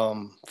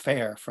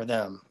fare for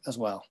them as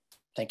well.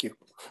 Thank you.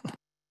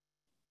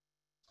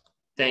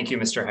 Thank you,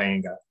 Mr.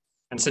 Hayenga.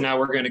 And so now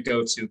we're going to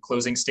go to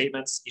closing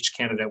statements. Each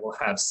candidate will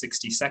have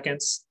 60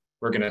 seconds.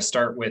 We're going to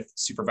start with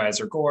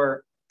Supervisor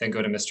Gore, then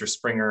go to Mr.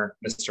 Springer,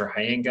 Mr.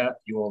 Hayenga.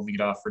 You will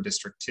lead off for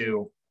District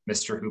 2,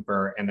 Mr.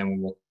 Hooper, and then we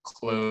will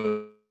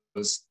close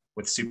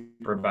with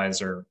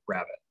Supervisor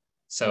Rabbitt.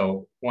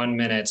 So 1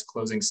 minute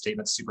closing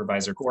statement,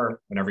 Supervisor Gore,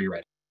 whenever you're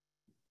ready.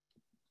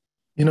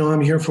 You know,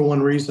 I'm here for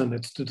one reason.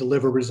 It's to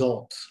deliver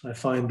results. I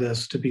find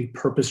this to be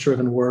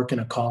purpose-driven work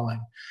and a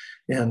calling.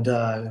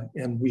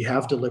 And we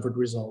have delivered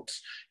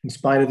results. In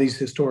spite of these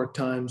historic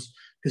times,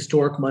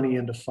 historic money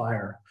into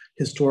fire,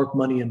 historic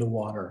money into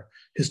water,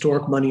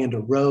 historic money into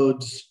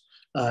roads,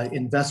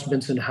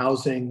 investments in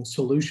housing,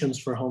 solutions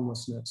for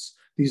homelessness.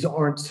 These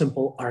aren't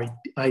simple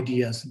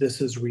ideas.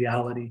 This is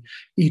reality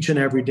each and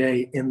every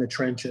day in the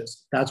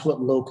trenches. That's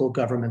what local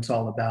government's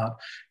all about.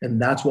 And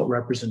that's what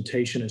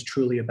representation is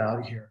truly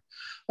about here.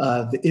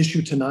 The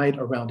issue tonight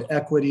around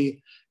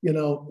equity, you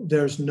know,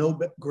 there's no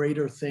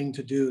greater thing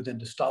to do than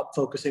to stop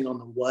focusing on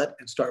the what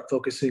and start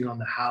focusing on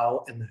the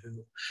how and the who,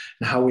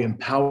 and how we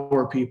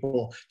empower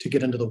people to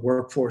get into the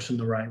workforce in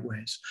the right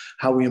ways,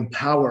 how we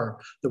empower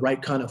the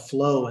right kind of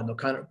flow and the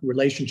kind of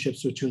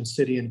relationships between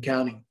city and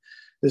county.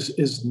 This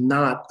is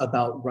not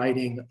about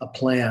writing a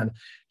plan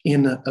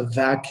in a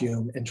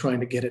vacuum and trying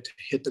to get it to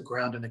hit the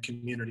ground in the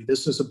community.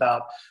 This is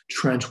about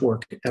trench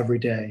work every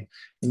day.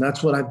 And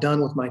that's what I've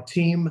done with my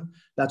team.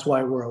 That's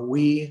why we're a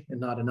we and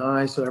not an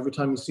I. So every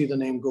time you see the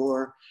name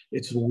Gore,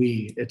 it's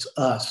we, it's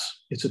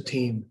us, it's a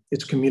team,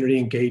 it's community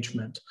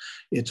engagement,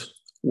 it's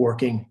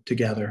working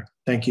together.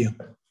 Thank you.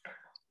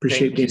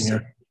 Appreciate being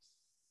here.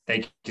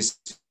 Thank you,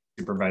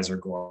 Supervisor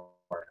Gore.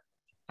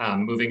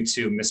 Moving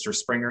to Mr.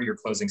 Springer, your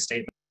closing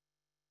statement.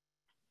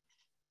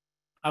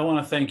 I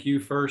want to thank you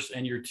first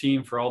and your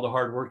team for all the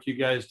hard work you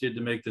guys did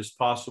to make this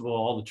possible,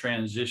 all the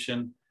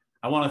transition.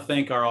 I want to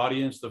thank our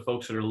audience, the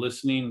folks that are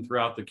listening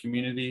throughout the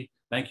community.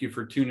 Thank you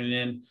for tuning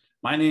in.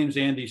 My name's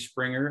Andy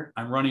Springer.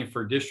 I'm running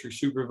for district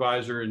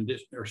supervisor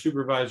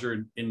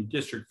supervisor in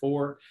District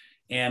 4.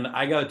 And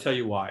I got to tell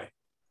you why.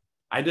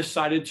 I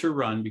decided to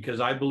run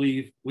because I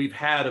believe we've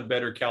had a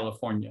better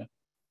California.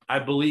 I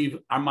believe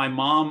my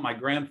mom, my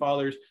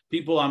grandfathers,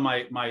 people on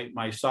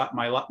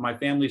my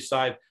family's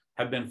side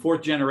have been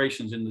fourth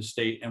generations in the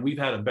state, and we've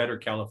had a better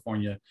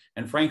California.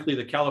 And frankly,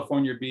 the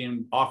California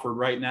being offered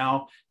right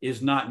now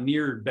is not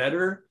near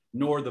better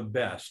nor the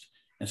best.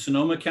 And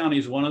Sonoma County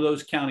is one of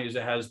those counties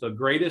that has the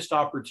greatest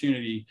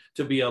opportunity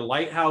to be a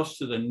lighthouse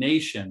to the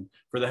nation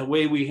for the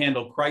way we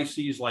handle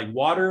crises like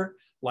water,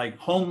 like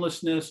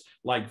homelessness,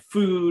 like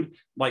food,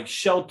 like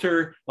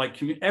shelter, like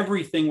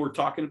everything we're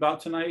talking about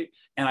tonight.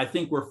 And I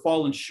think we're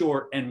falling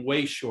short and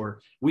way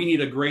short. We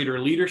need a greater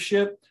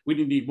leadership. We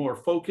need more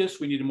focus.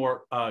 We need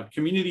more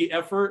community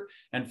effort.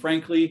 And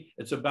frankly,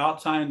 it's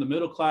about time the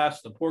middle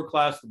class, the poor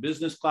class, the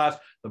business class,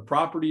 the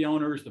property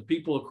owners, the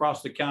people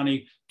across the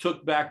county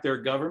took back their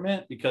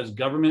government, because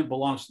government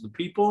belongs to the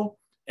people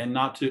and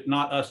not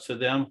us to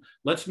them.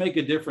 Let's make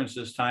a difference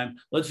this time.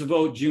 Let's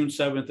vote June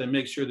 7th and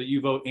make sure that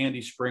you vote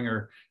Andy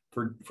Springer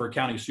for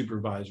county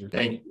supervisor.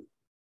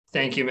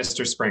 Thank you,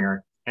 Mr.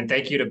 Springer. And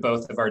thank you to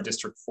both of our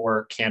District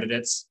 4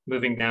 candidates.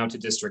 Moving now to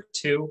District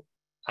 2,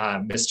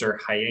 Mr.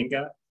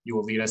 Hayenga, you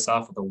will lead us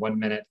off with a 1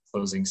 minute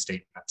closing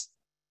statement.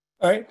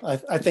 All right,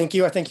 I thank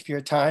you. I thank you for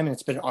your time, and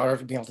it's been an honor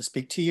to be able to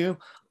speak to you.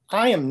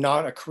 I am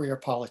not a career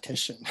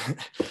politician.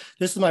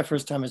 This is my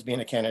first time as being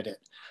a candidate.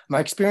 My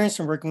experience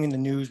in working in the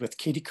news with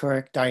Katie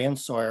Couric, Diane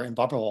Sawyer, and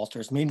Barbara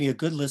Walters made me a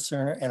good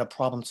listener and a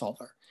problem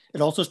solver. It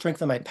also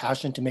strengthened my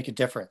passion to make a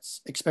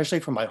difference,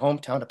 especially for my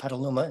hometown of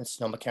Petaluma and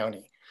Sonoma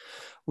County.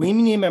 We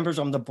need members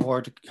on the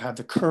board to have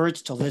the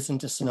courage to listen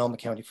to Sonoma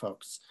County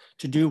folks,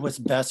 to do what's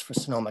best for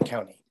Sonoma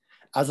County.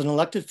 As an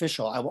elected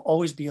official, I will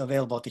always be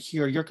available to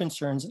hear your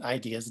concerns and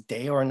ideas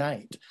day or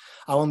night.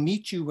 I will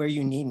meet you where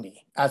you need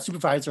me. As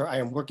supervisor, I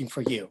am working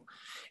for you.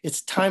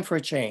 It's time for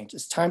a change.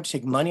 It's time to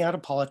take money out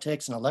of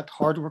politics and elect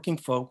hardworking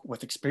folk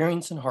with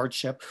experience and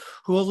hardship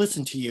who will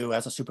listen to you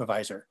as a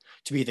supervisor,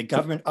 to be the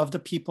government of the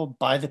people,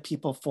 by the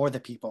people, for the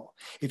people.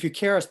 If you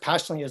care as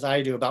passionately as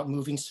I do about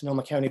moving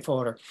Sonoma County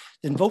forward,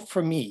 then vote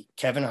for me,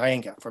 Kevin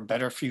Hayenga, for a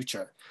better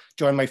future.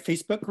 Join my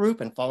Facebook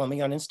group and follow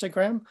me on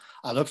Instagram.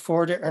 I look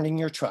forward to earning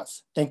your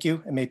trust. Thank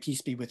you, and may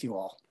peace be with you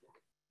all.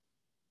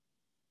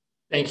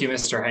 Thank you,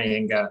 Mr.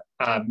 Hayenga.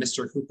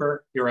 Mr.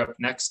 Hooper, you're up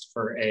next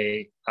for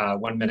a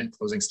 1 minute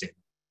closing statement.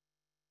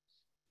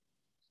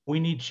 We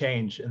need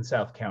change in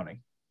South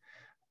County.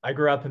 I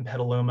grew up in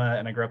Petaluma,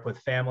 and I grew up with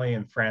family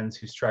and friends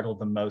who struggled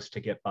the most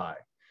to get by.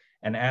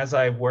 And as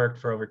I worked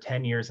for over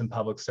 10 years in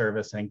public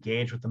service and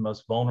engaged with the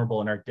most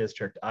vulnerable in our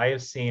district, I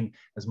have seen,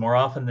 as more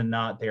often than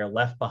not, they are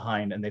left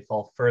behind and they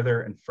fall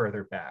further and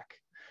further back.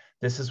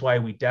 This is why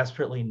we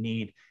desperately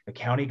need a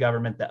county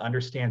government that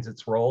understands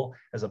its role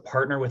as a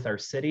partner with our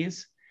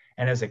cities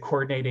and as a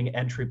coordinating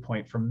entry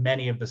point for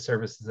many of the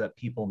services that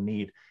people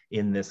need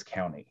in this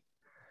county.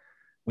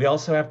 We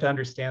also have to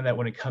understand that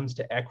when it comes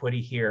to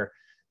equity here,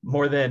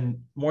 more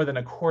than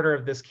a quarter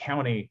of this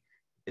county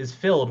is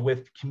filled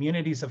with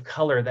communities of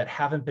color that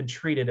haven't been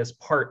treated as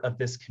part of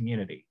this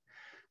community.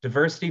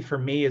 Diversity for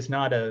me is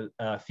not a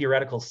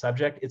theoretical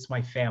subject, it's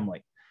my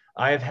family.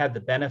 I have had the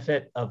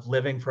benefit of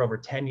living for over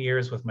 10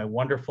 years with my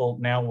wonderful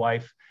now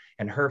wife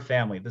and her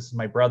family. This is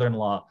my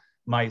brother-in-law,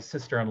 my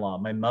sister-in-law,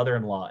 my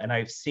mother-in-law, and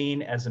I've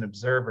seen as an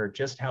observer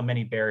just how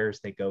many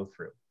barriers they go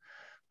through.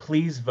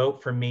 Please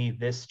vote for me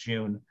this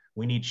June.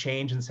 We need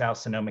change in South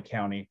Sonoma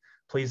County.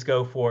 Please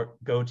go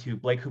to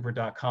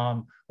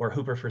blakehooper.com or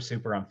Hooper for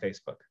Super on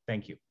Facebook.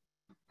 Thank you.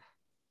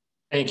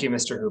 Thank you,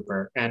 Mr.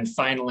 Hooper. And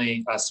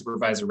finally,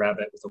 Supervisor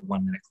Rabbitt with a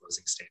 1-minute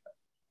closing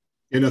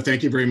statement.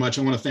 Thank you very much.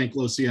 I want to thank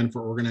Los Cien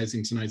for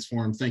organizing tonight's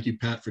forum. Thank you,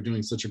 Pat, for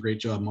doing such a great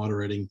job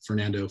moderating,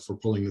 Fernando for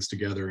pulling this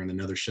together, and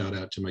another shout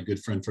out to my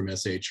good friend from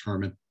SH,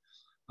 Herman.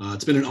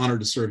 It's been an honor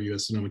to serve you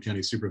as Sonoma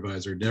County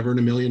Supervisor. Never in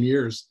a million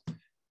years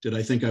did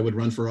I think I would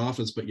run for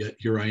office, but yet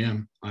here I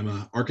am. I'm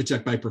an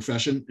architect by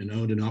profession and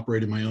owned and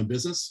operated my own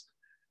business.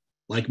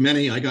 Like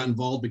many, I got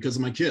involved because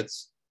of my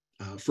kids,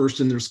 first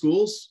in their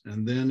schools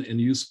and then in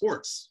youth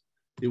sports.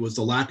 It was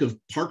the lack of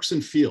parks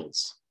and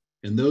fields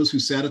and those who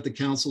sat at the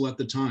council at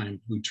the time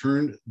who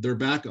turned their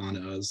back on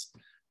us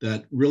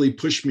that really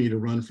pushed me to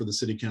run for the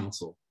city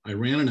council. I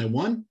ran and I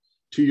won.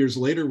 2 years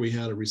later, we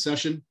had a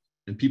recession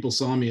and people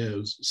saw me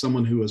as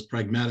someone who was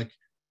pragmatic,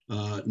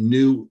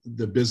 knew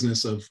the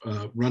business of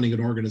running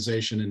an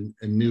organization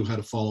and knew how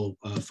to follow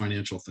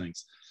financial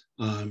things.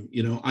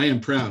 I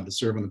am proud to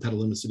serve on the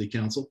Petaluma City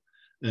Council,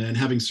 and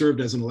having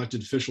served as an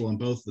elected official on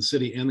both the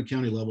city and the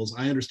county levels,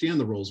 I understand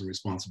the roles and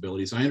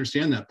responsibilities. I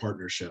understand that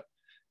partnership.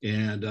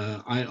 And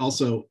I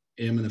also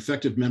am an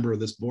effective member of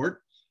this board.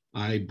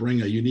 I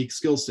bring a unique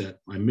skill set.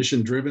 I'm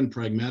mission driven,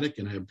 pragmatic,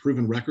 and I have a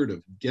proven record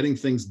of getting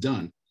things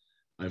done.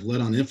 I've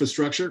led on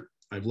infrastructure.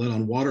 I've led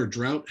on water,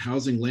 drought,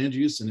 housing, land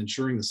use, and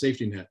ensuring the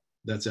safety net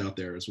that's out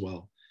there as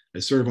well. I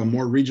serve on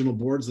more regional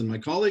boards than my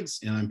colleagues,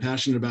 and I'm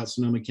passionate about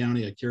Sonoma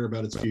County. I care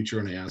about its future,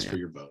 and I ask for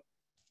your vote.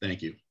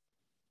 Thank you.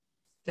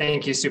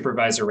 Thank you,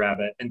 Supervisor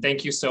Rabbitt. And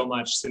thank you so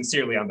much,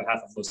 sincerely, on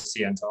behalf of Los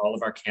Cien, to all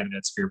of our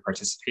candidates for your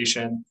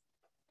participation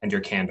and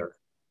your candor.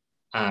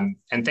 And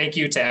thank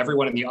you to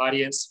everyone in the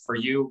audience for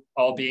you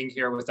all being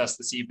here with us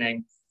this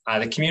evening.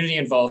 The community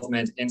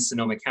involvement in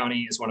Sonoma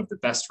County is one of the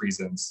best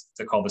reasons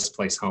to call this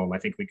place home. I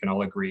think we can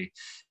all agree.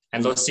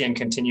 And Los Cien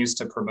continues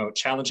to promote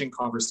challenging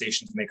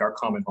conversations to make our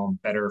common home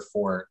better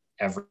for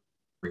everyone.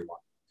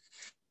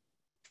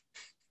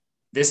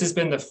 This has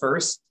been the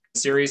first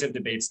series of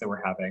debates that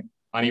we're having.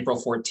 On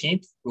April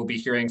 14th, we'll be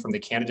hearing from the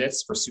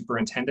candidates for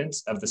superintendent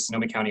of the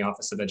Sonoma County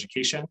Office of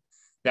Education.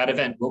 That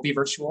event will be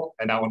virtual,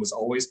 and that one was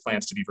always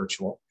planned to be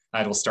virtual.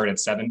 It will start at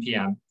 7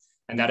 p.m.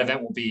 And that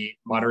event will be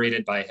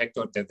moderated by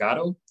Hector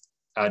Delgado,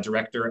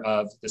 director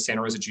of the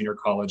Santa Rosa Junior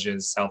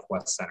College's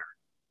Southwest Center.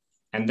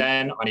 And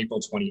then on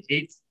April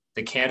 28th,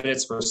 the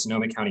candidates for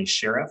Sonoma County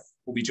Sheriff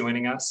will be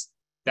joining us.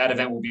 That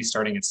event will be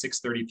starting at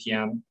 6:30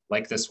 p.m.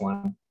 like this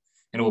one,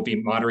 and it will be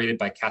moderated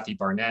by Kathy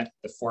Barnett,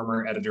 the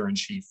former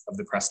editor-in-chief of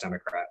the Press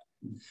Democrat.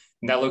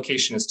 And that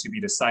location is to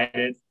be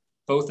decided.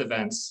 Both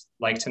events,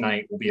 like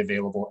tonight, will be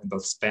available in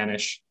both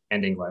Spanish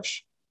and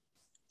English.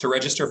 To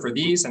register for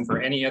these and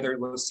for any other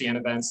Los Cien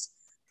events,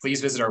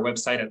 please visit our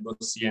website at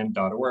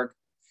loscien.org.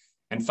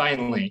 And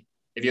finally,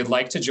 if you'd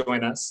like to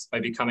join us by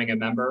becoming a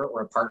member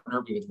or a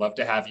partner, we would love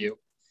to have you.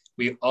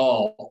 We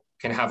all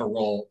can have a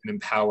role in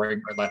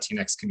empowering our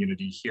Latinx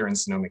community here in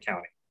Sonoma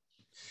County.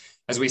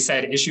 As we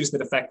said, issues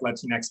that affect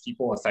Latinx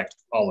people affect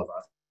all of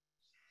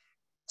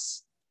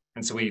us.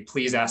 And so we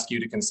please ask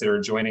you to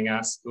consider joining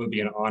us. It would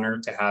be an honor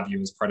to have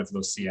you as part of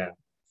Los Cien.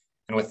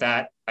 And with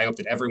that, I hope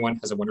that everyone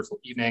has a wonderful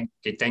evening.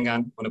 Que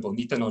tengan una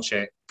bonita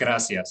noche.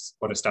 Gracias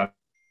por estar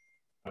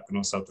con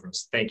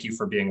nosotros. Thank you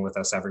for being with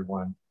us,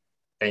 everyone.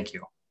 Thank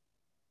you.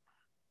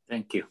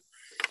 Thank you.